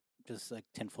like just like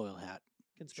tinfoil hat.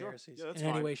 Conspiracies Yeah, that's in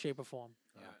any fine. way, shape, or form.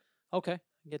 All right. Okay,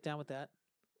 get down with that.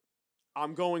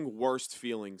 I'm going worst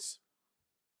feelings.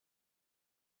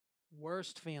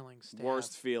 Worst feelings. to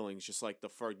Worst have. feelings, just like the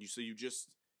first.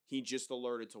 He just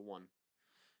alerted to one,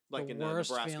 like the in the worst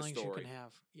Nebraska feelings story. you can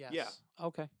have. Yes. Yeah.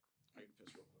 Okay. I can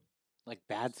piss real quick. Like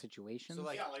bad situations. So,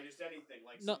 like- yeah, like just anything,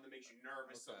 like No. something that makes you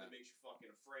nervous, something that Okay. makes you fucking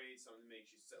afraid, something that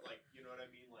makes you like, you know what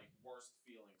I mean, like worst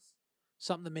feelings.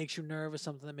 Something that makes you nervous.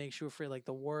 Something that makes you afraid. Like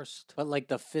the worst. but like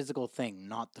the physical thing,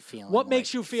 not the feeling. What like,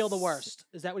 makes you feel the worst?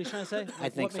 Is that what he's trying to say? I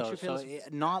Like, think what makes so. you feel So s-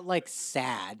 not like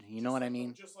sad. You know Just what I like the-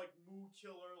 mean? Just like mood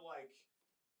killer, like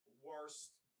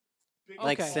worst. Big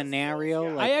Like worst scenario,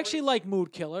 feelings, yeah, like- I actually like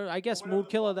mood killer. I guess Whatever mood the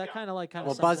killer. fuck, That yeah. kind of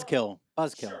Well, sums up- buzzkill.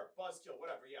 Buzzkill. Sure, buzzkill,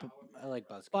 whatever. Yeah, I like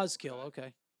buzzkill. Buzzkill.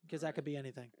 Okay, because that could be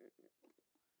anything.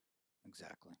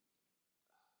 Exactly.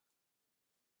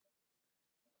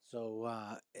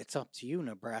 So it's up to you,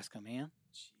 Nebraska man.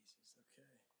 Jesus. Okay.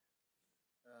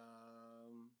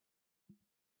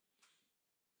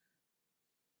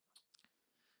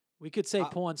 We could say Uh,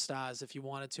 porn stars if you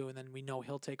wanted to, and then we know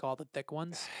he'll take all the thick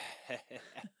ones.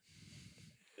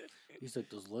 He's like,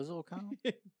 does Lizzo count?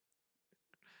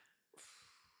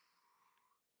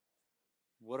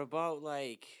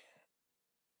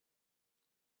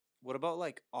 What about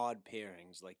like odd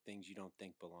pairings, like things you don't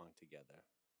think belong together,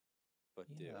 but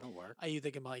do? Yeah, that'll work. Are you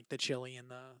thinking like the chili and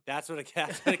the? That's what it got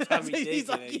me He's thinking.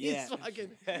 like- it, he's yeah.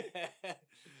 fucking-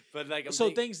 But like, I'm So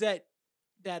think- things that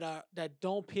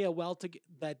don't pair well together,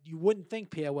 that you wouldn't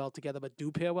think pair well together, but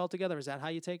do pair well together. Is that how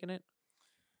you're taking it?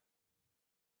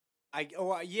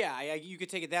 you could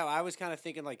take it that way. I was kind of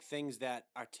thinking like things that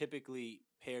are typically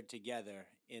paired together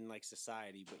in like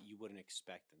society, but you wouldn't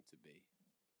expect them to be.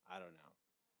 I don't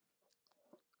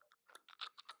know.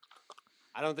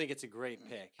 I don't think it's a great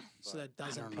pick. So but that I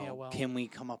doesn't don't pair know. well. Can we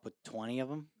come up with 20 of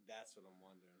them? that's what I'm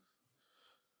wondering.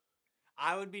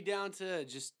 I would be down to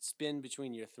just spin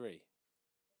between your three.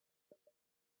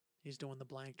 He's doing the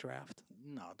blank draft.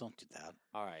 No, don't do that.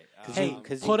 All right. Hey,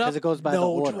 Because put up it goes by the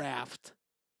no order. draft.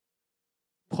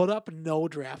 Put up no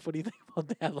draft. What do you think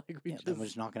about that? Like we Yeah, just then we're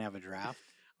just not gonna have a draft.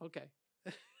 okay.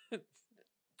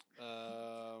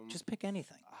 Just pick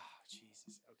anything. Oh,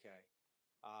 Jesus. Okay.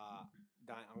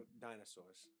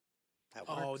 Dinosaurs. That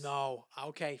Oh works. no.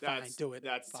 Okay, fine. Do it.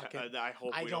 That's. Fuck it. I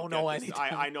hope I we don't get know this. anything.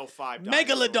 I know 5.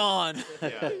 dinosaurs. Megalodon.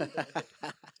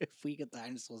 Yeah. If we get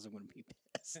dinosaurs, I'm gonna be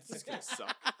pissed. This is gonna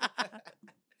suck.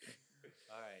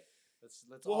 All right. Let's.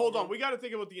 Well, all hold on. run- We got to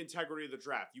think about the integrity of the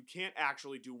draft. You can't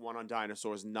actually do one on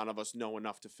dinosaurs. None of us know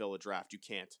enough to fill a draft. You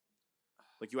can't.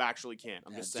 Like, you actually can't.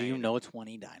 I'm just Do saying. you know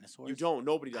 20 dinosaurs? You don't.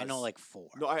 Nobody does. I know like 4.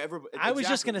 No, I was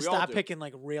just exactly, gonna we all start do. picking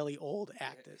like really old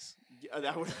actors. Yeah,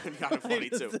 that would have been kind of funny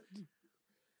too.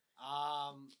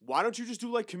 Why don't you just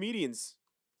do like comedians?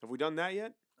 Have we done that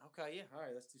yet? Okay. Yeah. All right.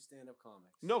 Let's do stand-up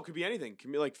comics. No, it could be anything.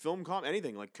 Can be like film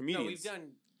anything like comedians. No, we've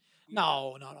done.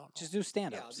 No. Just do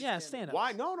stand Yeah, ups. Yeah, stand up.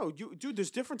 Why? No, you dude. There's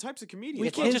different types of comedians. We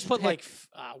It's can't his just put like pick.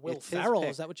 Will It's his Ferrell. pick.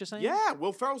 Is that what you're saying? Yeah,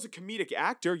 Will Ferrell's a comedic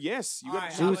actor. Yes, you All got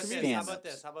right, to do how do about this? How stand-ups. about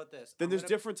this? How about this? Then I'm there's gonna-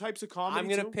 different types of comedy. I'm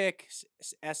gonna too. pick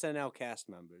SNL cast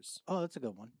members. Oh, that's a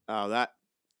good one. Oh, that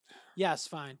Yes,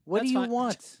 fine. What That's do you fine.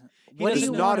 want? He What do there's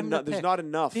doesn't you not want him to enough. There's pick? not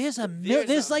enough.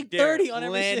 There's like 30 on every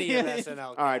plenty of season. SNL.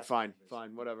 All right, cast fine, members.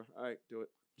 fine, whatever. All right, do it.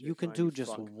 You can Fine, do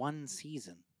just fuck. one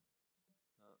season.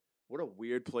 What a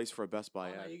weird place for a Best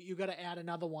Buy Oh, no, ad. you got to add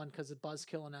another one because the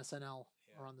Buzzkill and SNL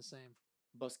are on the same.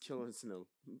 Bus killing snow.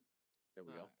 There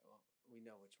we All go. right, well, we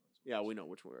know which ones. Yeah, we know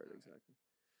which one exactly.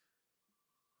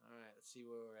 All right, let's see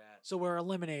where we're at. So we're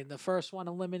eliminated. The first one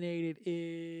eliminated is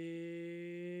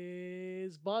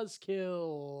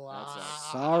Buzzkill.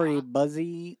 That's Sorry,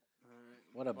 Buzzy. All right.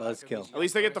 What a Well, that could be- buzzkill. you At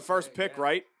least got they get the first pick, yeah.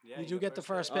 right? Yeah, You do get the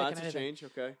first Oh, pick that's and a anything. change.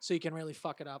 Okay. So you can really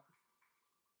fuck it up.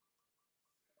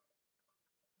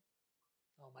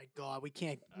 Oh my god, we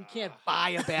can't buy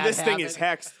a bad This habit. thing is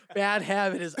hexed. Bad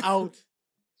habit is out.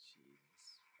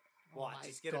 Watch, my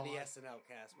it's gonna be God. SNL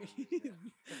cast members. now.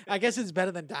 I guess it's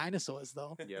better than dinosaurs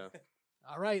though. Yeah.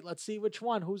 All right, let's see which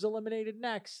one. Who's eliminated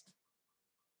next?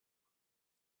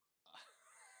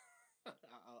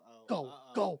 Go,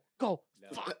 go, go. No.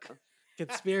 Fuck.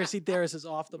 Conspiracy theorist is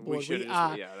off the board. We should've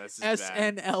are yeah, this is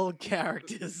bad. SNL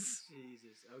characters.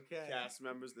 Jesus. Okay. Cast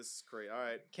members, this is great. All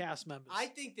right. Cast members. I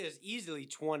think there's easily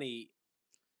 20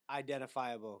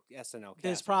 identifiable SNL cast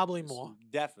There's probably members. more.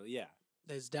 Definitely, yeah.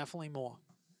 There's definitely more.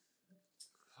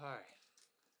 All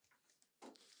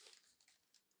right.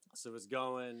 So it's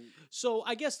going. So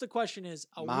I guess the question is,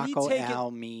 Marco,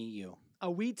 Al, me, you. are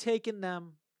we taking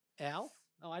them? Al?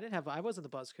 No, I wasn't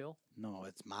the Buzzkill. No,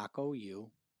 it's Marco, you,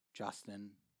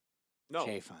 Justin, No.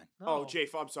 Jay Fine. No. Oh, Jay.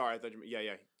 I'm sorry. I thought you.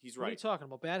 Yeah, he's What are you right. talking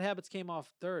about? Bad Habits came off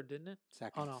third, didn't it?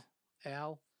 Second. Oh no.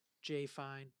 Al, Jay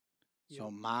Fine, So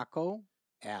you, Marco,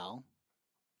 Al,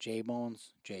 J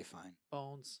Bones, Jay Fine.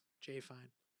 Bones, Jay Fine.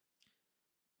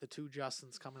 The two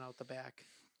Justins coming out the back.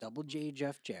 Double J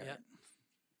Jeff Jarrett.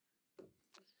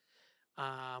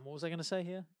 What was I gonna say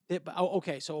here?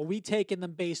 Okay, so are we taking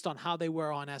them based on how they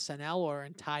were on SNL or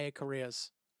entire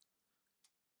careers?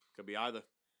 Could be either.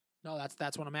 No,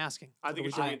 that's what I'm asking. I What think are it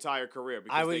we should be doing? entire career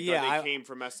because I would- they, yeah, they I- came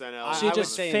from SNL. I- So you would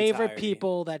just say favorite entirety.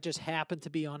 people that just happen to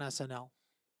be on SNL.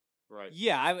 Right.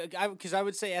 Yeah, because I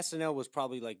would say SNL was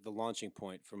probably like the launching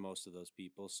point for most of those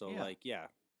people. So Yeah. like, yeah,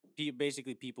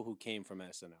 basically people who came from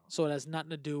SNL. So it has nothing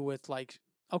to do with like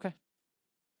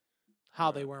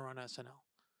how they were on SNL.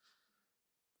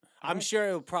 I'm sure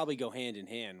it'll probably go hand in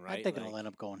hand, right? I think Like, it'll end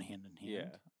up going hand in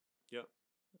hand. Yeah. Yep.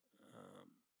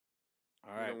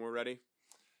 All right. We're ready.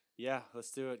 Yeah,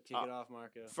 let's do it. Kick it off,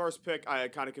 Marco. First pick. I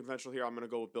kind of conventional here. I'm going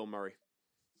to go with Bill Murray.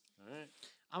 All right.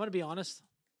 I'm gonna be honest.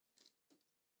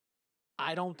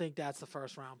 I don't think that's the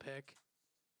first round pick.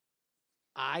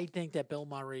 I think that Bill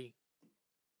Murray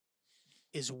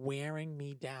is wearing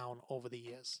me down over the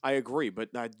years. I agree, but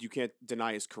you can't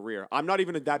deny his career. I'm not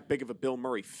even that big of a Bill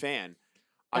Murray fan.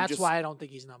 That's why I don't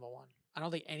think he's number one. I don't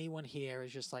think anyone here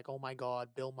is just like, oh my God,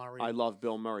 Bill Murray. I love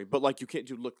Bill Murray, but like you can't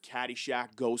do look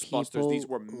Caddyshack, Ghostbusters. These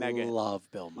were mega.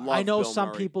 Love Bill Murray. Love I know Bill some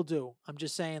Murray. people do. I'm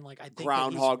just saying, like, I think that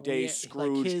Groundhog Day, like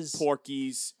Scrooge,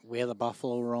 Porky's. Where the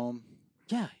Buffalo roam.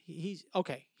 Yeah, he's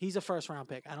okay. He's a first round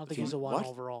pick. I don't think he's a one What?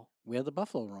 overall. Where the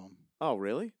Buffalo roam. Oh,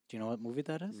 really? Do you know what movie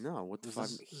that is? No. What the fuck?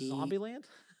 He- Zombieland.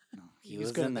 No, he He was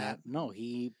was good in at that. No,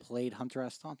 he played Hunter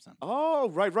S. Thompson. Oh,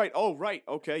 right. Oh, right.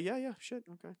 Okay. Yeah. Shit.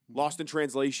 Okay. Lost in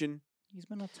Translation. He's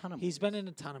been in a ton of He's movies. been in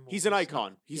a ton of movies. He's an No,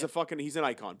 icon. He's yeah. He's an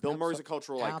icon. Bill Murray's a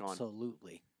cultural icon.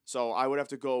 Absolutely. So I would have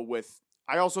to go with.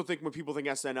 I also think when people think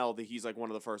SNL, that he's like one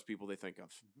of the first people they think of.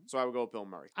 So I would go with Bill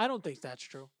Murray. I don't think that's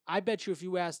true. I bet you if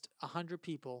you asked 100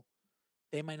 people,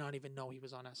 they might not even know he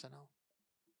was on SNL.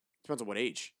 Depends on what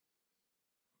age.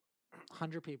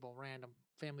 100 people, random,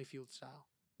 Family Feud style.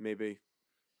 Maybe.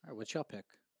 All right, what's your pick?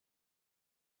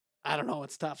 I don't know.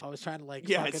 It's tough. I was trying to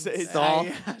Yeah, fucking it's- Stall.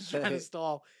 I was trying to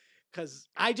stall because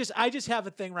I just have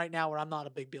a thing right now where I'm not a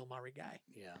big Bill Murray guy.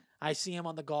 Yeah. I see him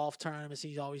on the golf tournaments.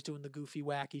 He's always doing the goofy,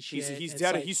 wacky shit. He's It's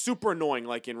dead. like- He's super annoying.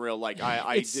 Like in real. Like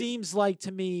it seems like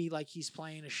to me like he's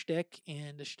playing a shtick,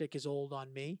 and the shtick is old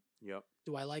on me. Yep.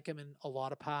 Do I like him in a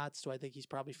lot of parts? Do I think he's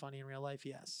probably funny in real life?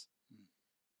 Yes.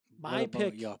 What My about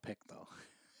pick. your pick though.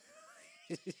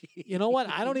 You know what?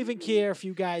 I don't even care if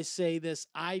you guys say this.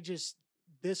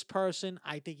 This person,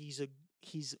 I think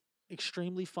he's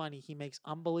extremely funny. He makes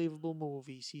unbelievable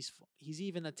movies. He's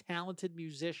even a talented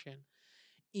musician,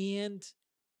 and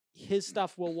his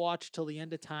stuff we'll watch till the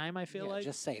end of time. I feel Yeah, like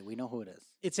just say it. We know who it is.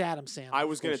 it's Adam Sandler. I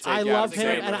was gonna course. take. I Adam love him,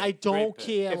 Sandler. and I Great don't pick.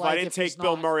 care. If like, I didn't he's take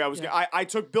Bill not- Murray, I was. yeah. I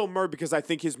took Bill Murray because I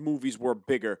think his movies were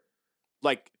bigger.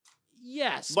 Like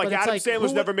Yes, like but it's Adam like, Sandler's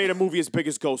who- never made a movie as big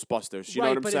as Ghostbusters. You right,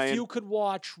 know what I'm but saying? if you could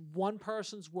watch one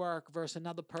person's work versus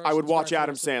another person, I would watch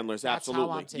Adam Sandler's. That's how I'm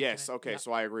Absolutely. taking Yes. it, Okay. yeah.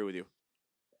 So I agree with you.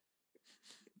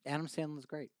 Adam Sandler's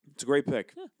great. It's a great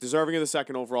pick. Yeah. Deserving of the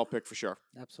second overall pick for sure.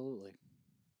 Absolutely.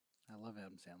 I love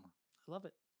Adam Sandler. I love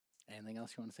it Anything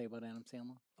else you want to say about Adam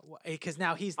Sandler? because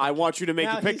now he's. I want you to make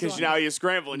Now the pick he's because on now it. you're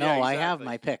scrambling. No, Yeah, I have exactly.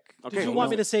 my pick. Okay. Did you well, want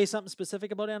no. me to say something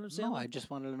specific about Adam Sandler? No, I just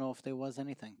wanted to know if there was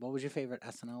anything. What was your favorite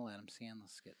SNL Adam Sandler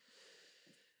skit?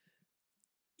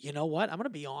 You know what? I'm gonna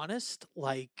be honest.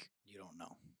 Like, You don't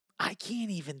know. I can't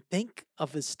even think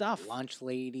of his stuff. Lunch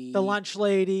Lady. The Lunch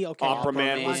Lady. Okay. Opera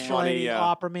Man was Lunch funny, Lady, yeah.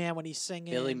 Opera Man when he's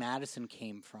singing. Billy Madison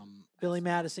came from. Billy SNL.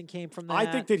 Madison came from that. I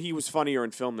think that he was funnier in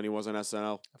film than he was on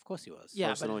SNL. Of course he was. Yeah,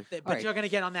 personally. but Alright. you're gonna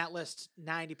get on that list.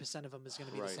 90% of them is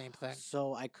gonna be Right. the same thing.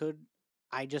 So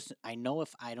I know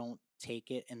if I don't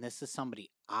take it, and this is somebody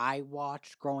I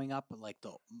watched growing up, but like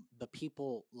the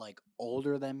people like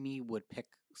older than me would pick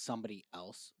somebody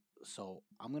else. So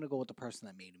I'm gonna go with the person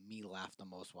that made me laugh the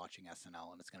most watching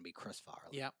SNL, and it's gonna be Chris Farley.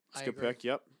 Yep, It's a I good agree. pick.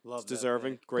 Yep. Love It's that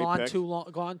deserving. pick. Great Gone pick. too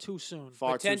long. Gone too soon.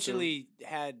 Far too soon. Potentially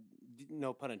had,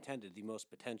 no pun intended, the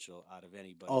most potential out of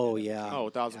anybody. Oh, that ever yeah. came. Oh,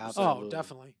 1,000%. Absolutely. Oh,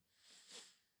 definitely.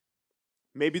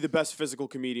 Maybe the best physical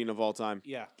comedian of all time.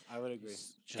 Yeah, I would agree.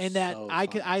 He's just And that so I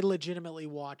could, funny. I legitimately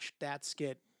watched that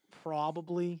skit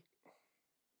probably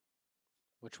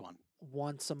Which one?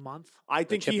 once a month. I The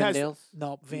think he has. Chippendales?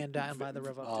 No, Van Dyne by the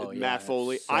River. Oh, yeah, Matt that's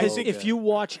Foley. so I Because think if good. you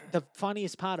watch, the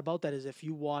funniest part about that is if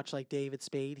you watch like David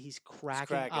Spade, he's cracking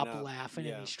cracking up, up, laughing,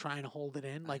 yeah. and he's trying to hold it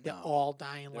in. Like they're know. all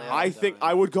dying They're laughing. all I think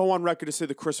dying. I would go on record to say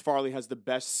that Chris Farley has the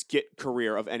best skit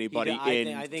career of anybody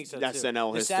I think so too.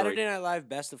 SNL The history. Saturday Night Live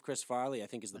best of Chris Farley, I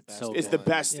think, is the That's best. so Is the good.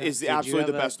 best. Yeah. Is Did you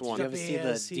absolutely the ever- best Did one. you ever see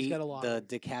Yes, he's got a the lot the of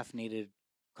decaffeinated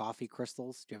coffee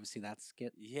crystals? Do you ever see that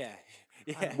skit? Yeah,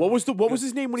 yeah. What was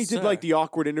his name when he did like Sir. the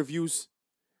awkward interviews?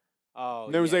 Oh,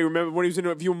 And there was yeah. like, remember when he was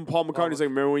interviewing Paul McCartney? He's like,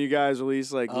 remember when you guys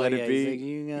released like Oh, Let yeah, It he's Be? like,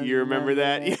 you guys You remember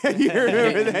that? Yeah, that? you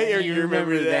remember that? Yeah, You you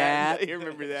remember remember that? that? You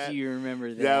remember that? You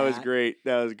remember that? That was great.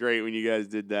 That was great when you guys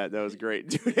did that. That was great,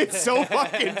 dude. It's so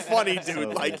fucking funny, dude. So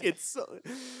Like good. it's so.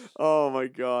 Oh my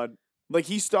god. Like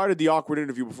he started the awkward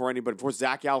interview before anybody. Before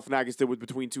Zach Galifianakis did with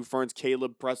Between Two Ferns,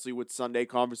 Caleb Presley with Sunday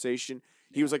Conversation.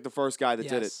 He was like the first guy that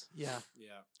did it. Yes, yeah. Yeah.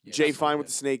 Yeah, Jay that's Fine so with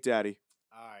good. the Snake Daddy.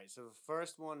 All right, so the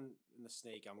first one in the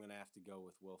snake, I'm gonna have to go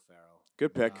with Will Ferrell.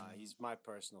 Good pick. He's my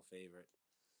personal favorite.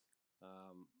 So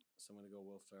I'm gonna go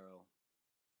Will Ferrell.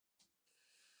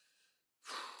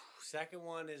 Second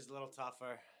one is a little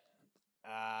tougher.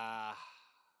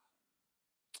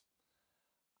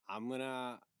 I'm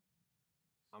gonna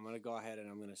go ahead and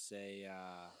I'm gonna say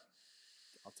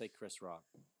I'll take Chris Rock.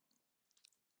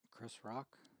 Chris Rock.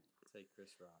 Take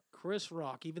Chris Rock. Chris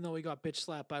Rock, even though he got bitch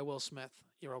slapped by Will Smith,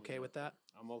 you're okay with that?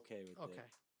 I'm okay with Okay. it.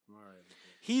 I'm all right with it.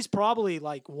 He's probably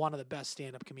like one of the best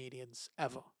stand-up comedians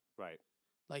ever. Right.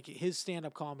 Like his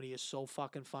stand-up comedy is so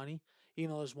fucking funny.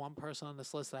 Even though there's one person on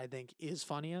this list that I think is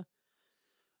funnier,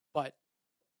 but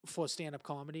for stand-up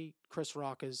comedy, Chris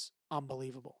Rock is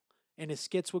unbelievable, and his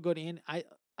skits were good. And I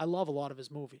love a lot of his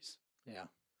movies Yeah.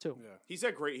 too. Yeah.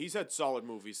 He's had solid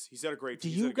movies. He's had a great. Do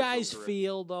he's had you a good film guys career.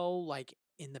 feel though like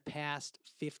in the past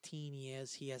 15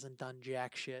 years he hasn't done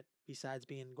jack shit besides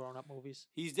being in grown-up movies?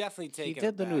 He's definitely taken.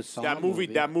 did the new back. Saw that movie?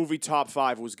 movie. That movie top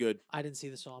 5 was good. I didn't see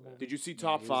the Saw movie. Did you see Yeah,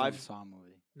 top he was in 5? the Saw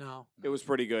movie. No. It was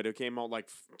pretty good. It came out like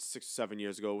 6, 7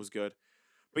 years ago. It was good.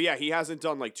 But yeah, he hasn't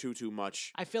done like too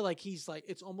much. I feel like he's like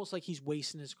it's almost like he's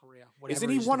wasting his career. Isn't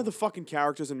he whatever one of the he's fucking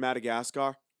characters in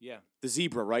Madagascar? Yeah. The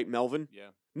zebra, right? Melvin? Yeah.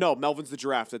 No, Melvin's the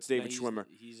giraffe. That's No, David Schwimmer.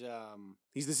 He's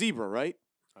He's the zebra, right?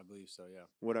 I believe so. Yeah.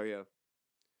 What are you?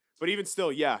 But even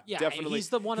still, yeah, Yeah, definitely. he's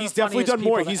the one of He's the definitely funniest done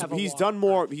more. people to ever He's walk done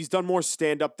more. Earth. He's done more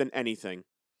stand up than anything.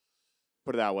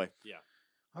 Put it that way.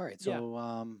 All right, Yeah.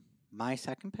 so my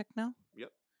second pick now.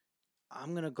 Yep.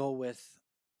 I'm gonna go with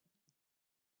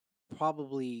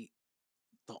probably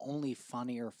the only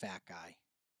funnier fat guy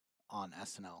on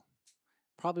SNL.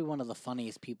 Probably one of the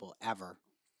funniest people ever.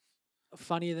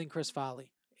 Funnier than Chris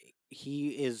Farley. He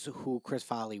is who Chris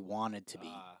Farley wanted to be,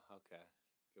 Okay.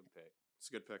 Good pick. It's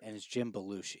a good pick. and it's Jim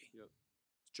Belushi.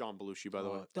 It's John Belushi, by the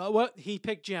way. What he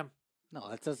picked Jim. No,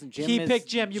 that doesn't. Jim He is, picked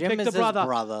Jim. You Jim picked is the brother. His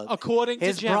brother. According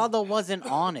His to Jim. brother wasn't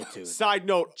on it, dude. Side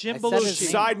note. Jim I said his Belushi. name.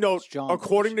 Side note. It's John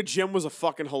According Belushi. to Jim, was a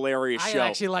fucking hilarious I show.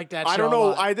 actually like that show. I don't a know.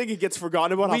 lot. I think it gets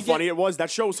forgotten about how We funny get- it was. That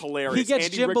show was hilarious. He gets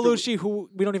Andy Jim Richter Belushi, who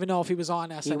we don't even know if he was on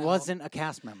SNL. He wasn't a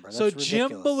cast member. That's So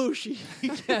Jim ridiculous.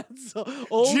 Belushi gets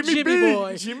old Jimmy Jimmy, B,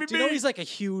 boy. Jimmy Do you know B. he's like a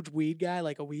huge weed guy,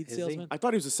 like a weed Is he? salesman? I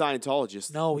thought he was a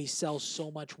Scientologist. No, he sells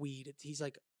so much weed. He's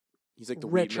like, He's like the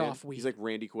Rich weed man. off weed. He's like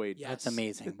Randy Quaid. yeah. That's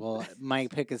amazing. Well, my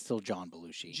pick is still John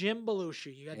Belushi. Jim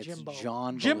Belushi. You got It's Jimbo.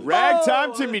 John Jimbo! Belushi.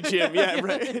 Ragtime Timmy Jim. Yeah,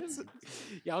 right.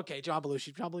 Yeah, okay, John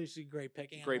Belushi. John Belushi, great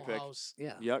pick. Animal Great pick. House.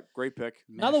 Yeah. Yeah, great pick.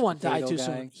 Another Mashed one died potato too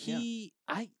guy. soon.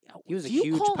 Yeah. He was a do you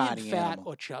huge call party him fat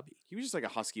animal. or chubby? He was just like a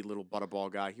husky little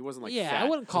butterball guy. He wasn't like Yeah, fat. I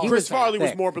wouldn't call He him Chris was fat. Farley was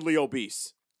thick. morbidly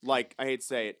obese. Like, I hate to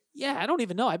say it. Yeah, I don't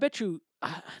even know. I bet you.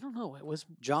 I don't know. It was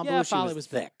John Yeah, Belushi Farley was was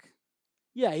big. thick.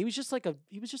 Yeah, he was just like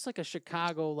a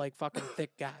Chicago like fucking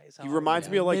thick guy. is how He I reminds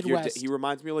would- me of like your. Midwest. He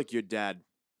reminds me of like your dad.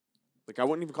 Like I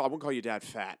wouldn't call your dad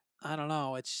fat. I don't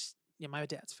know. It's yeah, my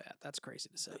dad's fat. That's crazy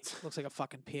to say. Looks like a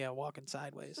fucking pear walking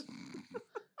sideways.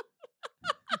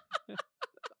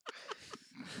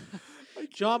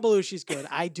 John Belushi's good.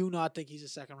 I do not think he's a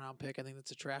second round pick. I think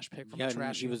that's a trash pick from Yeah, a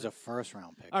trash. he was human. a first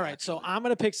round pick. All right, so actually. I'm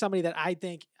gonna pick somebody that I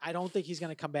don't think he's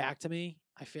gonna come back to me.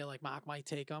 I feel like Mark might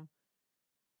take him.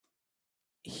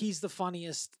 He's the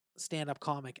funniest stand-up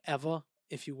comic ever.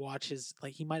 If you watch his,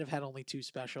 like, he might have had only 2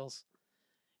 specials,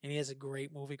 and he has a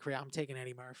great movie career. I'm taking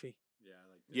Eddie Murphy.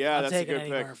 Yeah, I'm that's a taking good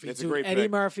Eddie pick. Murphy. That's Dude, a great Eddie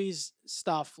pick. Murphy's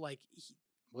stuff, like,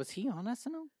 Was he on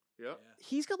SNL? Yeah.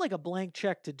 he's got like a blank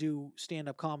check to do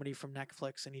stand-up comedy from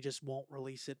Netflix, and he just won't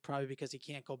release it, probably because he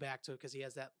can't go back to it because he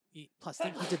has that. Plus, I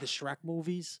think he did the Shrek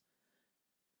movies.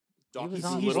 Donkey was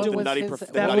on- on- he's what Little, the doing was nutty, his- prof- what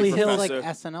the Beverly nutty was his, Hills- like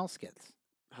professor. SNL skits.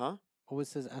 Huh? What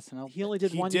was his SNL? He only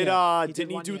did He one did. year. He did Didn't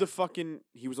he one do year. the fucking?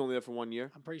 He was only there for 1 year.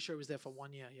 I'm pretty sure he was there for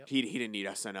 1 year. Yep. He didn't need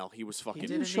SNL. He was fucking. Are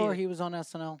didn't you sure need it. he was on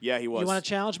SNL? Yeah, he was. You want to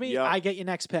challenge me? Yeah. I get your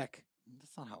next pick.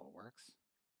 That's not how it works.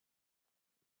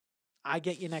 I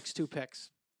get your next 2 picks.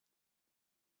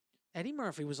 Eddie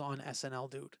Murphy was on SNL,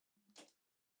 dude.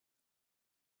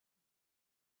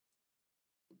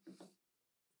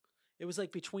 It was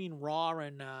like between Raw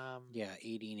and Yeah,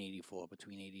 80 and 84.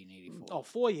 Between 80 and 84. oh,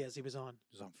 4 years he was on.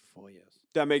 He was on for 4 years.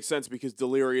 That makes sense because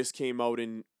Delirious came out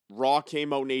in Raw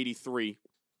came out in '83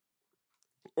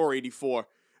 or '84,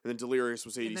 and then Delirious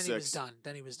was And '86. then he was done.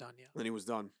 Then he was done. Yeah. Then he was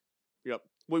done. Yep.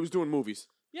 Well, he was doing movies,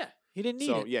 Yeah. He didn't need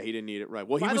so it. yeah, he didn't need it. Right.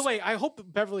 Well, he By was. the way, I hope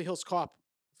Beverly Hills Cop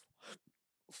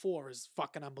 4 is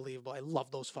fucking unbelievable. I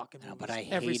love those fucking No, movies. but I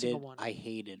Every hated. single one. I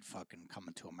hated fucking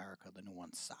Coming to America. The new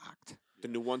one sucked. The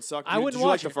new one sucked. I Did wouldn't you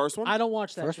like watch the it. first one? I don't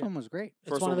watch that. First shit. one was great. It's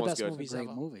First one of one the was best good. It's a movies great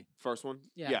ever. movie. First one.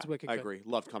 Yeah, it's wicked I good. agree.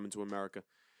 Loved Coming to America.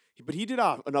 But he did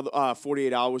another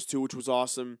 48 Hours too, which was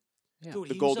awesome. Yeah. Dude,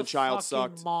 The he Golden was a Child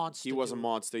fucking sucked. Monster, He was a dude.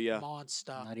 monster. Yeah.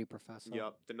 Monster. Nutty Professor.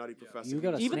 Yep. The Nutty Professor. You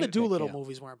got a Even the sneak peek Doolittle here.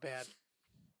 movies weren't bad.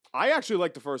 I actually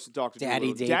liked the first Doctor Daddy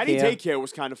Dolittle. Daddy Daycare. Daycare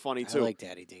was kind of funny I too. like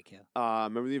Daddy Daycare.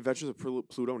 Remember the Adventures of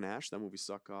Pluto Nash? That movie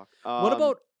sucked cock. What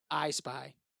about I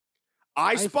Spy?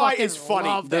 I Spy fucking is funny.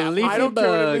 love The that leafy one. I don't care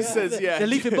what it bugs. says. Yeah. The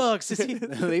leafy bugs, sissy.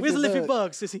 leafy Where's the leafy bug.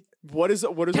 bugs, sissy? What is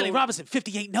Kelly Owen, Robinson,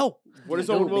 58. No. what does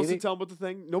Go, Owen Wilson baby. tell him about the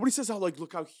thing? Nobody says how like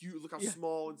look how huge, look how Yeah.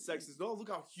 small and sexy. No, look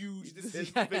how huge this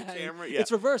is. Yeah, Big camera. Yeah.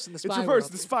 It's reverse in the It's Spy reversed.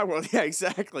 World. The Spy World. Yeah,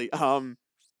 exactly.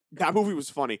 That movie was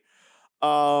funny.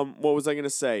 What was I gonna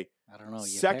say? I don't know. your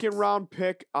Second picks? round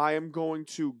pick. I am going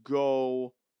to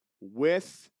go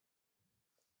with.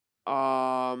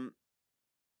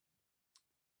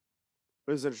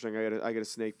 This is interesting. I get a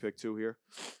snake pick too here.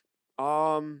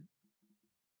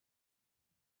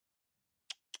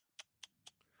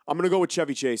 I'm gonna go with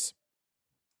Chevy Chase.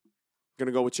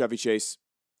 Gonna go with Chevy Chase.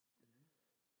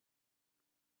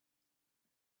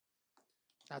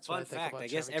 That's what I Fun think fact: about I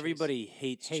guess Chevy Chase. everybody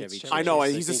hates Hates Chevy Chevy Chase. I know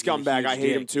Chase. he's a They think scumbag. huge I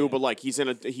hate him dick, too, yeah. but like he's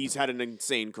had an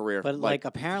insane career. But like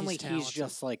apparently He's he's talented.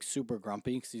 just like super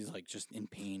grumpy because he's like just in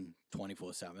pain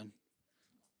 24/7.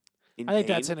 in I think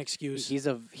pain. that's an excuse.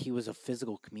 He was a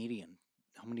physical comedian.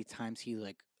 How many times he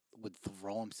like would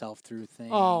throw himself through things.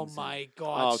 Oh and- my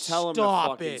God! tell him to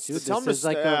stop fucking it, Dude, Tell this him to is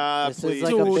like stop, a this is please.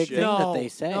 like a dude. big thing no, that they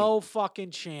say. no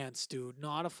fucking chance, dude.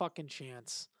 Not a fucking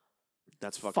chance.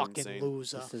 That's fucking insane.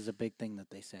 loser. This is a big thing that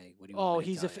they say. What do you want Oh, me to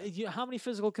he's a. tell you? How many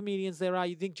physical comedians there are?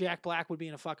 You think Jack Black would be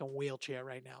in a fucking wheelchair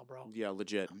right now, bro? Yeah,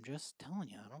 legit. I'm just telling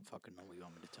you. I don't fucking know what you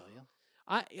want me to tell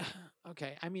you.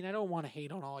 Okay. I mean, I don't want to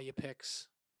hate on all your picks.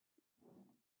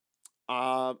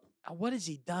 Uh, What has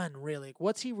he done really?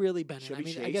 What's he really been in? I Chevy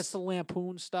mean, I guess Chase. the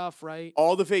Lampoon stuff, right?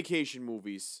 all the vacation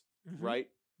movies, Mhm. right?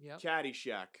 Yep.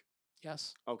 Caddyshack.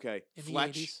 Yes. Okay. In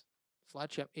Fletch. the 80s.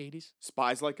 Fletch, yep, 80s.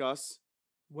 Spies Like Us.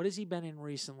 What has he been in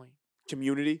recently?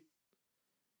 Community.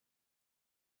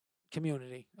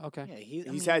 Community. Okay.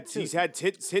 Yeah, He's had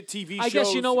hit TV shows. I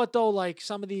guess you know what though, like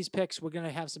some of these picks, we're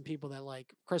gonna have some people that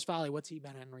like Chris Farley. What's he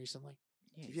been in recently?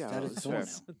 Yeah, Yeah, he's that's got fair.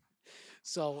 his own now.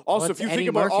 So, Also, What's if you Eddie think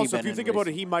about Murphy also if been you in think about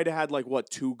it, he recently? might have had like what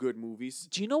 2 good movies.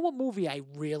 do you know what movie I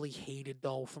really hated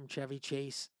though from Chevy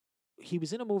Chase? He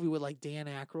was in a movie with like Dan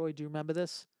Aykroyd. Do you remember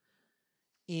this?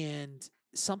 And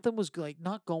something was like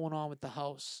not going on with the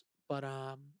house, but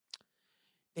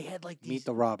they had like these. Meet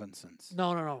the Robinsons.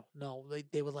 No.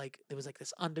 They were like there was like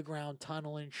this underground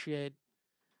tunnel and shit.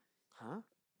 Huh?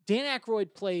 Dan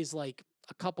Aykroyd plays like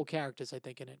a couple characters, I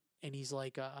think, in it, and he's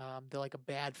like they're like a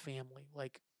bad family,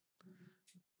 like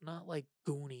not like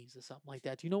Goonies or something like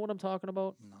that. Do you know what I'm talking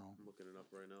about? No. I'm looking it up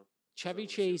right now. Chevy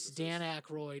let's see what Chase, this Dan is.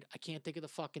 Aykroyd. I can't think of the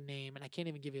fucking name, and I can't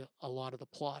even give you a lot of the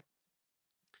plot.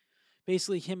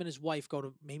 Basically, him and his wife go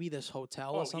to maybe this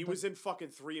hotel or Oh, something. he was in fucking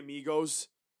Three Amigos.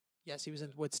 Yes, he was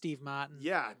in with Steve Martin.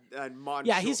 Yeah, and Mon.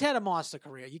 Yeah, he's had a monster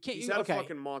career. You can't. he's you, had okay. a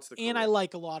fucking monster. And I career.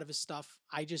 like a lot of his stuff.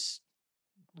 I just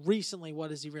recently, what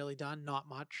has he really done? Not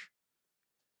much.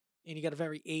 And he got a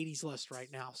very 80s list right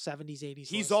now, 70s, 80s.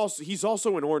 He's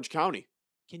also in Orange County.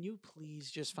 Can you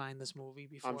please just find this movie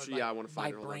before sure- yeah, I wanna find my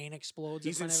it, hold on. brain explodes?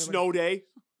 He's in front of Snow everybody? Day.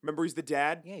 Remember, he's the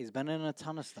dad. Yeah, he's been in a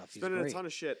ton of stuff. He's He's been in a great. ton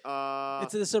of shit.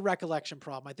 This is a recollection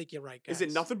problem. I think you're right, guys. Is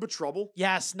it Nothing But Trouble?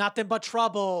 Yes, Nothing But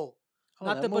Trouble. Oh,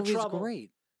 Nothing that But movie's Trouble.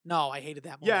 great. No, I hated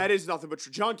that movie. Yeah, it is Nothing But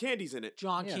Trouble. John Candy's in it.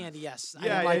 John Yeah. Candy, yes. I Yeah,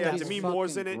 didn't yeah, like yeah. that He's movie. Demi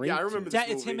Moore's in fucking it. Yeah, I great, remember dude. this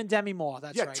It's him movie. and Demi Moore.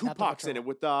 That's yeah, right. Nothing But Tupac's in it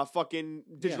Trouble. with fucking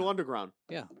Digital Yeah. Underground.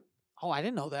 Oh, I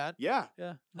didn't know that. Yeah.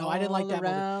 Yeah. No, I didn't like All that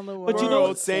movie. around the But you know world,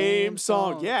 what- same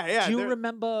song. Yeah, yeah. Do you they're-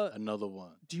 remember? Another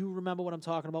one. Do you remember what I'm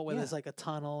talking about? Where Yeah. there's like a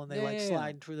tunnel and they Yeah, like yeah, yeah.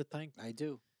 slide through the thing. I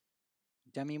do.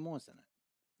 Demi Moore's in it.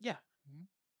 Yeah.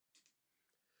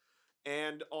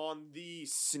 And on the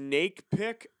snake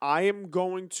pick, I am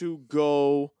going to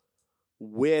go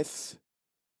with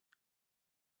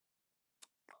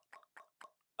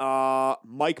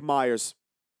Mike Myers.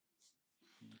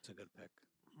 That's a good pick.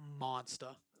 Monster.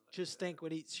 Just think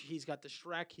what he's got the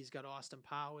Shrek. He's got Austin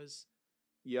Powers.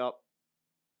 Yep.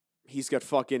 He's got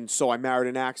fucking So I Married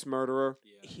an Axe Murderer.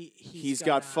 He's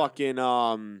got fucking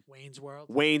Wayne's World.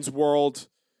 Wayne's World.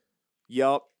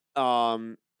 Yep.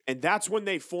 And that's when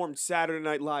they formed Saturday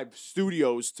Night Live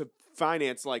Studios to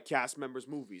finance like cast members'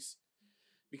 movies.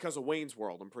 Because of Wayne's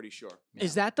World, I'm pretty sure.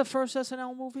 Is that the first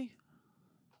SNL movie?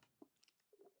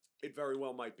 It very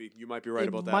well might be. You might be right it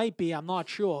about that. might be. I'm not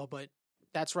sure, but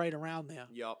that's right around there.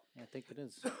 Yep. Yeah, I think it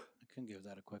is. I can give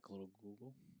that a quick little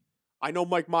Google. I know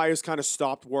Mike Myers kind of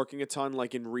stopped working a ton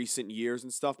like in recent years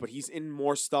and stuff, but he's in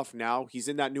more stuff now. He's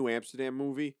in that New Amsterdam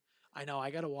movie. I know.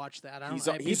 I got to watch that. I don't. He's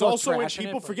I, he's people are also in. trashing it,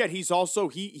 People but forget he's also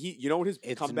he. You know what his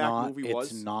It's comeback not. movie It's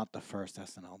was? not the first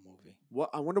SNL movie. What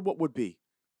I wonder what would be.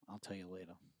 I'll tell you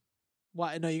later.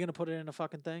 Why? No, you're gonna put it in a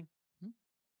fucking thing. Hmm?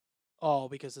 Oh,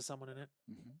 because there's someone in it.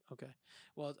 Hmm. Okay.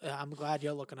 Well, I'm glad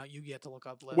you're looking up. You get to look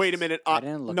up lists. Wait a minute. I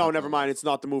didn't look no, up never the mind. list. It's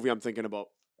not the movie I'm thinking about.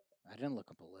 I didn't look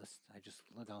up a list. I just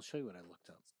look. I'll show you what I looked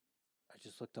up. I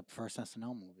just looked up first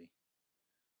SNL movie.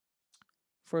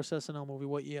 First SNL movie.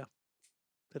 What year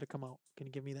did it come out? Can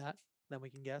you give me that? Then we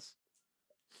can guess.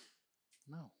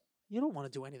 No. You don't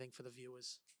want to do anything for the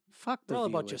viewers. Fuck They're the all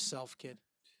about viewers. yourself, kid.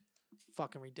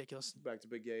 Fucking ridiculous. Back to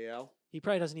Big Gay Al. He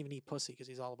probably doesn't even eat pussy because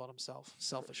he's all about himself.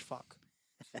 Selfish fuck.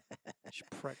 You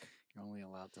prick. You're only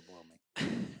allowed to blow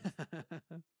me.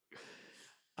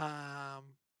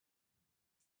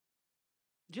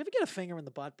 Did you ever get a finger in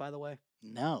the butt, by the way?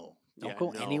 No. Don't Yeah, go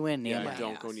no. anywhere near Yeah, my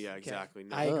don't go. ass. Yeah, Okay. exactly.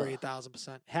 No. I agree Ugh.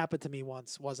 1,000%. Happened to me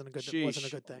once. Wasn't a good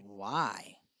Sheesh. thing.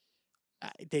 Why?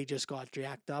 They just got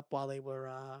jacked up while they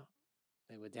were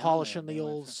They were down polishing there. the They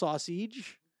went old for-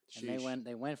 sausage. And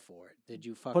they went for it. Did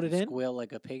you Put fucking it in? squeal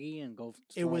like a piggy and go?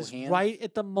 It throw was hands? right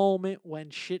at the moment when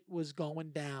shit was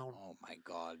going down. Oh my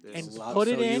god! This And You is love- put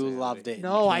it so in. You loved it. and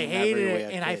No, I became hated everywhere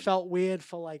it, and I kid. felt weird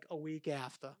for like a week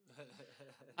after.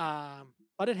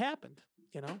 But it happened,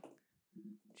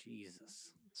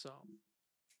 Jesus. So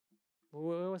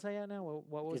Where was I at now?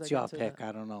 What was I It's your getting to? pick.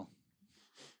 I don't know.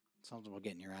 Something about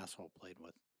getting your asshole played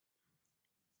with.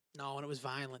 No, and it was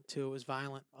violent too. It was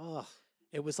violent. Ugh.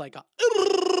 It was like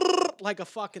a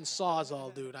fucking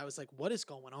sawzall, dude. I was like, what is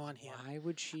going on here? Why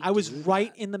would she? I was do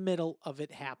right that? in the middle of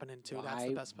it happening too. That's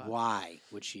the best part. Why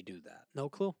would she do that? No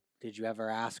clue. Did you ever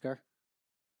ask her?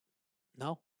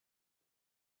 No.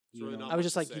 It's really know- not I was much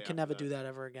just to like, say you can after never that. do that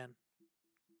ever again.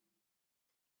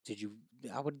 Did you?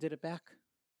 I would have did it back.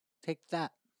 Take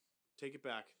that. Take it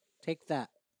back. Take that.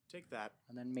 Take that.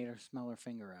 And then made her smell her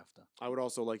finger after. I would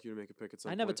also like you to make a pick at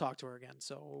some I never point. talked to her again.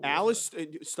 So Alice,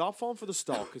 stop falling for the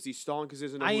stall because he's stalling because he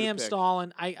doesn't know I who to am pick.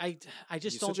 stalling. I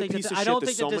just You're don't such a think piece that of I shit. don't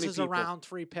There's think so that this many is a people. round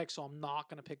 3 pick, so I'm not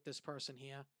gonna pick this person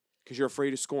here. Because you're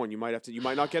afraid of scoring. You might have to. You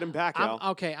might not get him back, Al.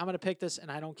 Okay, I'm gonna pick this,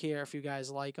 and I don't care if you guys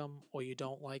like him or you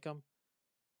don't like him.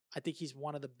 I think he's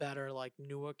one of the better, like,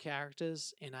 newer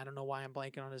characters, and I don't know why I'm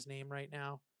blanking on his name right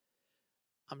now.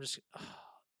 I'm just,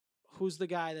 who's the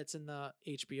guy that's in the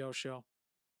HBO show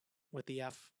with the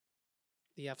F?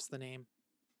 The F's the name.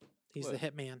 He's the What?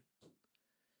 hitman.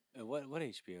 What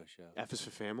HBO show? F is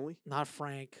for family. Not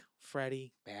Frank.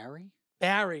 Freddie. Barry?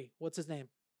 Barry. What's his name?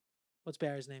 What's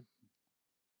Barry's name?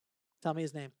 Tell me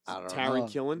his name. I don't Taron know.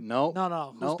 Killen? No.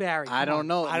 No. Who's no, Barry? I Come don't on.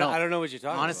 know. I no. don't know what you're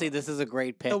talking Honestly, about. this is a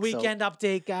great pick. The so Weekend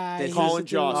Update guy. This He's Colin the dude-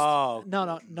 Jost. Oh,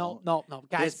 No.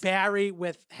 Guys, This- Barry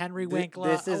with Henry Winkler.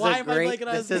 This is Why a am I great. blanking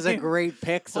on his This is a name? great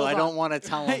pick. So Hold I don't on. want to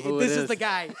tell him who it This is. is the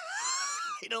guy.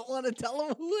 I don't want to tell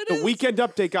him who it The is. Weekend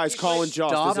Update guy's He Colin played-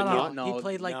 Jost, Stop is it it. not? No, He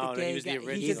played like no, the no, gay he was the guy.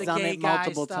 original. He He's did the done gay it guy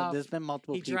multiple stuff. times. There's been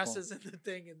multiple He people. dresses in the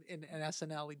thing in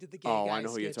SNL. He did the gay Oh, guy I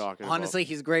know who you're sketch. talking about. Honestly,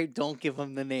 he's great. Don't give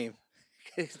him the name.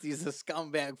 'Cause he's a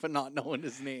scumbag for not knowing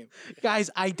his name. Guys,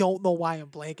 I don't know why I'm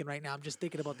blanking right now. I'm just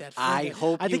thinking about that finger. I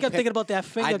hope I think you I'm pick- thinking about that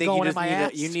finger I think going you in just my need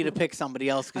ass. to, you need to pick somebody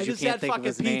else I because you just can't had think of fucking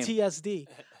his name. PTSD.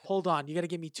 Hold on. You got to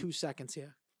give me 2 seconds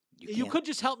here. You can't- could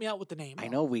just help me out with the name. I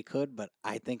though. know we could, but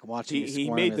I think watching you He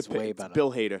squirm made the is way pick. better.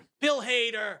 Bill Hader. Bill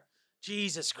Hader.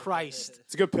 Jesus Christ.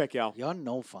 It's a good pick, Al. You're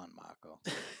no fun, Marco.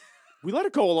 We let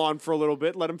it go on for a little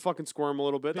bit. Let him fucking squirm a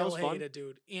little bit. That Bill was fun. Hader,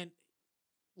 dude. And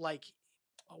like,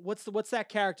 what's that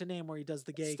character name where he does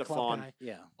the gay club Stefan. guy?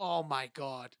 Yeah, Oh my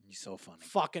god, he's so funny.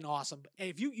 fucking awesome. Hey,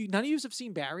 if you none of you have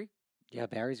seen Barry, Yeah,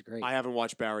 Barry's great. I haven't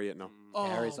watched Barry yet. No. oh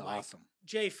Barry's my- awesome.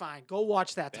 Jay Fine, go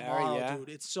watch that Barry, tomorrow, yeah. dude.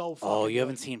 It's so fucking. Oh, you good.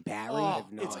 haven't seen Barry? Oh,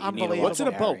 No, it's you need to unbelievable. What's it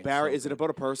watch about? Barry? So Is it good. about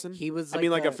a person? He was. I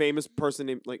mean, like a a famous person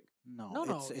named like. No,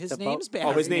 No, it's his about- name's Barry.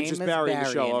 Oh, his name's name just is Barry in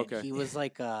the show, and okay. He was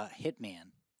like a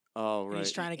hitman. Oh And right.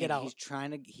 he's trying to get and out. He's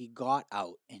trying to. He got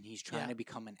out, and he's trying Yeah. to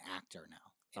become an actor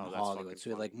now in Oh, that's Hollywood. fucking So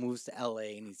he like moves to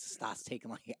LA, and he starts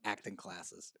taking like acting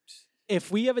classes. If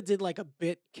we ever did like a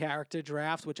bit character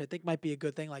draft, which I think might be a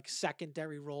good thing, like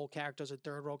secondary role characters or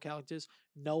third role characters,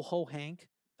 NoHo Hank,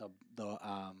 The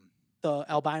the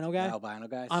albino guy, albino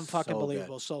guy. I'm fucking so good.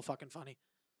 believable, so fucking funny.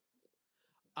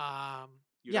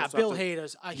 You'd Yeah, also Bill have to-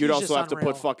 Hader's. You'd he's also just have to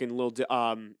unreal. put fucking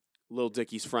Lil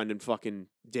Dicky's friend and fucking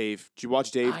Dave. Did you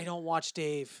watch Dave? I don't watch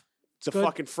Dave. The good.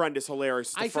 fucking friend is hilarious.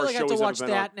 It's the I feel first like I show have to he's ever watch been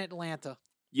that on. in Atlanta.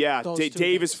 Yeah, those two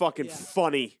Dave is things. fucking Yeah.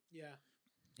 funny. Yeah.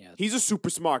 Yeah, He's a super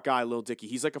smart guy, Lil Dicky.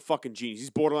 He's like a fucking genius. He's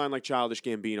borderline like Childish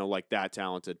Gambino, like that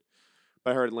talented.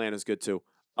 But I heard Atlanta's good too.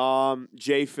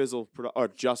 Jay Fizzle or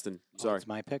Justin. Sorry, it's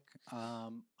my pick.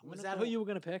 I'm Was gonna that go- who you were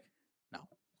gonna pick?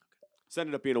 this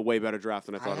ended up being a way better draft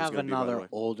than I I thought it was have going to be. By the another way.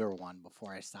 older one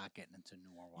before I start getting into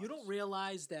newer ones. You don't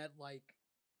realize that like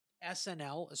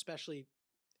SNL, especially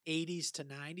 80s to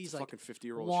 90s, It's a like fucking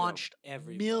 50-year-old launched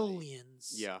Everybody.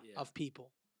 millions Yeah. of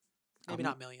people. Maybe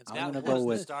I'm- not millions. I'm but gonna That go was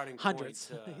with the starting hundreds.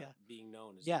 point to Yeah. being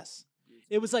known as. Yes.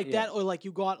 It was like Yeah. that, or like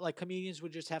you got like comedians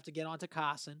would just have to get onto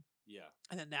Carson, Yeah.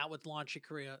 and then that would launch your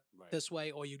career Right. this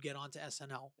way, or you'd get onto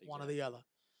SNL, one or the other.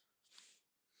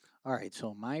 All right,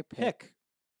 so my pick,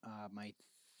 my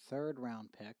third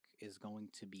round pick is going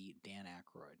to be Dan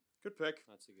Aykroyd. Good pick.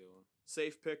 That's a good one.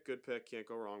 Safe pick. Good pick. Can't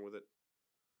go wrong with it.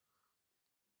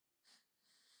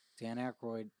 Dan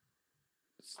Aykroyd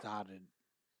started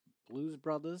Blues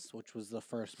Brothers, which was the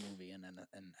first movie in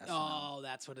SNL. Oh,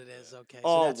 that's what it is. Okay. so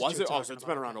Oh, that's what was you're it? Oh, talking so it's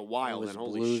about, been around a okay. while it was then.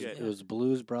 Holy Blues, shit. It was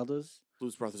Blues Brothers.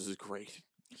 Blues Brothers is great.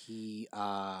 He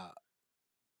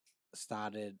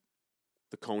started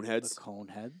The the Coneheads.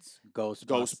 Coneheads, Ghostbusters,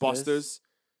 Ghostbusters.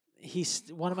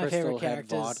 He's one of my Crystal favorite Head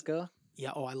characters. Vodka.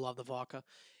 Yeah. Oh, I love the vodka.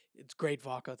 It's great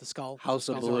vodka. The skull. House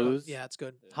of Skull's Blues. Yeah, it's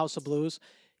good. Yeah. House of Blues.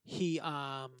 He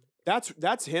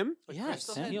That's him. yes,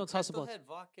 Crystal Head, he owns House of Crystal Blues. Head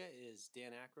Vodka is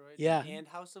Dan Aykroyd. Yeah. And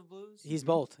House of Blues. He's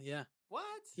both. Yeah. What?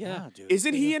 Yeah. dude.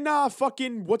 Isn't he in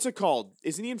fucking what's it called?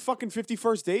 Isn't he in fucking 50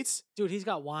 First Dates? Dude, he's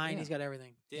got wine. Yeah. He's got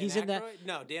everything. Dan He's in that. Aykroyd?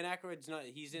 No, Dan Aykroyd's not.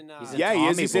 He's in. He's in Yeah, he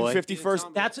is. Tommy He's in Boy.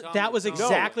 51st. That was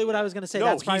exactly what I was gonna say. No,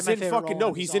 That's probably he's my in favorite fucking role, no.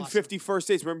 and He's he's in awesome. 51st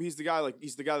Dates. Remember, he's the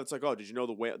guy that's like, oh, did you know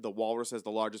the walrus has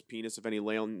the largest penis of any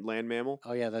land mammal?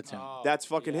 Oh yeah, that's him. Oh, That's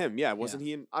fucking him. Yeah, wasn't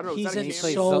he in? I don't know. He's is that in a He cameo?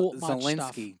 plays so Zel- much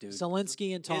stuff. Zelensky, dude.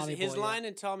 Zelensky and Tommy His Boy. yeah. line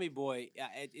in Tommy Boy,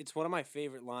 it's one of my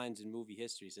favorite lines in movie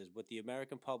history. Says, "What the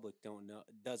American public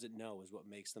doesn't know is what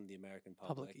makes them the American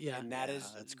public." yeah. and that Yeah,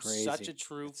 is that's such crazy. a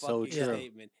true It's so fucking true.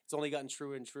 statement. It's only gotten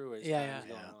truer and truer as Yeah, time yeah. is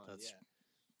going Yeah, on. that's- Yeah.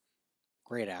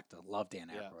 Great actor. Love Dan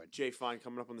Yeah. Aykroyd. Jay Fine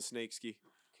coming up on the snake ski.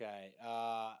 Okay.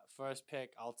 First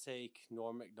pick, I'll take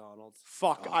Norm Macdonald.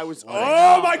 Fuck, Oh, I was. what?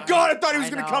 Oh my god, I thought he was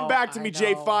gonna come know, back to me,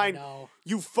 Jay I Fine. know.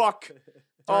 You fuck.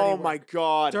 Oh Dirty my Work.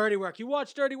 god. Dirty Work. You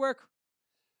watch Dirty Work?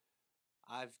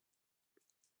 I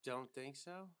don't think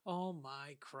so. Oh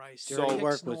my Christ! So- Dirty Picks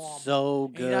Work was Norm. so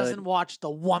And good. He doesn't watch the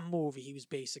one movie he was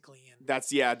basically in. That's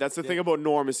the thing about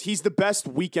Norm is he's the best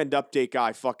Weekend Update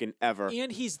guy fucking ever.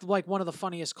 And he's like one of the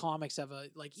funniest comics ever.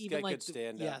 Like He's even got like good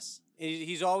stand-up. yes,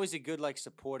 He's always a good like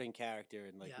supporting character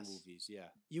in like Yes. movies. Yeah.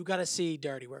 you got to see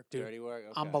Dirty Work, dude. Dirty Work.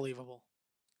 Okay. Unbelievable.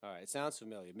 All right. It sounds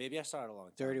familiar. Maybe I saw it a long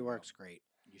time Dirty ago. Work's great.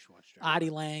 You should watch Dirty Artie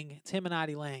Work. Lang. It's him and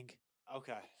Artie Lang.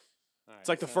 Okay. All right. It's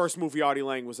like the sounds- first movie Artie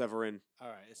Lang was ever in. All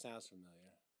right, it sounds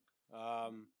familiar.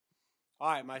 All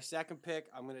right, my second pick,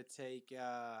 I'm gonna take.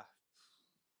 I'm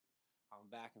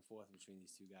back and forth between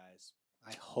these two guys.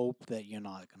 I hope that you're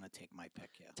not gonna take my pick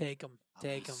here. Take him. I'll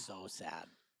Take be him. So sad.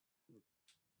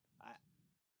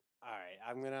 All right,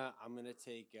 I'm gonna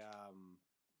take.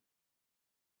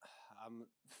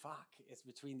 Fuck. It's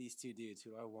between these two dudes.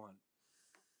 Who do I want?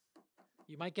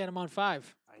 You might get him on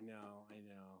 5. I know.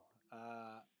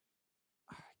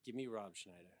 Give me Rob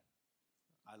Schneider.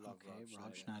 I love Okay, Rob Rob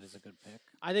Schneider. Schneider's a good pick.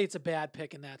 I think it's a bad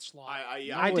pick in that slot. I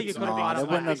I think it's it could have not. gone. It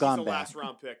wouldn't have five. gone the back. last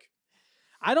round pick.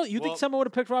 I don't. You Well- think someone would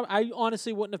have picked Rob? I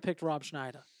honestly wouldn't have picked Rob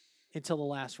Schneider until the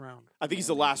last round. I think he's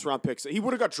Yeah, the last maybe. round pick. So he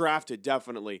would have got drafted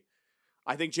definitely.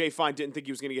 I think Jay Fine didn't think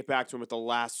he was going to get back to him at the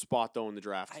last spot though in the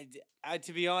draft.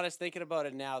 To be honest, thinking about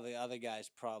it now, the other guys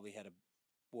probably had a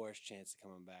worse chance of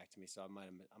coming back to me, so I might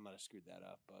have screwed that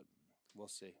up, but we'll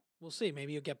see. We'll see.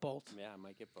 Maybe you'll get both. Yeah, I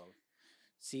might get both.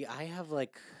 See, I have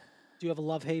like Do you have a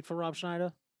love hate for Rob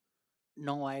Schneider?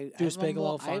 no, I Deuce have a Bigelow,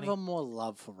 more, I have funny. a more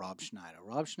love for Rob Schneider.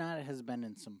 Rob Schneider has been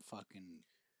in some fucking.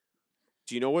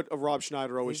 Do you know what a Rob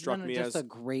Schneider always he's struck been me just as? a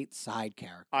great side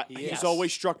character. He He's is.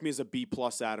 always struck me as a B+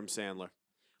 Adam Sandler.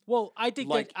 Well, I think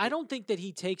Like- that I don't think that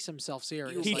he takes himself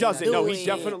serious. He like doesn't. that. No, the he way-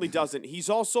 definitely doesn't. He's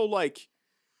also like,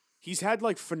 he's had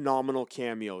like phenomenal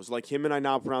cameos. Like him and I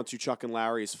Now Pronounce You Chuck and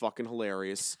Larry is fucking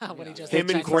hilarious. When he just Him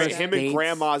had and Chinese guy. Dates.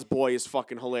 Grandma's Boy is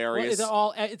fucking Well, hilarious. they're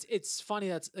all. It's funny.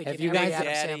 That's like Have in you every guys- Adam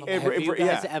Daddy. Sandler Every- movie. Have you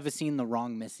guys yeah. ever seen The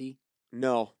Wrong Missy?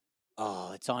 No,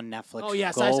 Oh, it's on Netflix. Oh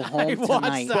yes, Go I home watched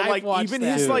tonight. that. but I've like watched even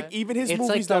that. his Dude. like even his It's movies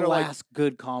like the that are like last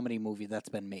good comedy movie that's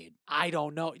been made. I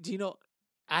don't know. Do you know?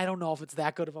 I don't know if it's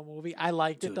that good of a movie. I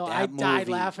liked it Dude, though. I that died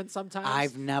movie, laughing sometimes.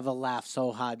 I've never laughed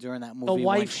so hard during that movie. the when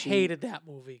wife she, hated that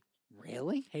movie.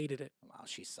 Really? Hated it Wow,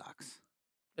 she sucks.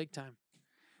 big time.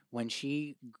 When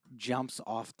she jumps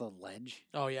off the ledge,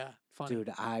 Oh yeah, funny. dude,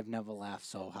 I've never laughed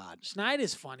so hard.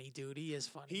 Schneider's funny, dude. He is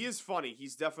funny. he is funny.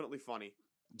 He's definitely funny.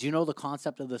 Do you know the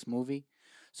concept of this movie?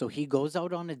 So he goes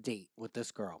out on a date with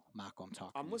this girl. Marco, I'm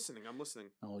talking. I'm to you. listening. I'm listening.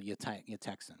 Oh, you're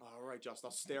texting. All right, Just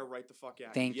I'll stare right the fuck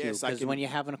at Thank you. you. Yes, I Because can. when you're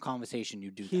having a conversation,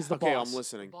 you do He's that. the Okay, boss. I'm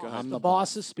listening. Go The ahead. I'm The the boss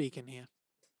boss. is speaking here.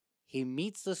 He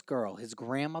meets this girl. His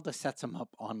grandmother sets him up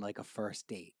on like a first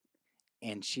date.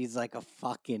 And she's like a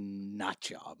fucking nut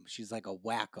job. She's like a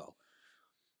wacko.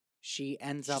 She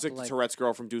ends She's up like the Tourette's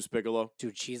girl from Deuce Bigelow.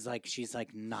 dude, she's like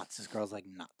nuts. This girl's like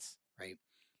nuts, right?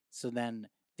 So then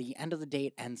the end of the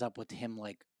date ends up with him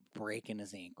like breaking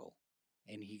his ankle,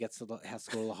 and he has to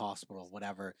go to the hospital,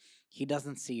 whatever. He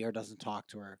doesn't see her, doesn't talk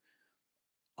to her.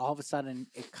 All of a sudden,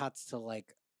 it cuts to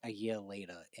like a year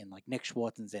later, and like Nick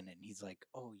Schwartzen's in it, and he's like,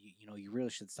 "Oh, you know, you really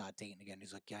should start dating again."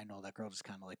 He's like, "Yeah, I know that girl just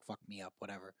kind of like fucked me up,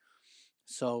 whatever."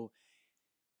 So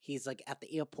he's like at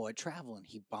the airport traveling.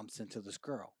 He bumps into this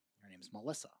girl. Her name's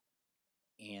Melissa,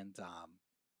 and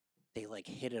they like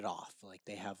hit it off. Like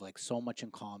they have like so much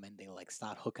in common. They like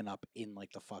start hooking up in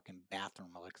like the fucking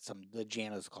bathroom or like the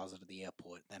janitor's closet of the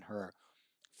airport. Then her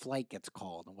flight gets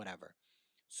called and whatever.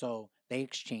 So they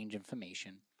exchange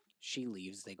information. She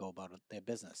leaves. They go about their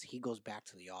business. He goes back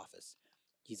to the office.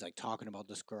 He's like talking about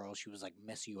this girl. She was like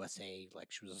Miss USA. Like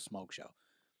she was a smoke show.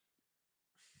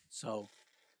 So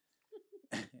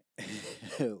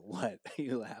What? Are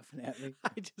you laughing at me? I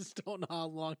just don't know how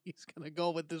long he's gonna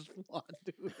go with this plot,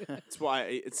 dude. That's why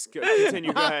it's good.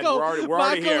 Continue. Go ahead. We're already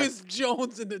Marco here. is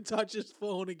jonesing to touch his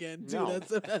phone again, dude. No.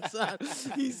 That's not.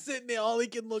 He's sitting there. All he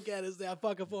can look at is that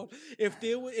fucking phone. If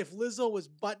Lizzo was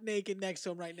butt naked next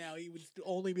to him right now, he would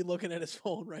only be looking at his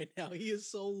phone right now. He is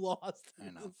so lost. I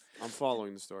know. I'm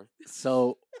following the story.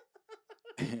 So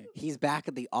he's back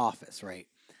at the office, right?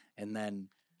 And then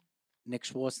Nick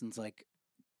Swartzen's like,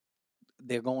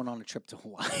 they're going on a trip to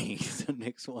Hawaii. So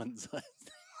Nick Swartzen's like,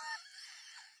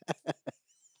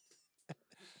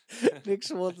 Nick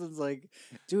Swartzen's like,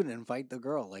 dude, invite the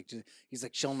girl. Like, he's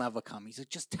like, she'll never come. He's like,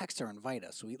 just text her, invite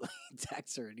her. So he like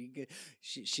texts her, and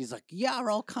she's like, yeah,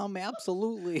 I'll come,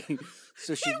 absolutely.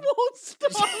 So she It won't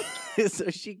stop. so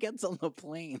she gets on the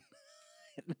plane,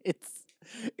 and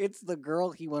it's the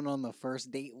girl he went on the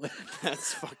first date with.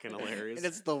 That's fucking hilarious. And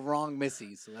it's the wrong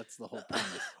Missy, so that's the whole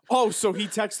premise. Oh, so he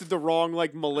texted the wrong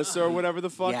like Melissa or whatever the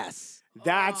fuck. Yes.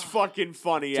 That's fucking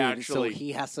funny. Dude, Actually, so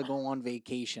he has to go on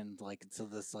vacation, like to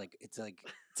this, like it's like,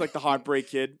 the Heartbreak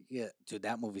Kid. yeah, dude,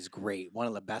 that movie's great. One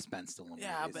of the best Ben Stiller movies.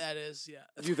 Yeah, that is. Yeah.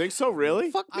 Do you think so?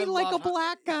 Really? Fuck me I like a love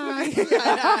black guy.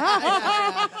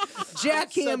 Yeah.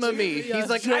 Jackhammer me. Yeah, He's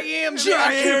like, Jack- I am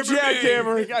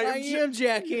jackhammering. I am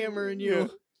jackhammering you.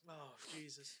 Oh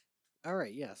Jesus. All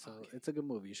right, yeah. So it's a good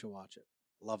movie. You should watch it.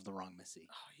 Love the wrong Missy.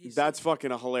 Oh, he's- That's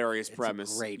fucking a hilarious It's a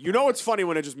premise. great You know it's premise. funny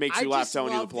when it just makes I you laugh just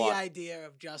telling you the love plot. idea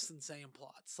of Justin saying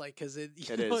plots, like because it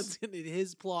It is. in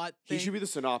his plot. He thing. should be the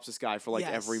synopsis guy for like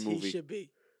Yes, every He movie. should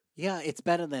be. Yeah, it's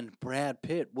better than Brad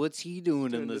Pitt. What's he doing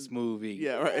in Doing this the- movie?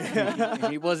 Yeah,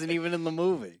 right. He wasn't even in the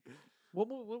movie. What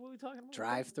were we talking about?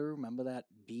 Drive Through. Remember that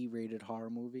B-rated horror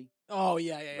movie? Oh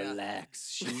yeah, yeah, yeah.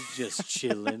 Relax. She's just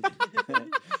chilling.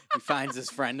 He finds his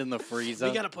friend in the freezer.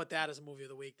 We gotta put that as a movie of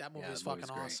the week. That movie Yeah, is that movie's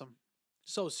fucking great. awesome.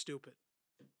 So stupid.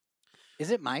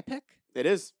 Is it my pick? It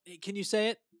is. Hey, can you say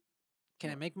it? Can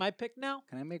I make my pick now?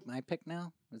 Can I make my pick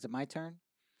now? Is it my turn?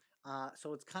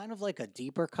 So it's kind of like a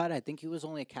deeper cut. I think he was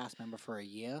only a cast member for a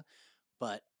year,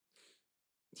 but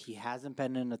he hasn't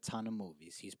been in a ton of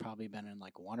movies. He's probably been in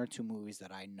like one or two movies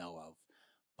that I know of,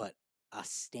 but a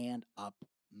stand-up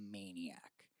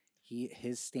maniac.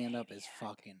 His stand-up is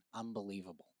fucking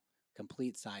unbelievable.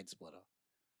 Complete side splitter.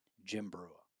 Jim Brewer.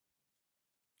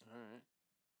 All right.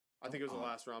 I think it was a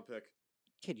last round pick.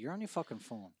 Kid, you're on your fucking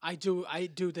phone. I do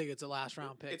think it's a last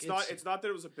round pick. It's not that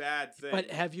it was a bad thing. But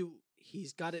have you?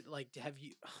 He's got it. Like, have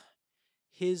you?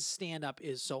 His stand up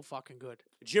is so fucking good.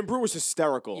 Jim Brewer's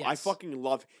hysterical. I Yes. fucking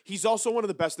love. He's also one of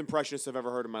the best impressionists I've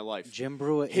ever heard in my life. Jim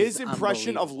Brewer His is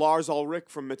impression of unbelievable. Lars Ulrich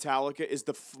from Metallica is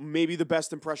maybe the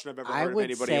best impression I've ever I heard of would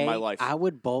anybody say, in my life. I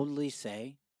would boldly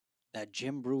say that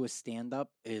Jim Brewer's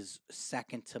stand-up is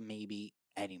second to maybe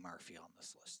Eddie Murphy on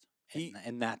this list.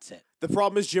 And that's it. The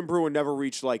problem is Jim Brewer never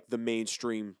reached like the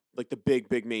mainstream, like the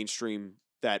big mainstream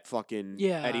that fucking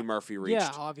Yeah. Eddie Murphy reached.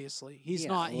 Yeah, obviously he's Yeah,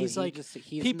 not. well, He's he like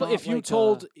he's people. not If you like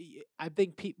told, I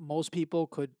think most people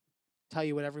could tell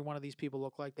you what every one of these people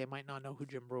look like. They might not know who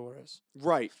Jim Brewer is.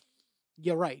 Right.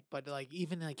 You're right, but like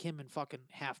even like him and fucking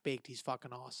Half Baked, he's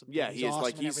fucking awesome. dude. Yeah, he's he is awesome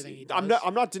like in he's. everything he I'm does.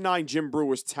 not denying Jim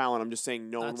Brewer's talent. I'm just saying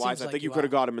known wise. seems I like think you you could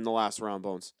have are. got him in the last round,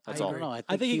 Bones. I That's I all. don't know. I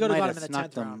think he he could have might got have him in the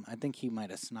snuck 10th them. round. I think he might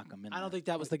have snuck him in. I don't there. think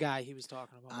that was the guy he was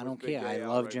talking about. I don't Big care. I Gay out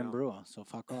love right Jim now. Brewer, so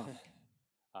fuck off.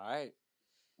 All right,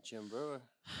 Jim Brewer.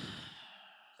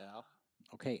 Al.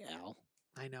 Okay, Al.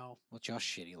 I know. What's your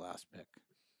shitty last pick?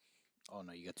 Oh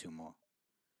no, you got two more.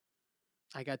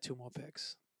 I got two more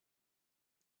picks.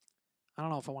 I don't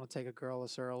know if I want to take a girl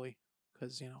this early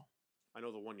because I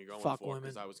know the one you're going Fuck for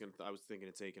because women. I was thinking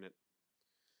of taking it.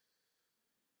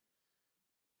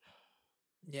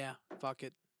 yeah, fuck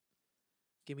it.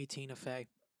 Give me Tina Fey.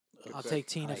 Good I'll pick. take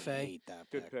Tina I Fey. hate that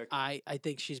Good pick. pick. I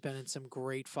think she's been in some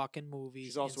great fucking movies.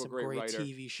 She's also a and some great great writer.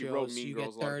 TV She wrote shows. Mean You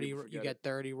Girls, a get lot of 30. people You forget get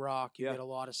 30 Rock. You Yeah. get a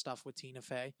lot of stuff with Tina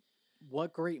Fey.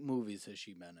 What great movies has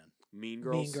she been in? Mean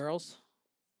Girls. Mean Girls.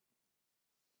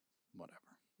 Whatever.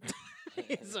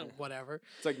 So whatever.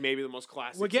 It's like maybe the most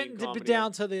classic. We're teen getting comedy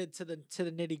down to the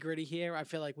nitty gritty here. I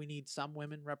feel like we need some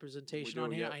women representation do,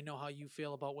 on here. yeah. I know how you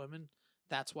feel about women.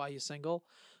 That's why you're single.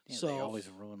 Yeah, so they always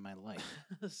ruin my life.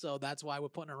 so that's why we're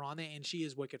putting her on there, and she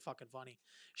is wicked fucking funny.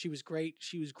 She was great.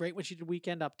 She was great when she did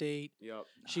Weekend Update. Yep.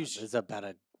 She's There's a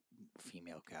better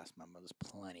female cast member. There's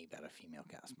plenty better female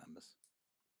cast members.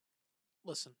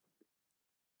 listen.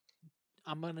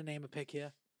 I'm gonna name a pick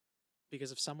here.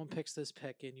 Because if someone picks this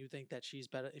pick and you think that she's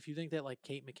better, if you think that like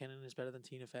Kate McKinnon is better than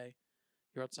Tina Fey,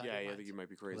 you're outside Yeah, your I mind. think you might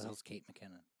be Who the crazy. hell's Kate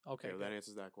McKinnon? Okay, Okay, well, good. that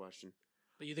answers that question.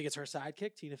 But you think it's her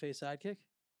sidekick, Tina Fey's sidekick?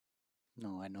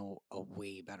 No, I know a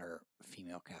way better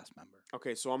female cast member.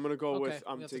 Okay, so I'm gonna go Okay, with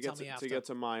you have to tell me to after. get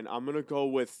to mine. I'm gonna go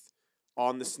with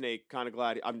on the snake. Kind of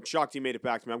glad. I'm shocked he made it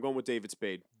back to me. I'm going with David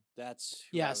Spade. That's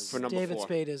who I Yes, was For number David 4.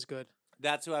 Spade is good.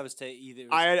 That's who I was taking.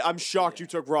 Either. I'm shocked yeah. you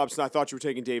took Robson. I thought you were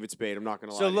taking David Spade. I'm not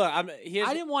gonna lie. So to you. look, here's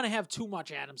I didn't want to have too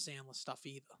much Adam Sandler stuff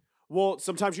either. Well,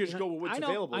 sometimes you just No, go with what's I know,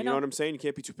 available. I You know know. what I'm saying? You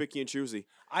can't be too picky and choosy.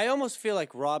 I almost feel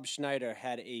like Rob Schneider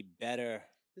had a better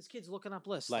This kid's looking up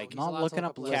lists. though. Like, He's Not allowed to looking look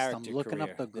up lists. lists. I'm character looking up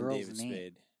career the than girl's David name.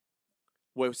 Spade.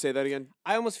 Wait, say that again.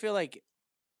 I almost feel like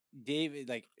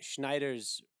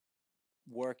Schneider's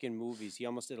work in movies. He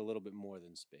almost did a little bit more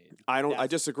than Spade. I That's-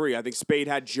 disagree. I think Spade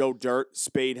had Joe Dirt.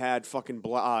 Spade had fucking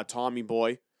Tommy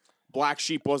Boy. Black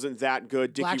Sheep wasn't that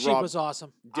good. Dickie Black Sheep Rob. was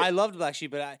awesome. I loved Black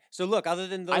Sheep, but so look. Other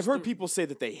than those, I've heard three- people say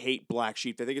that they hate Black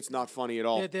Sheep. They think it's not funny at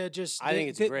all. They're just. I think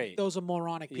it's great. Those are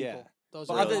moronic people. Yeah. Those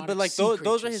But, are other, moronic but like sea those are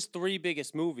creatures. his 3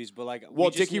 biggest movies. But like, Well,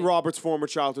 we just Dickie named- Roberts' former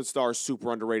childhood star is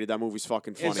super underrated. That movie's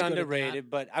fucking funny. It's good at that. underrated,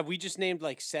 but we just named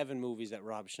like 7 movies that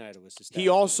Rob Schneider was. He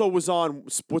hysterical also in. was on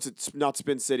what's it? Not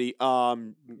Spin City.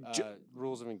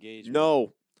 Rules of Engagement.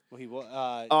 No. Well, he was.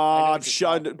 I know what you're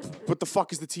talking about. What the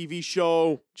fuck is the TV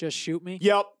show? Just Shoot Me.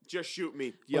 Yep. Just Shoot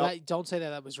Me. Yep. Well, don't say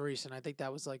that was recent. I think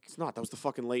that was like. It's not. That was the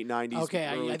fucking late '90s. Okay,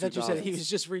 early I thought you said he 2000s. was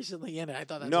just recently in it. I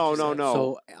thought that's No, what you no, said. no.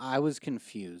 So I was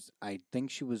confused. I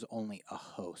think she was only a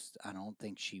host. I don't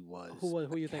think she was Who a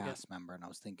you thinking? cast member. And I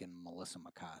was thinking Melissa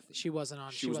McCarthy. She wasn't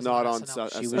on. She was wasn't not on.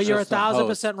 SNL. She was But you're just a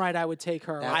 1,000% right. I would take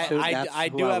her. That's over. who- I that's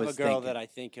do who I have a was girl thinking. that I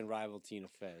think can rival Tina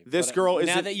Fey. This But, girl now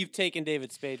isn't- that you've taken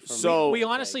David Spade from So- me, We I'll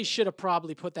take honestly it. should have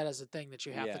probably put that as a thing that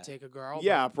you have Yeah. to take a girl.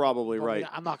 Yeah, probably but right.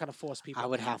 I'm not going to force people. I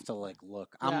would to. have to look. Yeah.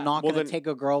 I'm not Well, gonna then- take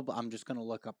a girl, but I'm just gonna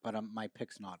look up. But my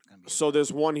pick's not gonna be. So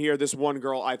there's one here. This one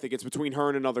girl. I think it's between her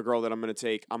and another girl that I'm gonna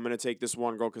take. I'm gonna take this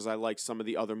one girl because I like some of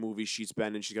the other movies she's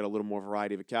been in. She's got a little more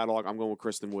variety of a catalog. I'm going with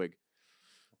Kristen Wiig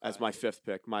as my 5th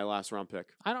pick, my last round pick.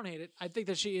 I don't hate it. I think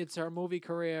that it's her movie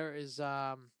career is.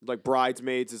 Like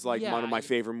Bridesmaids is like Yeah, one of my I-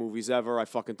 favorite movies ever. I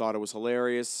fucking thought it was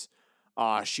hilarious.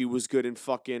 She was good in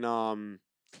fucking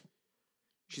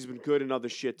She's been good in other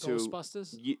shit too.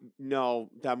 Ghostbusters. No,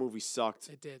 that movie sucked.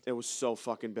 It did. It was so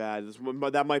fucking bad.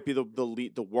 That might be the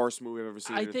worst movie I've ever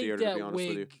seen I in a think theater. that To be honest with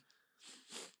you. Wig,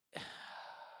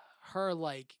 her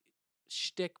like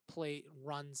shtick plate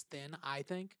runs thin. I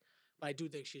think, but I do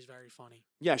think she's very funny.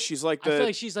 Yeah, she's like I the feel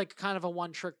like she's like kind of a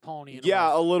one-trick pony. In a yeah,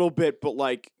 way. a little bit, but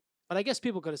like But I guess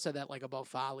people could have said that like about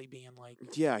Farley being like.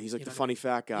 yeah, he's like You the know what I funny mean?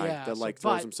 fat guy Yeah, that so- like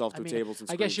throws but, himself I through mean, tables and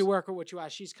I guess you screams. work with what you are.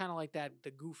 She's kind of like that,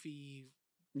 the goofy.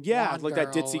 Yeah, blonde like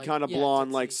that girl, ditzy like- kind of yeah,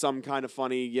 blonde, like ditzy. some kind of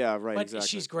funny. Yeah, right. But exactly.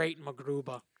 she's great in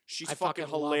MacGruber. She's I fucking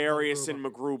fucking love hilarious in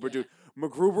MacGruber. MacGruber, Yeah. dude.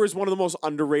 MacGruber is one of the most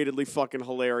underratedly fucking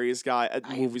hilarious I-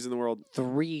 movies in the world.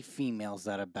 3 females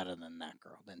that are better than that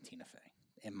girl, than Tina Fey,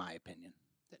 in my opinion.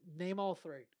 Name all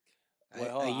 3.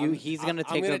 Well, He's I'm gonna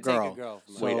take gonna a girl. Take a girl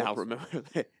from Wait, So- Al, remember?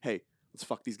 Hey, let's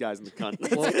fuck these guys in the cunt.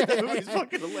 Well- That movie's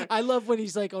fucking hilarious. I love when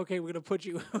he's like, "Okay, we're gonna put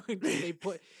you."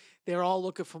 They're all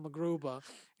looking for MacGruber,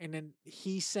 and then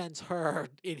he sends her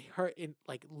in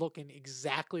like looking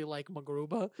exactly like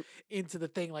MacGruber into the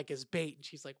thing like as bait, and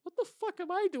she's like, "What the fuck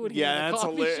am I doing here?" Yeah, in the that's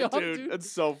coffee hilarious, shop, dude.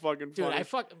 That's so fucking Dude, funny.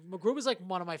 MacGruber's like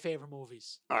one of my favorite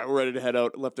movies. All right, we're ready to head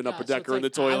out. Left an Yeah, upper so it's decker in the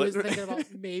like, toilet. I was thinking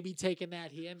about maybe taking that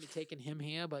here, and taking him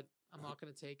here, but I'm not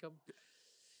gonna take him.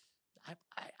 I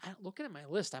looking at my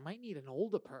list, I might need an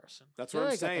older person. That's Yeah, what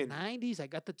I'm I got saying. the 90s, I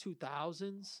got the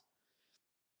 2000s.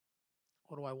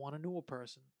 Or do I want a newer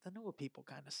person? The newer people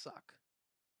kind of suck.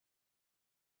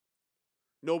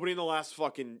 Nobody in the last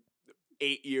fucking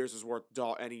 8 years is worth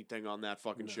anything on that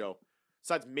fucking No. show.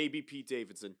 Besides maybe Pete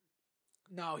Davidson.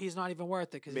 No, he's not even worth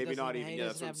it because Maybe not even. Yeah,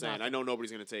 that's what I'm saying. I know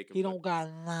nobody's going to take him. He but don't got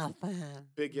nothing.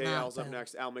 Big Gay Al's up nothing.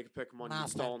 next. Al, make a pick. Come on. You're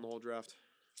Nothing. stalling the whole draft.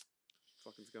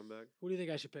 Fucking scumbag. Who do you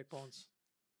think I should pick, Bones?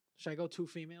 Should I go 2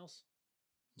 females?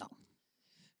 No.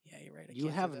 Yeah, you're right. I You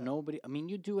can't do have that. nobody. I mean,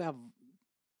 you do have.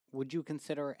 Would you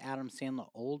consider Adam Sandler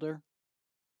older?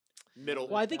 Middle.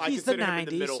 Well, I think he's the consider him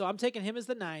in 90s, middle. so I'm taking him as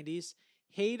the 90s.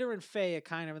 Hader and Faye are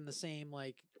kind of in the same,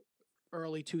 like,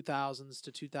 early 2000s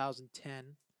to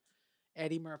 2010.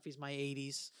 Eddie Murphy's my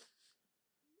 80s.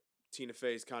 Tina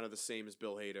Fey is kind of the same as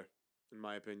Bill Hader, in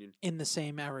my opinion. In the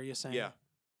same era, you're saying? Yeah.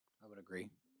 I would agree.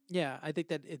 Yeah, I think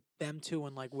that them two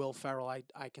and, like, Will Ferrell, I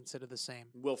consider the same.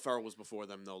 Will Ferrell was before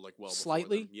them, though. Like, well, before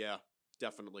Slightly? them. Yeah,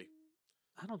 definitely.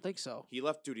 I don't think so. He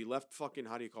left fucking,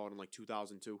 how do you call it, in like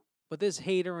 2002. But there's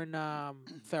Hader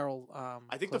and Ferrell.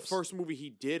 I think clips. the first movie he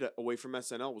did away from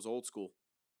SNL was Old School.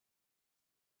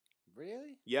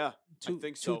 Really? Yeah, I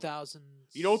think so. 2000.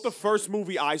 You know what the first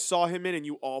movie I saw him in and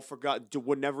you all forgot,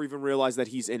 would never even realize that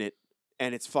he's in it,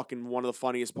 and it's fucking one of the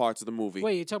funniest parts of the movie.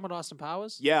 Wait, you talking about Austin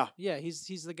Powers? Yeah, Yeah, he's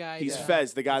the guy. he's that-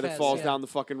 Fez, the guy that Fez, falls yeah. down the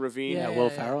fucking ravine. Yeah,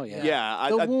 Will Ferrell. Yeah. Yeah,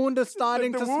 The wound is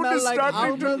starting the to wound smell is like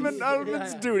starting to almonds. smell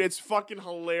almonds. Yeah. Dude, it's fucking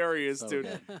hilarious, So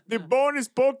dude. good. The bone is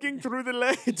poking through the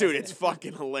leg. Dude, it's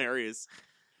fucking hilarious.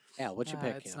 Yeah, what's your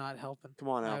pick? It's here? not helping. Come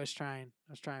on, I Al. was trying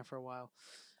for a while.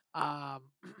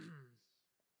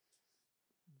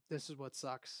 This is what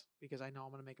sucks because I know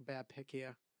I'm gonna make a bad pick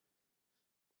here.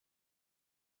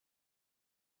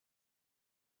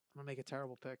 I'm gonna make a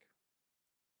terrible pick.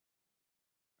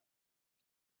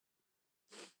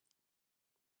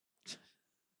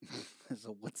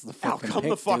 So what's the Al, fucking come pick,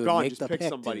 the fuck dude? on. Make Just the pick pick,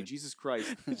 somebody. dude. Jesus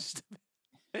Christ.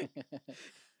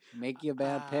 Make you a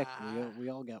bad pick. Ah. We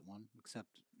all get one, except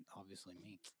obviously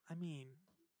me. I mean,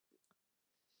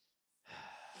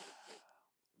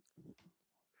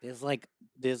 There's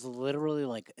literally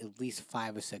like at least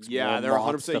 5 or 6. Yeah, more they're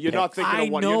mobs 100%. to You're not pick. thinking I of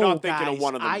one. know, You're not thinking guys. of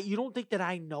one of them. You don't think that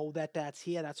I know that that's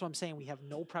here? That's what I'm saying. We have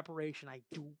no preparation. I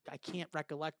can't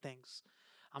recollect things.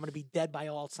 I'm gonna be dead by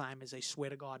Alzheimer's. I swear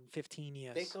to God, in 15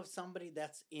 years. Think of somebody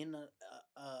that's in a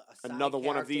side Another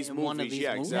one of character these in one of movies, these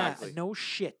yeah, movies. exactly. Yeah, no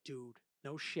shit, dude.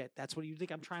 No shit. That's what you think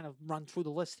I'm trying to run through the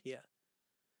list here.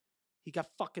 He got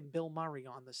fucking Bill Murray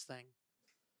on this thing.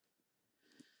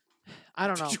 I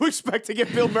don't know. Did you expect to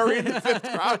get Bill Murray in the 5th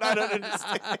round? I don't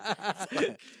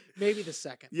understand. Maybe the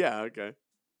second. Yeah, okay.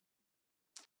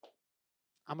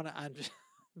 I'm just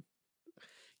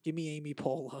give me Amy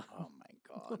Poehler. Oh my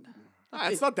god.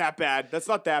 It's not that bad. That's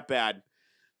not that bad.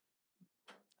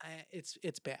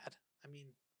 It's bad. I mean,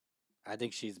 I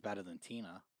think she's better than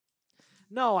Tina.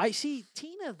 no, I see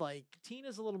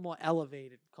Tina's a little more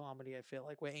elevated comedy. I feel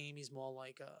like where Amy's more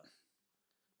like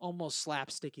almost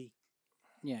slapsticky.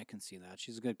 Yeah, I can see that.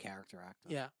 She's a good character actor.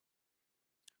 Yeah.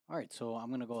 All right, so I'm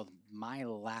gonna go with my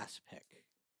last pick,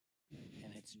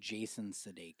 and it's Jason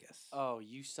Sudeikis. Oh,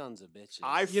 you sons of bitches.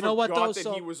 I You know what, forgot though? that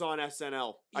So- he was on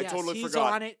SNL. I Yes, totally he's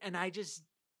forgot. on it, and I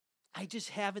just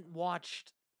haven't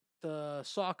watched the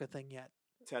soccer thing yet.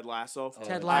 Ted Lasso.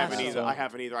 Ted I haven't Lasso. either. I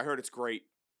haven't either. I heard it's great.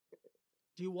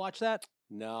 Do you watch that?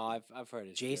 No, I've heard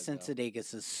it. Jason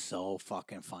Sudeikis is so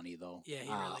fucking funny though. Yeah,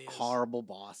 he really is. Horrible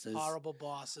Bosses. Horrible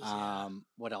Bosses. Yeah.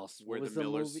 What else? We're What was the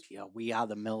Millers. movie? Yeah, We Are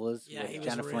the Millers. Yeah, with he was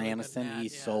Jennifer really good in Aniston. that,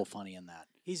 He's yeah. so funny in that.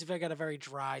 He's got a very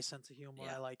dry sense of humor.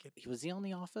 Yeah. I like it. Was he on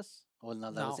The Office? Oh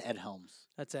no, that was No. Ed Helms.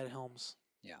 That's Ed Helms.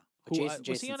 Yeah, Who,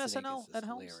 was he on Sudeikis SNL, is Ed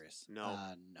Helms? hilarious.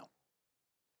 No. No.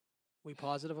 We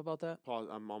positive about that?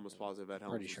 I'm almost positive Ed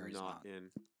Helms Pretty is sure he's not not. in.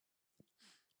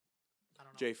 I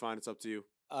don't know. Jay, fine. It's up to you.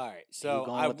 All right, So so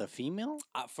going with the female?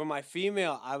 for my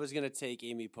female, I was gonna take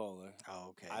Amy Poehler. Oh,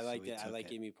 okay. I so like we that. I took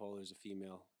like it. Amy Poehler as a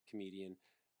female comedian.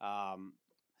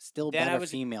 Still Then I better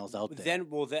was- females out there. Then,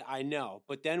 well, I know,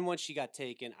 but then once she got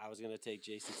taken, I was gonna take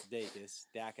Jason Sudeikis.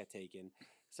 That got taken.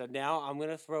 So now I'm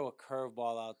gonna throw a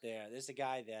curveball out there. There's a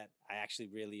guy that I actually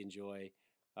really enjoy.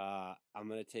 I'm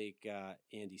gonna take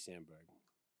Andy Samberg.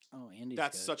 oh, Andy's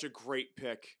That's good. such a great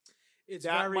pick. It's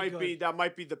That very might good.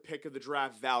 be the pick of the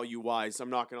draft value wise. I'm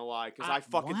not gonna lie because I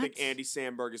fucking think What? Andy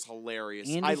Samberg is hilarious.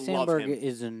 Andy I love Samberg him.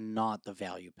 is not the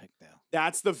value pick there.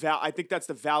 That's the I think that's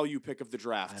the value pick of the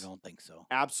draft. I don't think so.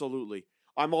 Absolutely.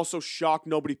 I'm also shocked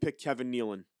nobody picked Kevin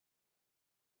Nealon.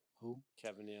 Who?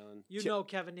 Kevin Nealon, You Ke- know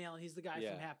Kevin Nealon. He's the guy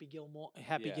Yeah. from Happy Gilmore.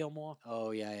 Happy Yeah. Gilmore. Oh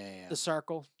yeah. The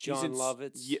Circle. John in s-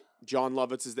 Lovitz. Yeah, John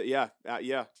Lovitz is the yeah.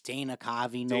 Dana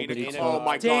Covey. Dana, Nobody Dana took. oh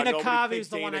my Dana god, nobody Carvey picked was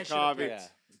the one Dana I should've Carvey. picked. Yeah.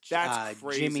 That's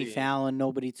crazy. Jimmy Fallon.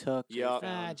 Nobody took. Yeah.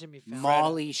 Ah, Jimmy Fallon.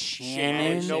 Molly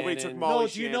Shannon. Shannon. Nobody took Shannon. Molly No,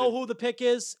 do you Shannon. know who the pick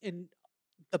is? And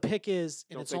the pick is,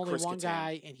 and Don't it's say only Chris one Kattan.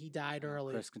 guy, and he died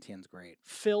early. Chris Kattan's great.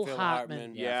 Phil Phil Hartman.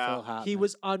 Hartman. Yeah. Phil Hartman. He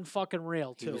was unfucking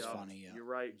real He too. was Yeah. funny. Yeah. You're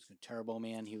right. He was a Turbo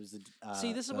Man. He was the.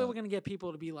 See, this is where we're gonna get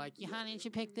people to be like, "Yeah, how didn't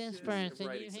you pick this Yeah, person?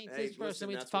 right. You It's- hate hey, this person. listen,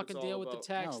 We have to that's what it's fucking all deal with the about.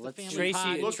 text, No, the let's- family Tracy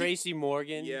pie." Look- Tracy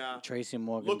Morgan. Yeah. Tracy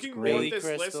Morgan's Looking great. more at this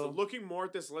Crystal. list, looking more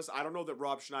at this list, I don't know that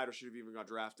Rob Schneider should have even got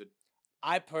drafted.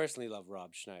 I personally love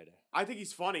Rob Schneider. I think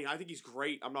he's funny. I think he's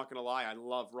great. I'm not gonna lie. I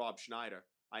love Rob Schneider.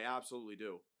 I absolutely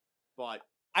do. But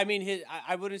I mean,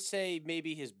 I wouldn't say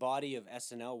maybe his body of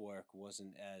SNL work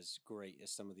wasn't as great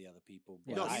as some of the other people.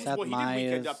 But no, Yeah, he Seth did Weekend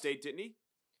Meyers. Update, didn't he?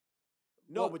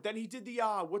 No, Well- but then he did the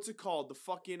what's it called? The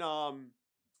fucking oh,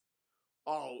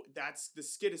 that's the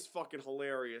skit is fucking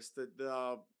hilarious.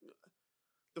 The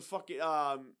fucking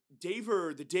the Dave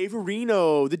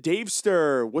Areno, the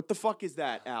Davester. What the fuck is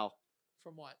that, Al?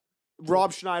 From what?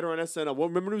 Rob Schneider on SNL. Well,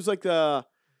 remember it was like No, I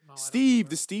don't Steve, the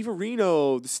remember. Steve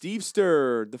Areno, the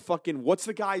Stevester, the fucking what's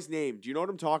the guy's name? Do you know what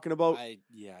I'm talking about? I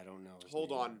don't know. his Hold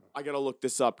name. on, I gotta look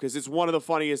this up because it's one of the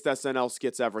funniest SNL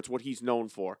skits ever. It's what he's known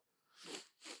for.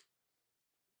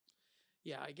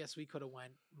 Yeah, I guess we could have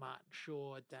went Martin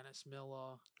Short, Dennis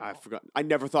Miller. I Oh, forgot. I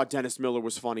never thought Dennis Miller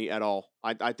was funny at all.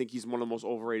 I think he's one of the most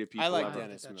overrated people like I ever. don't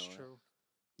Dennis think that's Miller. true.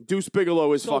 Deuce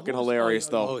Bigelow is So fucking who's- hilarious,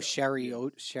 oh, though. Oh, Sherry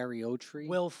Oatree.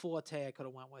 Will Forte, I could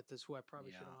have went with. Is who I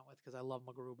probably should have Yeah. went with because I love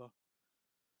MacGruber.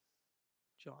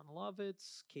 John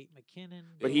Lovitz, Kate McKinnon.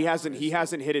 But Bill he hasn't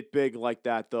Morris. hit it big like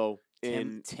that though.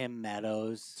 Tim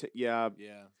Meadows. Yeah,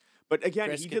 Yeah. but again,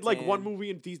 Chris he did like one Kattan. movie,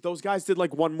 and those guys did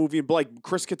like one movie, and like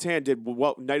Chris Kattan did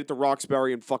Night at the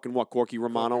Roxbury and fucking Corky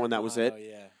Romano, and that was it. Oh,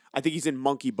 yeah. I think he's in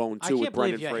Monkey Bone I too can't with believe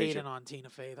Brendan you're Fraser. hating on Tina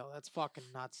Fey though. That's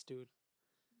fucking nuts, dude.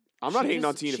 I'm not She hating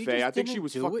on just- Tina she Fey. just I think she didn't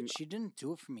was do fucking. it. She didn't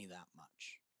do it for me that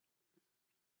much.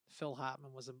 Phil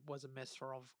Hartman was a miss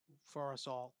for us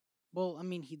all. Well, I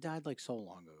mean, he died like so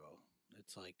long ago.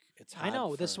 It's like it's. I hard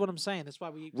know. This is for- what I'm saying. That's why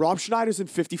we. Rob Schneider's in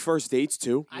 50 First Dates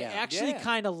too. I Yeah. actually Yeah.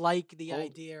 kind of like the Oh,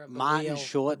 idea of the Martin wheel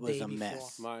Short the was day a before.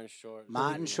 mess. Martin Short.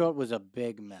 Martin Short was a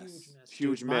big mess. Huge miss.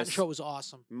 Huge dude. Martin miss. Short was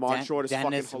awesome. Martin Short is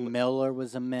Dennis fucking. Miller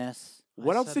was a mess.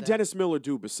 What I else said did that. Dennis Miller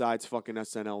do besides fucking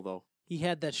SNL though? He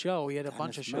had that show. He had a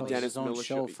bunch of Miller shows. did Dennis his own Miller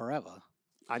show show. forever.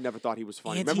 I never thought he was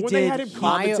funny. And Remember he when they had did him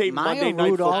Maya- commentate Maya Monday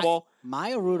Night Rudolph- Football?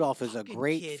 Maya Rudolph is a Fucking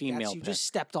great kid, female. that's- You pick. just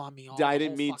stepped on me. All I the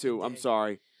didn't whole mean to. fucking I'm day.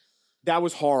 sorry. That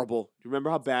was horrible. Do you remember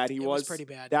how bad he It was? was pretty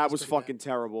bad. It That was was pretty bad. fucking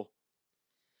terrible.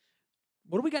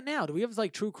 What do we got now? Do we have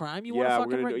like true crime? You want to Yeah,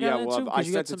 fucking we're gonna get do. Yeah, into? well, 'Cause I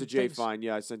you got sent it some to Jay things- Fine.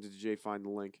 Yeah, I sent it to Jay Fine the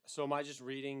link. So am I just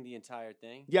reading the entire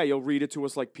thing? Yeah, you'll read it to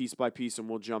us like piece by piece, and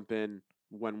we'll jump in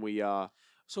when we.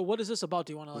 So what is this about?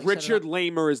 Do you want to like Richard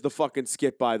Lamer is the fucking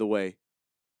skit, by the way.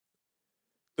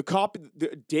 The cop,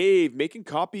 Dave making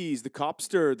copies, the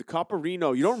copster, the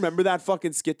coparino. You don't remember that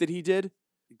fucking skit that he did?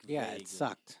 Yeah, Vaguely. it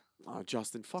sucked. Oh,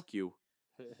 Justin, fuck you.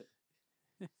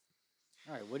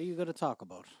 All right, what are you going to talk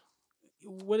about?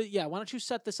 Yeah, why don't you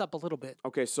set this up a little bit?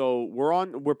 Okay, so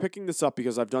we're picking this up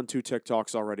because I've done 2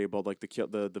 TikToks already about like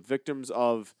the victims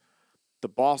of the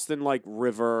Boston like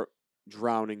river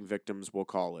drowning victims, we'll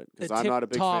call it, because The I'm not a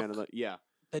big fan of TikTok- that. Yeah,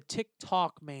 The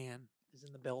TikTok man is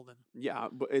in the building. yeah,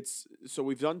 but it's so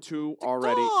we've done 2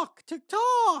 already.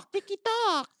 TikTok,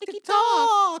 TikTok,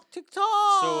 TikTok.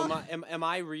 So am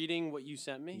I reading what you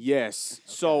sent me? Yes,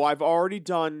 so Okay. I've already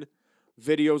done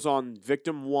videos on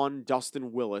victim 1,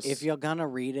 Dustin Willis. If you're gonna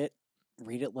read it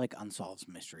like Unsolved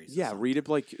Mysteries. or yeah, something. read it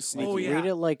like sneaky. Oh, yeah. Read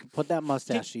it like put that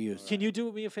mustache to use. Can you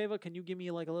do me a favor? Can you give me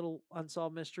like a little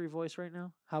unsolved mystery voice right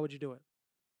now? How would you do it?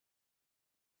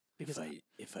 Because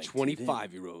if I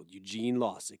 25-year-old Eugene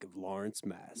Lossick of Lawrence,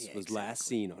 Mass. Yeah, was last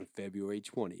exactly. seen on February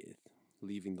 20th,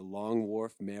 leaving the Long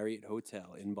Wharf Marriott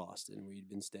Hotel in Boston where he'd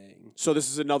been staying. So this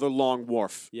is another Long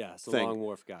Wharf. Yeah, it's the Thing. Long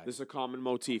Wharf guy. This is a common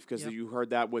motif because Yep. you heard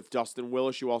that with Dustin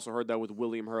Willis. You also heard that with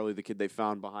William Hurley, the kid they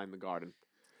found behind the garden.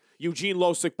 Eugene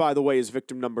Losick, by the way, is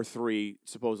victim number 3,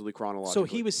 supposedly chronologically. so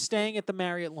he was staying at the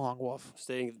Marriott Long Wharf.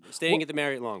 Staying What- at the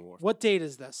Marriott Long Wharf. What date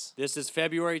is this? This is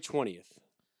February 20th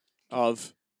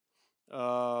of.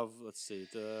 of, let's see,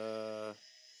 the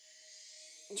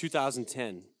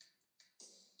 2010.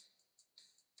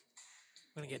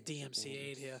 I'm gonna get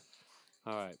DMCA'd here.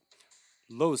 All right.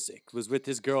 Losick was with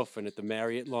his girlfriend at the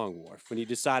Marriott Long Wharf when he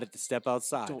decided to step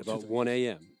outside Don't do about that. 1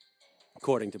 a.m.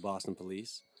 According to Boston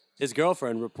police, his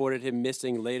girlfriend reported him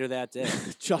missing later that day.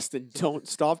 Justin, don't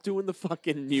stop doing the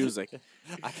fucking music.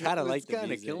 I kind of like the kind of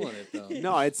music. killing it though.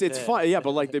 No, it's Yeah. fun. Yeah,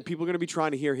 but like the people are gonna be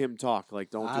trying to hear him talk. Like,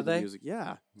 don't Are do the they? music.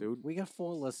 Yeah, dude. We got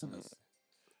 4 listeners.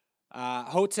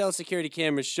 Hotel security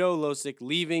cameras show Losick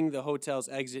leaving the hotel's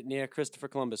exit near Christopher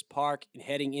Columbus Park and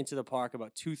heading into the park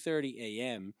about 2:30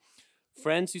 a.m.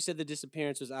 Friends who said the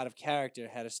disappearance was out of character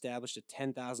had established a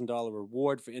 $10,000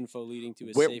 reward for info leading to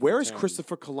his safe Where is return.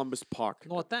 Christopher Columbus Park?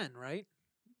 North End, right?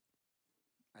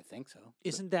 I think so.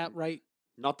 Isn't that right?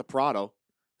 Not the Prado.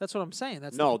 That's what I'm saying.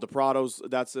 That's No, the Prado's.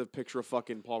 That's a picture of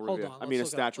fucking Paul Hold Revere. on. I mean, a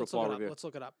let's look it up. statue of Let's look Paul it up. Revere. Let's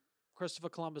look it up. Christopher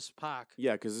Columbus Park.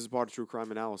 Yeah, because this is part of true crime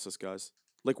analysis, guys.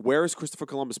 Like, where is Christopher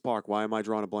Columbus Park? Why am I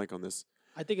drawing a blank on this?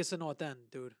 I think it's the North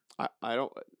End, dude. I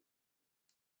don't.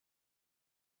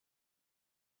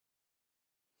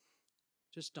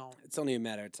 Just don't. It's only a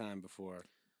matter of time before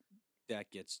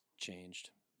that gets changed,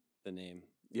 the name.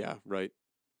 Yeah, right.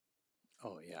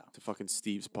 Oh yeah. To fucking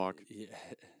Steve's Park. Yeah.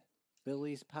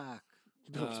 Billy's Park.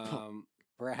 Um,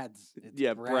 It's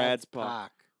Yeah, Brad's Park.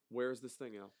 Park. Where is this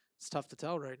thing now? It's tough to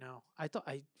tell right now.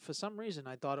 For some reason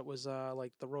I thought it was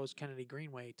like the Rose Kennedy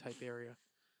Greenway type area.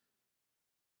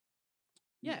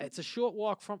 Yeah, it's a short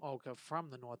walk from from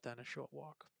the North End, a short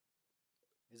walk.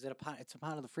 Is it a part? It's a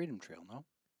part of the Freedom Trail, no?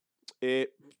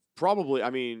 It probably. I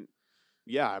mean,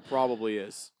 yeah, it probably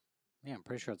is. Yeah, I'm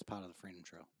pretty sure it's a part of the Freedom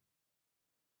Trail.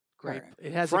 Great. Alright.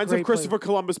 It has Friends a great of Christopher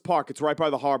Columbus Park. It's right by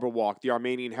the Harbor Walk, the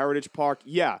Armenian Heritage Park.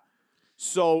 Yeah.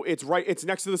 So it's right. It's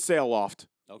next to the sail loft.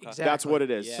 Okay. Exactly. That's what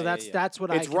it is. Yeah, So that's what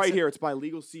It's I. right consider- here. It's by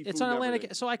Legal Seafood. It's on and Atlantic,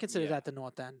 everything. so I consider Yeah. that the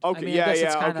North End. Okay. I mean, I yeah. guess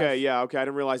it's Yeah. kind Okay. of, yeah. Okay. I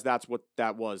didn't realize that's what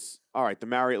that was. All right. The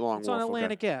Marriott Long It's Wharf. on okay.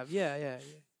 Atlantic Ave. Yeah.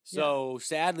 So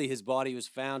sadly, his body was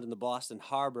found in the Boston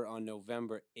Harbor on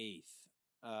November 8th.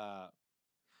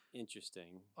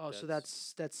 Interesting. Oh, so that's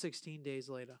 16 days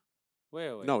later.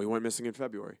 wait. No, he went missing in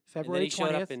February. And then February he showed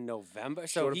 20th. up in November.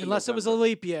 Showed up in Unless it was a November.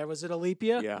 leap year. Was it a leap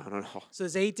year? Yeah. I don't know. So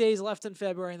there's 8 days left in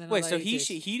February, and then Wait, another so 8 he days.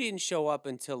 he didn't show up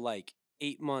until like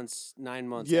 9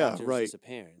 months Yeah, after right. his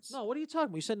disappearance. No, what are you talking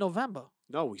about? You said November.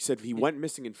 No, he said he went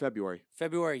missing in February.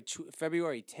 February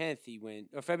 10th he went,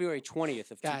 or February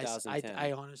 20th of Guys, 2010.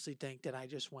 I honestly think that I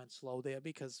just went slow there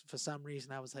because for some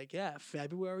reason I was like, yeah,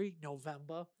 February,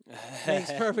 November.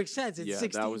 Makes perfect sense. It's Yeah,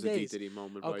 16 that was a days. Diddy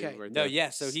moment. Okay. Right No, there.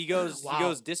 yeah. So he goes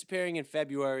Wow. disappearing in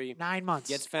February, 9 months.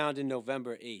 gets found in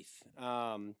November 8th.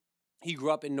 He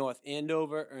grew up in North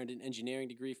Andover, earned an engineering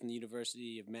degree from the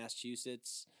University of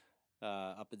Massachusetts,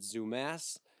 up at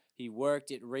ZooMass. He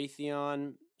worked at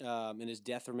Raytheon, and his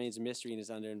death remains a mystery and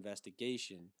is under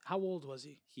investigation. How old was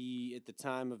he? He, at the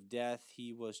time of death,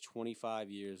 he was 25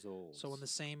 years old. So in the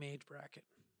same age bracket.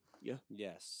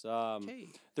 Yes.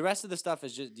 Okay. The rest of the stuff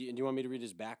is just. Do you want me to read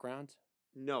his background?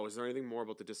 No, is there anything more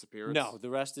about the disappearance? No, the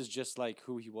rest is just like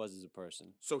who he was as a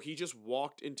person. So he just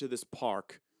walked into this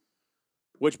park,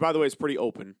 which, by the way, is pretty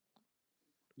open.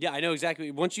 Yeah, I know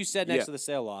exactly. Once you said next Yeah. to the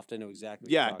sail loft, I know exactly.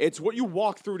 what Yeah, you're talking it's what you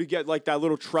walk through to get like that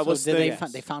little So trellis did thing. they,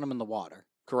 they found him in the water.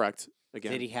 Correct.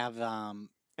 Again, Did he have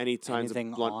any kinds anything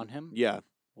of blunt? on him? Yeah.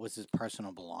 Was his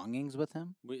personal belongings with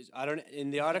him? I don't. In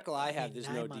the article I have, mean, there's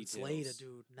 9 no months details. later,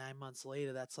 dude. 9 months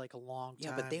later, that's like a long time.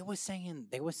 Yeah, but they were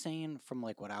saying from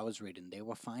like what I was reading, they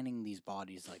were finding these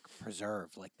bodies like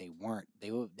preserved, like they weren't.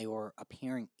 They were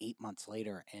appearing 8 months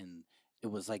later, and it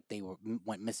was like they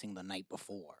went missing the night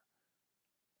before.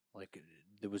 Like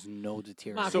there was no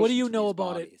deterioration. Mark, what do you to know these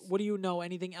about bodies. it? What do you know?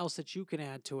 Anything else that you can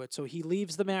add to it? So he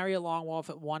leaves the Marriott Long Wharf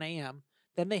at 1 a.m.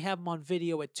 Then they have him on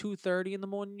video at 2:30 in the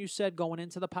morning. You said going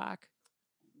into the park.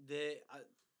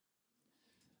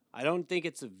 I don't think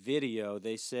it's a video.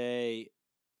 They say.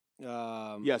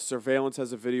 Yes, surveillance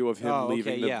has a video of him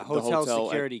leaving the hotel hotel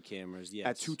security cameras. Yes.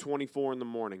 at 2:24 in the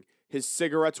morning. His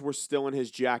cigarettes were still in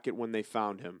his jacket when they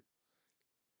found him.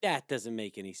 That doesn't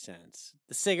make any sense.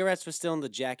 The cigarettes were still in the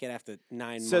jacket after 9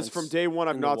 months. Says from day one,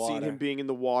 I've in the not seen water. him being in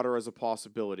the water as a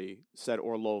possibility, said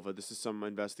Orlova. This is some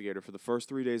investigator. For the first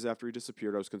 3 days after he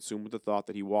disappeared, I was consumed with the thought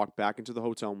that he walked back into the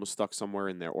hotel and was stuck somewhere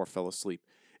in there or fell asleep.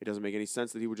 It doesn't make any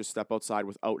sense that he would just step outside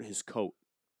without his coat.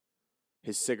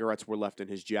 His cigarettes were left in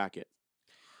his jacket.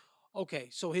 Okay,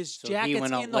 so his So he jacket's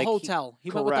went out in the like he- hotel.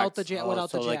 He went without the Correct. without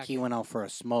so the like jacket. he went out for a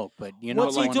smoke, but you know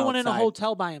What's he going doing in a outside-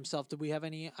 hotel by himself? Did we have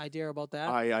any idea about that?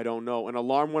 I don't know. An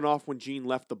alarm went off when Gene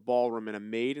left the ballroom, and a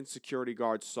maid and security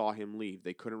guards saw him leave.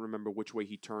 They couldn't remember which way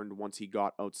he turned once he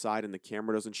got outside, and the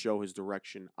camera doesn't show his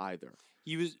direction either.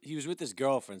 He was with his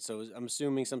girlfriend, so I'm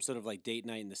assuming some sort of like date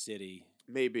night in the city.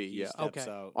 Maybe, He yeah. steps Okay.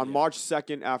 out, On yeah. March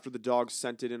 2nd, after the dogs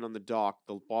sent it in on the dock,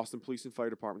 the Boston Police and Fire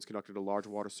Departments conducted a large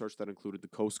water search that included the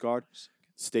Coast Guard,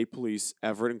 State Police,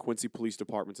 Everett and Quincy Police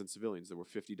Departments, and civilians. There were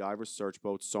 50 divers, search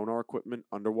boats, sonar equipment,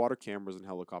 underwater cameras, and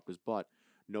helicopters, but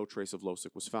no trace of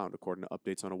Losick was found. According to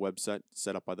updates on a website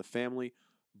set up by the family,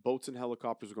 boats and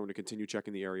helicopters are going to continue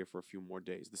checking the area for a few more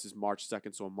days. This is March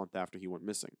 2nd, so a month after he went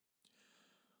missing.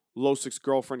 Losick's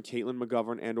girlfriend, Caitlin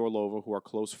McGovern, and Orlova, who are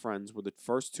close friends, were the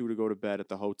first two to go to bed at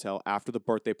the hotel after the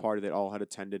birthday party they all had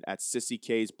attended at Sissy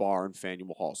K's bar in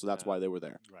Faneuil Hall. So that's Yeah. why they were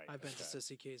there. Right. I've been to okay.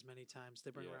 Sissy K's many times.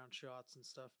 They bring Yeah. around shots and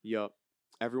stuff. Yup.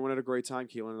 Everyone had a great time.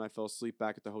 Caitlin and I fell asleep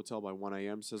back at the hotel by 1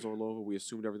 a.m., says Orlova. We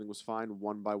assumed everything was fine.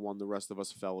 One by one, the rest of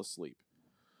us fell asleep.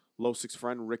 Losick's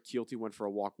friend, Rick Keelty, went for a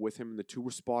walk with him, and the two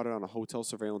were spotted on a hotel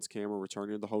surveillance camera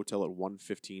returning to the hotel at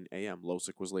 1:15 a.m.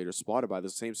 Losick was later spotted by the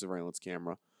same surveillance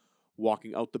camera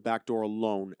walking out the back door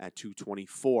alone at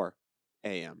 2:24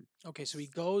 a.m. Okay, so he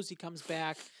goes, he comes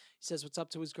back, he says what's up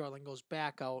to his girl, and goes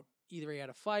back out. Either he had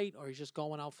a fight or he's just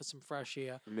going out for some fresh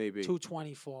air. Maybe.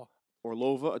 2:24.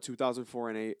 Orlova, a 2004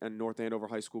 and North Andover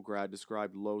High School grad,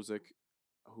 described Losick,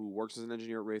 who works as an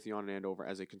engineer at Raytheon in Andover,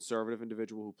 as a conservative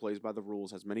individual who plays by the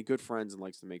rules, has many good friends, and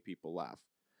likes to make people laugh.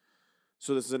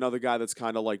 So this is another guy that's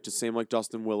kind of like, just same like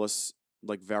Dustin Willis,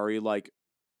 like very like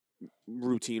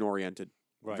routine oriented,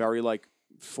 Right. very like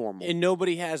formal. And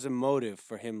nobody has a motive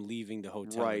for him leaving the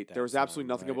hotel. Right. at that There was absolutely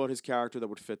time, nothing right? about his character that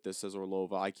would fit this, says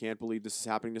Orlova. I can't believe this is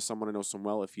happening to someone I know so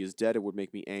well. If he is dead, it would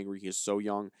make me angry. He is so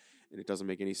young, and it doesn't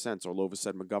make any sense. Orlova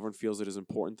said McGovern feels it is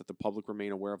important that the public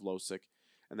remain aware of Losick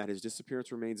and that his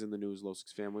disappearance remains in the news.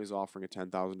 Losick's family is offering a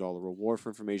 $10,000 reward for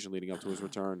information leading up to his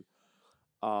return.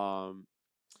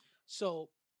 So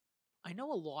I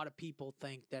know a lot of people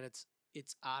think that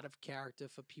it's out of character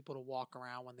for people to walk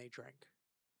around when they drink.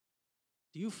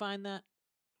 Do you find that?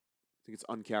 I think it's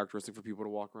uncharacteristic for people to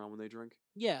walk around when they drink.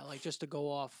 Yeah, like just to go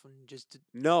off and just to,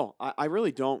 No, I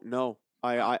really don't know.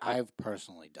 I I've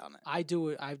personally done it. I do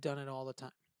it. I've done it all the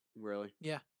time. really.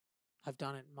 Yeah, I've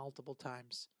done it multiple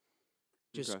times.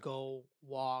 Just Okay. go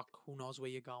walk. Who knows where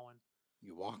you're going?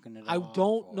 You walking it I off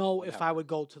don't or know if I whatever. would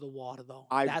go to the water though.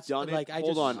 I've That's done it. like I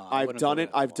Hold just on, No, I I've wouldn't done go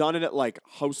it. that I've far. done it at like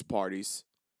house parties,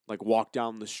 like walk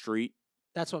down the street.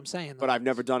 That's what I'm saying. But though. I've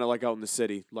never done it like out in the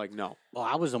city. Like no. Well,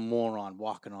 I was a moron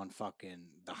walking on fucking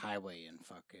the highway in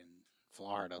fucking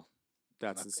Florida.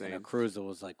 That's And a insane. cruiser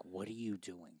was like, "What are you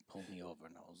doing?" Pulled me over,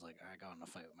 and I was like, "I got in a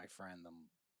fight with my friend. I'm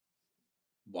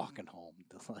walking home."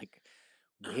 They're like,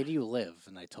 "Where do you live?"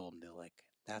 And I told them, they're like,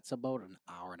 "That's about an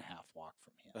hour and a half walk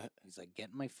from here." He's like,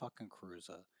 "Get in my fucking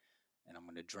cruiser, and I'm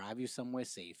gonna drive you somewhere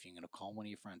safe. You're gonna call one of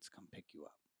your friends to come pick you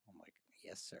up." I'm like,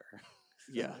 "Yes, sir."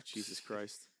 Yeah, Jesus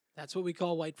Christ. That's what we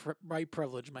call white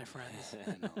privilege, my friends.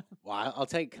 I know. Well, I'll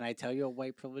tell you. Can I tell you a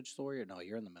white privilege story, or no?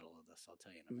 You're in the middle of this. I'll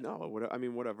tell you in a minute. No, I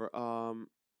mean whatever.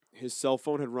 His cell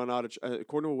phone had run out of.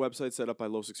 According to a website set up by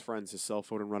Losic's friends, his cell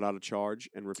phone had run out of charge,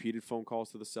 and repeated phone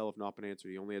calls to the cell have not been answered.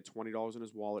 He only had $20 in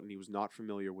his wallet, and he was not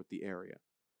familiar with the area.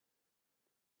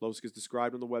 Losic is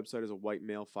described on the website as a white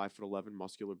male, 5'11",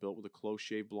 muscular built, with a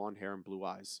close-shaved blonde hair and blue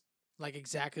eyes. Like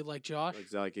exactly like Josh.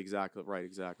 Exactly right,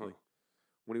 exactly.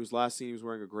 When he was last seen, he was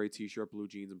wearing a gray T-shirt, blue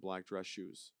jeans, and black dress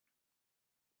shoes.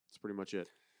 That's pretty much it.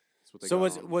 That's what they So got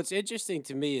what's on him. what's interesting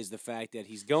to me is the fact that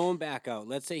he's going back out.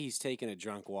 Let's say he's taking a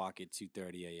drunk walk at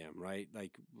 2:30 a.m. Right,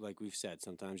 like we've said,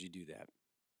 sometimes you do that.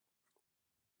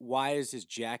 Why is his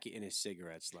jacket and his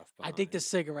cigarettes left I behind? think the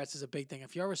cigarettes is a big thing.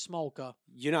 If you're a smoker,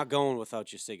 You're not going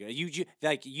without your cigarette.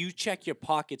 You check your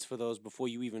pockets for those before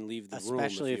you even leave the room.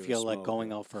 Especially if you're you're a like going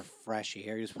smoker. out for fresh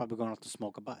air, he was probably going out to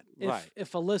smoke a butt. Right.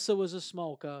 if Alyssa was a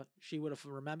smoker, she would have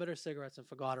remembered her cigarettes and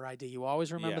forgot her ID. You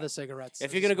always remember Yeah. the cigarettes. If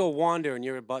as you're a gonna go smoker. wander and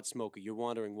you're a butt smoker, you're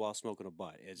wandering while smoking a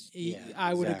butt. Y- Yeah,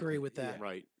 I would exactly. agree with that.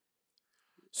 Right.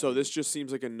 So this just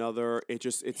seems like another.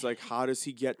 It's like, how does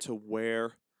he get to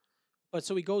where? But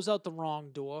so he goes out the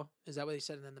wrong door. Is that what they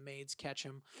said? And then the maids catch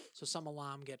him. So some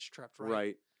alarm gets tripped, right?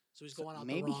 Right. So he's So going out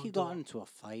maybe the wrong he door. got into a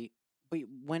fight. But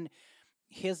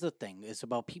here's the thing: it's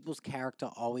about people's character.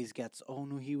 Always gets, "Oh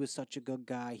no, he was such a good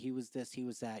guy. He was this. He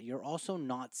was that." You're also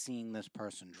not seeing this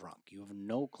person drunk. You have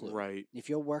no clue. Right. If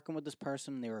you're working with this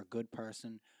person, they're a good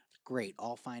person. Great,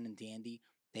 all fine and dandy.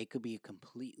 They could be a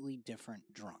completely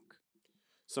different drunk.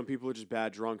 Some people are just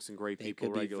bad drunks and great They people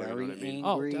could be regular. very You know what I mean?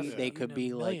 Oh, angry. definitely. They You could know, be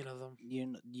a like, million of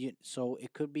them. so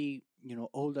it could be,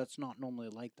 oh, that's not normally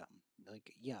like them.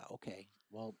 Like, yeah, okay.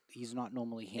 Well, he's not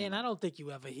normally him. And I don't think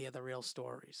you ever hear the real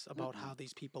stories about how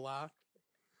these people are.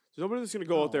 So nobody's gonna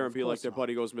go out No, there of and be like, course their not.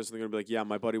 buddy goes missing. They're gonna be like, yeah,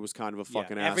 my buddy was kind of a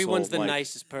fucking asshole. Everyone's the like,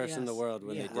 nicest person in the Yes. world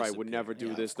when Yeah. they Right, would never do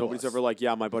Yeah, this. of Nobody's course. ever like,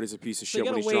 yeah, my buddy's a piece of So shit you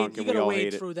when gotta he's wade, drunk you and we gotta all wade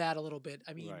hate it. through that a little bit.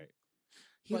 I mean, Right.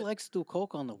 He but- likes to do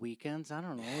coke on the weekends. I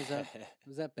don't know.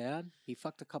 Was that bad? He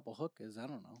fucked a couple hookers. I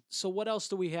don't know. so what else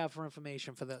do we have for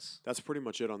information for this? That's pretty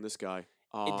much it on this guy.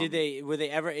 Were they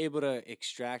ever able to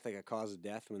extract like a cause of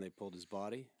death when they pulled his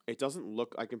body? It doesn't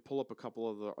look. I can pull up a couple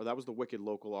of the. Or that was the Wicked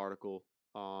local article.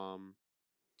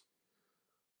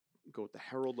 Go with the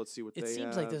Herald. Let's see what It they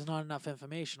seems have. like there's not enough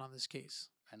information on this case.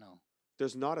 I know.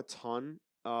 There's not a ton.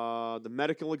 The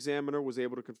medical examiner was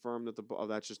able to confirm that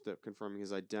that's just confirming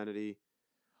his identity.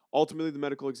 Ultimately, the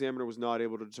medical examiner was not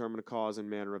able to determine a cause and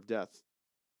manner of death.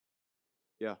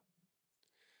 Yeah,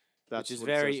 that's which is what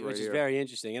it says very, right which is here. very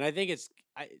interesting. And I think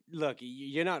look,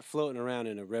 you're not floating around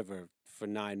in a river for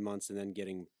 9 months and then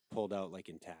getting pulled out like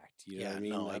intact. You know what Yeah, I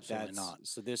mean? no, Like absolutely that's not.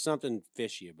 so there's something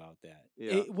fishy about that.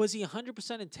 Yeah, Was he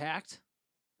 100% intact?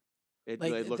 it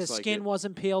Like looks the like skin it.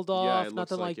 wasn't peeled Yeah, off, it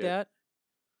looks nothing like like it. that.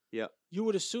 Yeah, You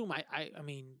would assume. I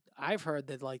mean, I've heard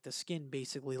that like the skin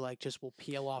basically like just will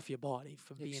peel off your body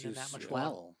from Yeah, being 'cause in you that much water.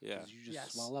 swell. Yeah. 'cause you just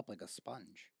Yes. swell up like a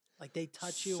sponge. Like they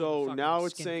touch you. and So fucking now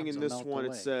it's skin saying comes in off. this melt one, it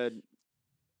away. said.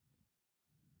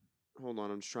 Hold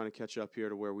on, I'm just trying to catch up here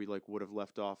to where we like would have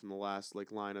left off in the last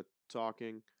like line of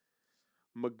talking.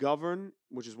 McGovern,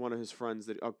 which is one of his friends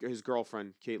that his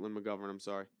girlfriend, Caitlin McGovern, I'm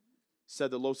sorry, said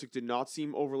that Losic did not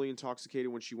seem overly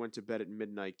intoxicated when she went to bed at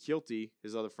midnight. Keelty,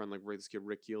 his other friend, like this kid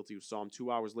Rick Keelty, who saw him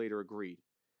 2 hours later, agreed.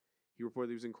 He reported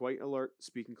he was in quite alert,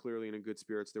 speaking clearly and in good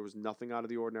spirits. There was nothing out of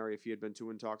the ordinary. If he had been too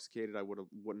intoxicated, I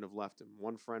wouldn't have left him.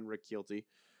 One friend, Rick Keelty,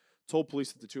 told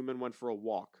police that the two men went for a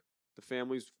walk. The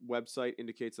family's website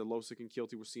indicates that Losic and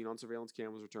Keelty were seen on surveillance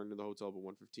cameras returning to the hotel by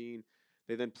 1:15.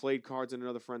 They then played cards in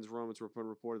another friend's room. It's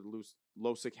reported that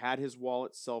Losic had his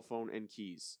wallet, cell phone, and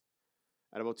keys.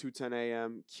 At about 2:10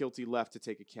 a.m., Keelty left to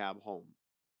take a cab home.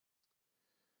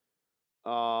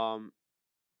 So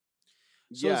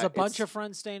yeah, there's a bunch it's- of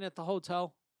friends staying at the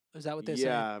hotel. Is that what they're saying?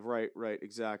 Yeah, right,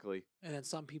 exactly. And then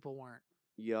some people weren't.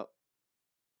 Yep.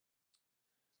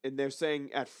 And they're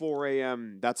saying at 4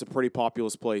 a.m. that's a pretty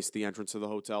populous place, the entrance to the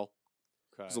hotel.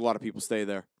 Okay. There's a lot of people stay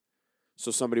there.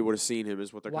 So somebody would have seen him,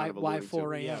 is what they're Why- kind of why alluding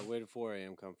 4 to. a.m.? Yeah, where did 4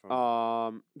 a.m. come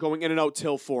from? Going in and out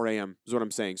till 4 a.m. is what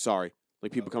I'm saying. Sorry.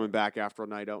 Like people Okay. coming back after a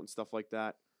night out and stuff like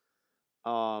that.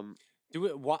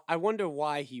 I wonder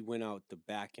why he went out the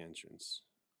back entrance.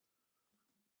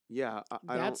 Yeah, I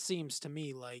That don't. see's to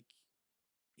me like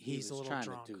He he's a was little trying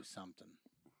drunk. to do something.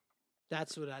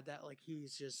 That's what that like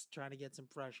he's just trying to get some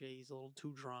fresh air. He's a little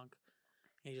too drunk.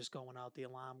 And he's just going out. The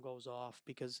alarm goes off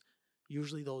because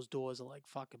usually those doors are like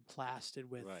fucking plastered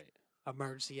with Right.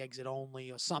 emergency exit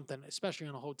only or something, especially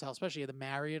in a hotel, especially at the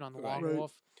Marriott on the Right. Long Right.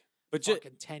 Wharf. But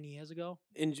Fucking 10 years ago.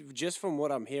 just from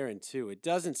what I'm hearing too, it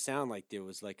doesn't sound like there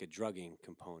was like a drugging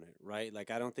component, right?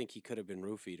 Like I don't think he could have been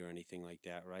roofied or anything like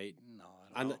that, right? No,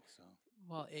 I I'm don't not- think so.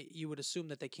 Well, you would assume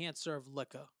that they can't serve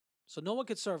liquor. So no one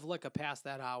could serve liquor past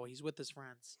that hour. He's with his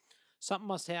friends. Something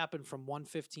must happen from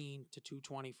 1:15 to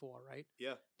 2:24, right?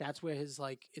 Yeah. That's where his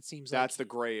like it seems That's the like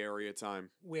gray area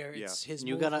time. where yeah. it's his And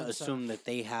you gotta movements are- assume that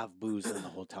they have booze in the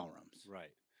hotel rooms.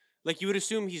 Right. Like you would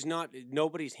assume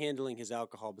nobody's handling his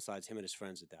alcohol besides him and his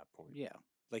friends at that point. Yeah.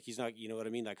 Like he's not, you know what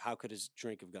I mean? Like how could his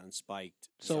drink have gotten spiked?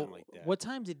 or So something like that. what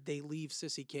time did they leave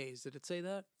Sissy K's? Did it say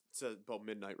that? It's about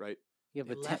midnight, right? Yeah,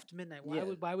 They but left midnight. Why yeah.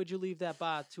 why would you leave that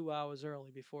bar 2 hours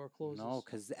early before it closes? no,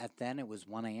 because at then it was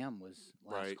 1 a.m. was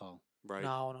last Right. call. Right.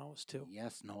 no, it was 2.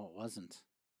 Yes, no, it wasn't.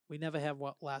 We never have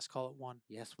what last call at 1.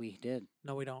 Yes, we did.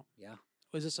 No, we don't. Yeah.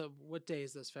 Was this what day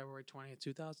is this? February 20th,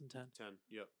 2010. 10.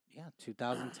 Yep. Yeah,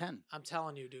 2010. I'm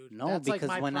telling you, dude. No, that's because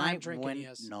like my when prime I drinking when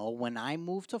years. when I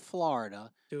moved to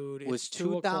Florida Dude, was it's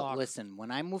 2 o'clock. Listen, when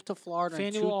I moved to Florida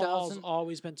in Faneuil Hall's 2000,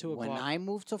 always been 2 o'clock. when I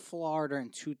moved to Florida in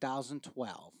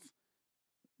 2012,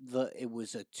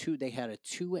 they had a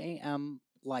 2 a.m.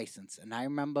 license, and I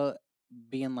remember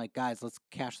being like, guys, let's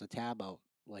cash the tab out.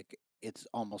 Like it's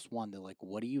almost 1. They're like,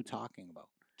 what are you talking about?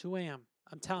 2 a.m.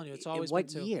 I'm telling you, it's In always what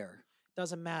been 2. year?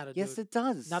 Doesn't matter, Yes, dude. it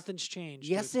does. Nothing's changed.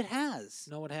 Yes, dude. it has.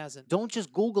 No, it hasn't. Don't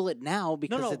just Google it now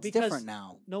because it's because- different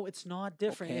now. No, it's not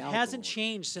different. Okay, it I'll hasn't Google it.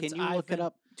 changed since Can you I've look been... it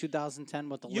up? 2010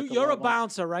 with the You, liquor you're law a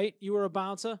bouncer, right? You were a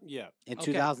bouncer? Yeah. in Okay.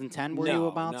 2010. Were you No,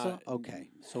 a bouncer? not- Okay,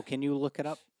 so can you look it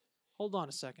up? Hold on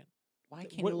a second. Why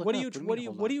can't What, you look what it are you up? tr- do what are mean, you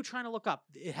hold what are on? you trying to look up?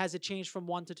 Has it changed from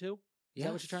 1 to 2? Is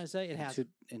that what you're trying to say? It In hasn't.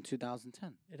 in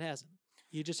 2010. It hasn't.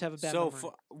 You just have a bad So memory.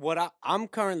 for what I'm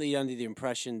currently under the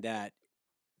impression that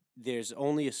there's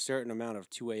only a certain amount of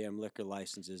 2 a.m. liquor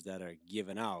licenses that are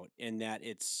given out, and that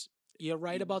it's You're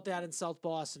right about that in South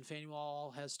Boston. Faneuil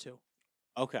Hall has 2.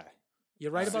 okay.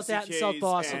 You're right about Sissy that in South K's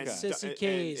Boston. and- Sissy and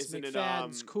K's, isn't it,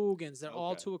 McFadden's, Coogan's. They're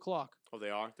all okay. 2 o'clock. Oh,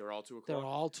 they are? They're all 2 o'clock? They're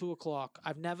all 2 o'clock.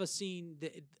 I've never seen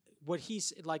what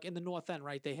he's like in the North End,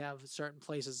 right? They have certain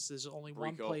places. There's only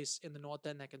one Brico. place in the North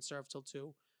End that can serve till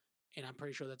 2, and I'm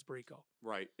pretty sure that's Brico.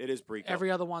 Right. It is Brico.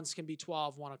 Every other ones can be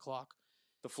 12, 1 o'clock.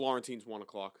 The Florentine's 1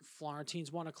 o'clock.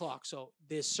 Florentine's 1 o'clock. So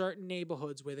there's certain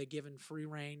neighborhoods where they're given free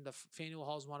reign. The Faneuil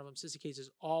Hall is one of them. Sissy K's has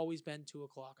always been 2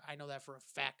 o'clock. I know that for a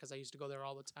fact because I used to go there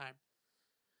all the time.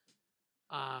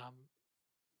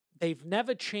 They've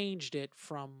never changed it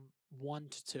from 1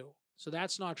 to 2. So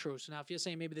that's not true. So now if you're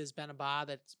saying maybe there's been a bar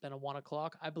that's been a 1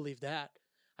 o'clock, I believe that.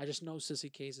 I just know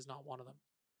Sissy K's is not one of them.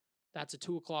 That's a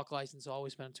 2 o'clock license.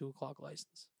 Always been a 2 o'clock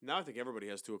license. Now I think everybody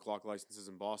has 2 o'clock licenses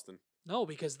in Boston. No,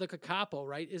 because look at Capo,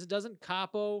 right? Doesn't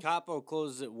Capo Capo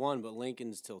closes at 1, but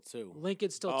Lincoln's till 2.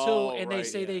 Lincoln's still 2, Oh, and they right,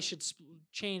 say yeah. they should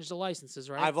change the licenses,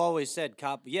 right? I've always said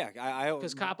Capo. Yeah, I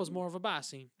Because Capo's more of a bar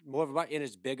scene, more of a and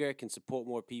it's bigger, it can support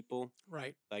more people.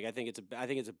 right? Like I think it's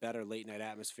a better late night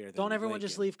atmosphere. Than Don't everyone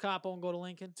just Lincoln. leave Capo and go to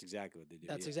Lincoln? That's exactly what they do.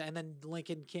 That's yeah. exactly. And then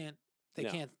Lincoln can't. They No.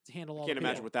 can't handle all. Can't the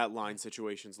imagine people. what that line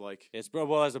situation's like. It's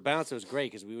well as a bouncer, it was great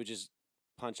because we would just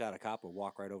punch out a cop or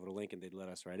walk right over to Lincoln. They'd let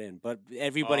us right in. But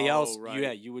everybody Oh, else,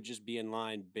 right. you would just be in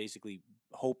line, basically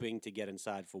hoping to get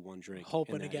inside for one drink.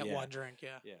 hoping and to that- get yeah. one drink.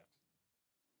 Yeah. Yeah.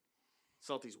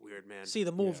 Salty's weird, man. See,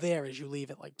 the move Yeah. there is you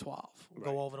leave at like 12. Right.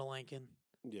 Go over to Lincoln,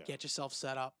 Yeah. get yourself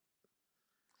set up.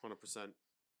 100%.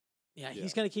 Yeah, Yeah.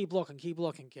 he's gonna keep looking,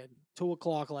 kid. 2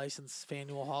 o'clock license,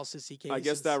 Faneuil Hall, Sissy K. I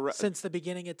guess since, that since the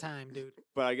beginning of time, dude.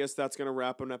 But I guess that's gonna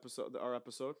wrap our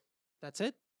episode. That's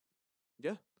it.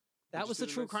 Yeah. That just was the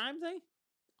did a true nice- crime thing.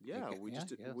 Yeah, Okay, we yeah, just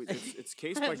did. yes. It's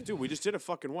case by dude. We just did a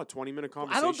fucking 20-minute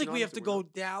conversation. I don't think on we it have to that we're go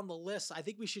not- down the list. I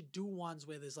think we should do ones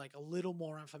where there's like a little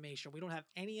more information. We don't have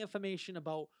any information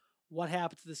about what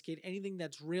happened to this kid, anything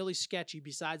that's really sketchy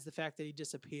besides the fact that he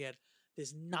disappeared.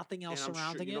 There's nothing And else I'm sure,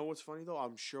 surrounding you it. know what's funny though?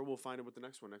 I'm sure we'll find it with the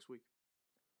next one next week.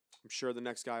 I'm sure the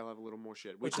next guy will have a little more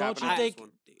shit. But Which don't happened you with this think?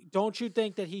 one. Don't you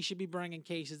think that he should be bringing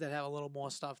cases that have a little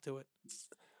more stuff to it?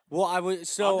 Well, I would.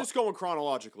 So I'm just going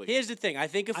chronologically. here's the thing. I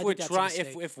think if I we're think that's a trying,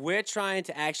 mistake. if we're trying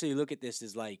to actually look at this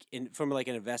as like from like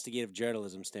an investigative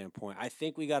journalism standpoint, I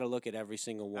think we got to look at every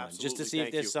single one just to Absolutely, see if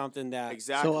thank there's you. something that.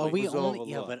 Exactly. So are we was only?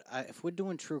 Yeah, overlooked. but if we're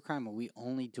doing true crime, are we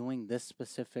only doing this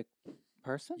specific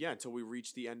person? Yeah, until we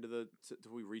reach the end of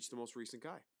until we reach the most recent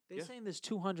guy. They're Yeah. saying there's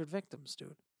 200 victims,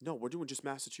 dude. No, we're doing just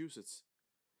Massachusetts.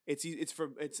 It's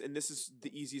and this is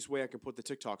the easiest way I can put the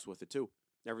TikToks with it too.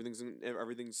 Everything's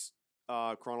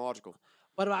chronological.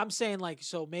 But I'm saying, like,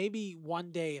 so maybe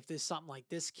one day if there's something like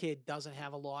this kid doesn't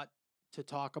have a lot to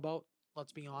talk about,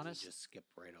 let's be You honest, just skip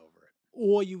right over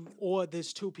it. or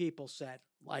there's two people said,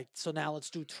 like, so now let's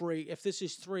do 3. If this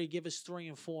is 3, give us 3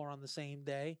 and 4 on the same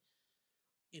day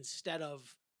instead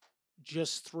of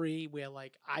just 3 where,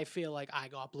 like, I feel like I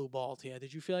got blue balled here.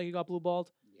 Did you feel like you got blue balled?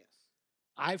 Yes.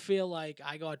 I feel like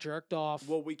I got jerked off.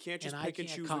 Well, we can't just and I pick and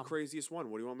can't choose come. the craziest one.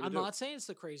 What do you want me to I'm do? not saying it's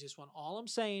the craziest one. All I'm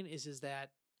saying is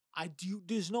that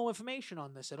there's no information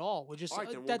on this at all. We're just All right,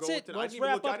 then we'll that's go it. with it. I Let's didn't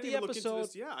even wrap look- I up didn't the even look into episode.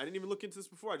 this. Yeah, I didn't even look into this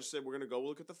before. I just said we're gonna go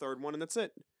look at the third one, and that's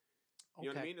it. You know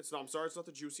what I Okay. mean? I'm sorry, it's not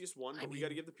the juiciest one, I but we got to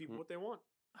mean- give the people what they want.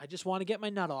 I just want to get my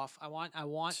nut off. I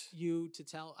want you to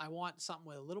tell. I want something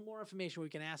with a little more information where we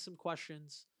can ask some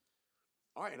questions.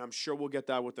 All right, and I'm sure we'll get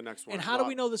that with the next one. And how do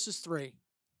we know this is 3?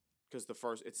 Because the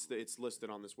first, it's listed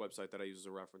on this website that I use as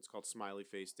a reference called Smiley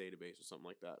Face Database or something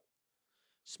like that.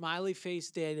 Smiley face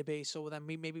database. So then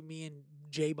maybe me and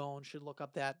J Bone should look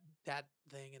up that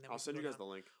thing, and then I'll send you guys the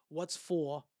link. What's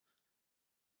 4?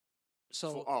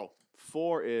 So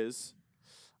 4 is.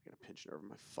 I got a pinched nerve in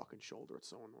my fucking shoulder. It's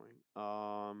so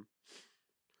annoying.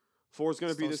 4 is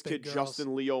going It's to be those this kid, big girls.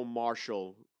 Justin Leo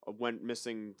Marshall. Went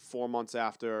missing 4 months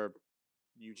after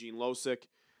Eugene Losick.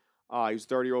 He was a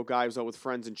 30-year-old guy. He was out with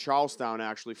friends in Charlestown,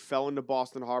 actually. Fell into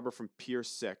Boston Harbor from Pier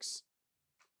 6,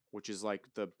 which is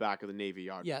like the back of the Navy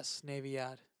Yard. yes, Navy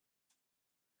Yard.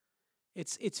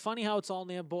 It's funny how it's all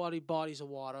near bodies of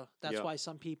water. That's Yep. why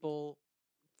some people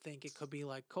think it could be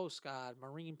like Coast Guard,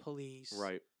 Marine Police.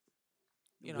 Right.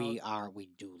 You know, We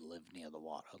do live near the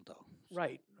water though.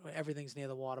 right. Everything's near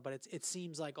the water, but it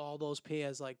seems like all those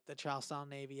piers, like the Charlestown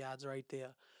Navy Yard's right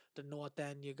there. The north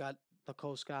end, you got the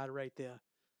Coast Guard right there.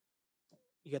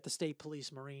 You got the State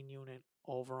Police Marine Unit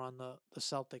over on the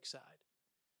Celtic side.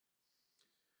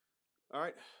 All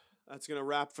right. That's going to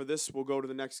wrap for this. We'll go to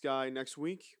the next guy next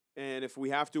week. And if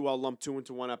we have to, I'll lump 2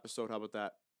 into one episode. How about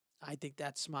that? I think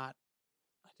that's smart.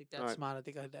 I think that's Alright. smart.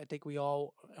 I think we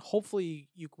all hopefully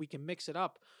we can mix it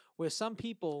up where some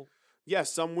people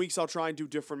Yes, some weeks I'll try and do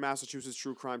different Massachusetts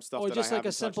true crime stuff. or that just I like a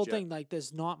haven't simple touched yet. thing like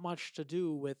there's not much to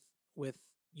do with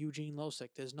Eugene Losick.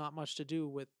 There's not much to do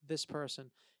with this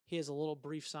person. Here's a little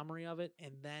brief summary of it,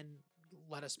 and then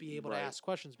let us be able Right. to ask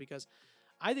questions because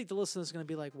I think the listener's going to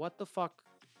be like, "What the fuck?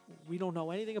 We don't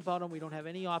know anything about him. We don't have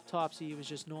any autopsy. He was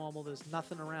just normal. There's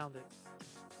nothing around it."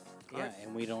 Yeah, Alright.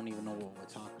 and we don't even know what we're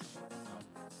talking about.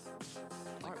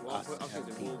 All right, Like well, us okay, as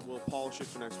then people. we'll polish it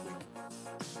for next week.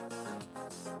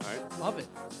 All right. Love it.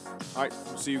 All right.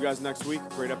 We'll see you guys next week.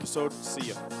 Great episode. See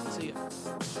ya. See ya.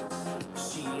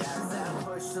 She has that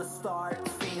push to start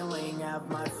feeling. Have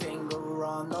my finger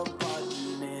on the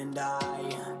button, and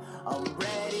I'm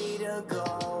ready to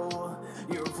go.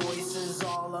 Your voice is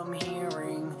all I'm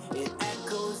hearing. It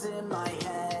echoes in my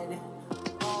head.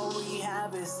 All we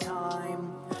have is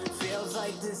time. Feels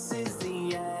like this is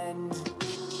the end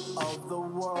of the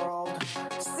world.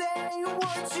 Say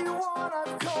what you want.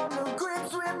 I've come to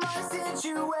grips with my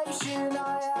situation.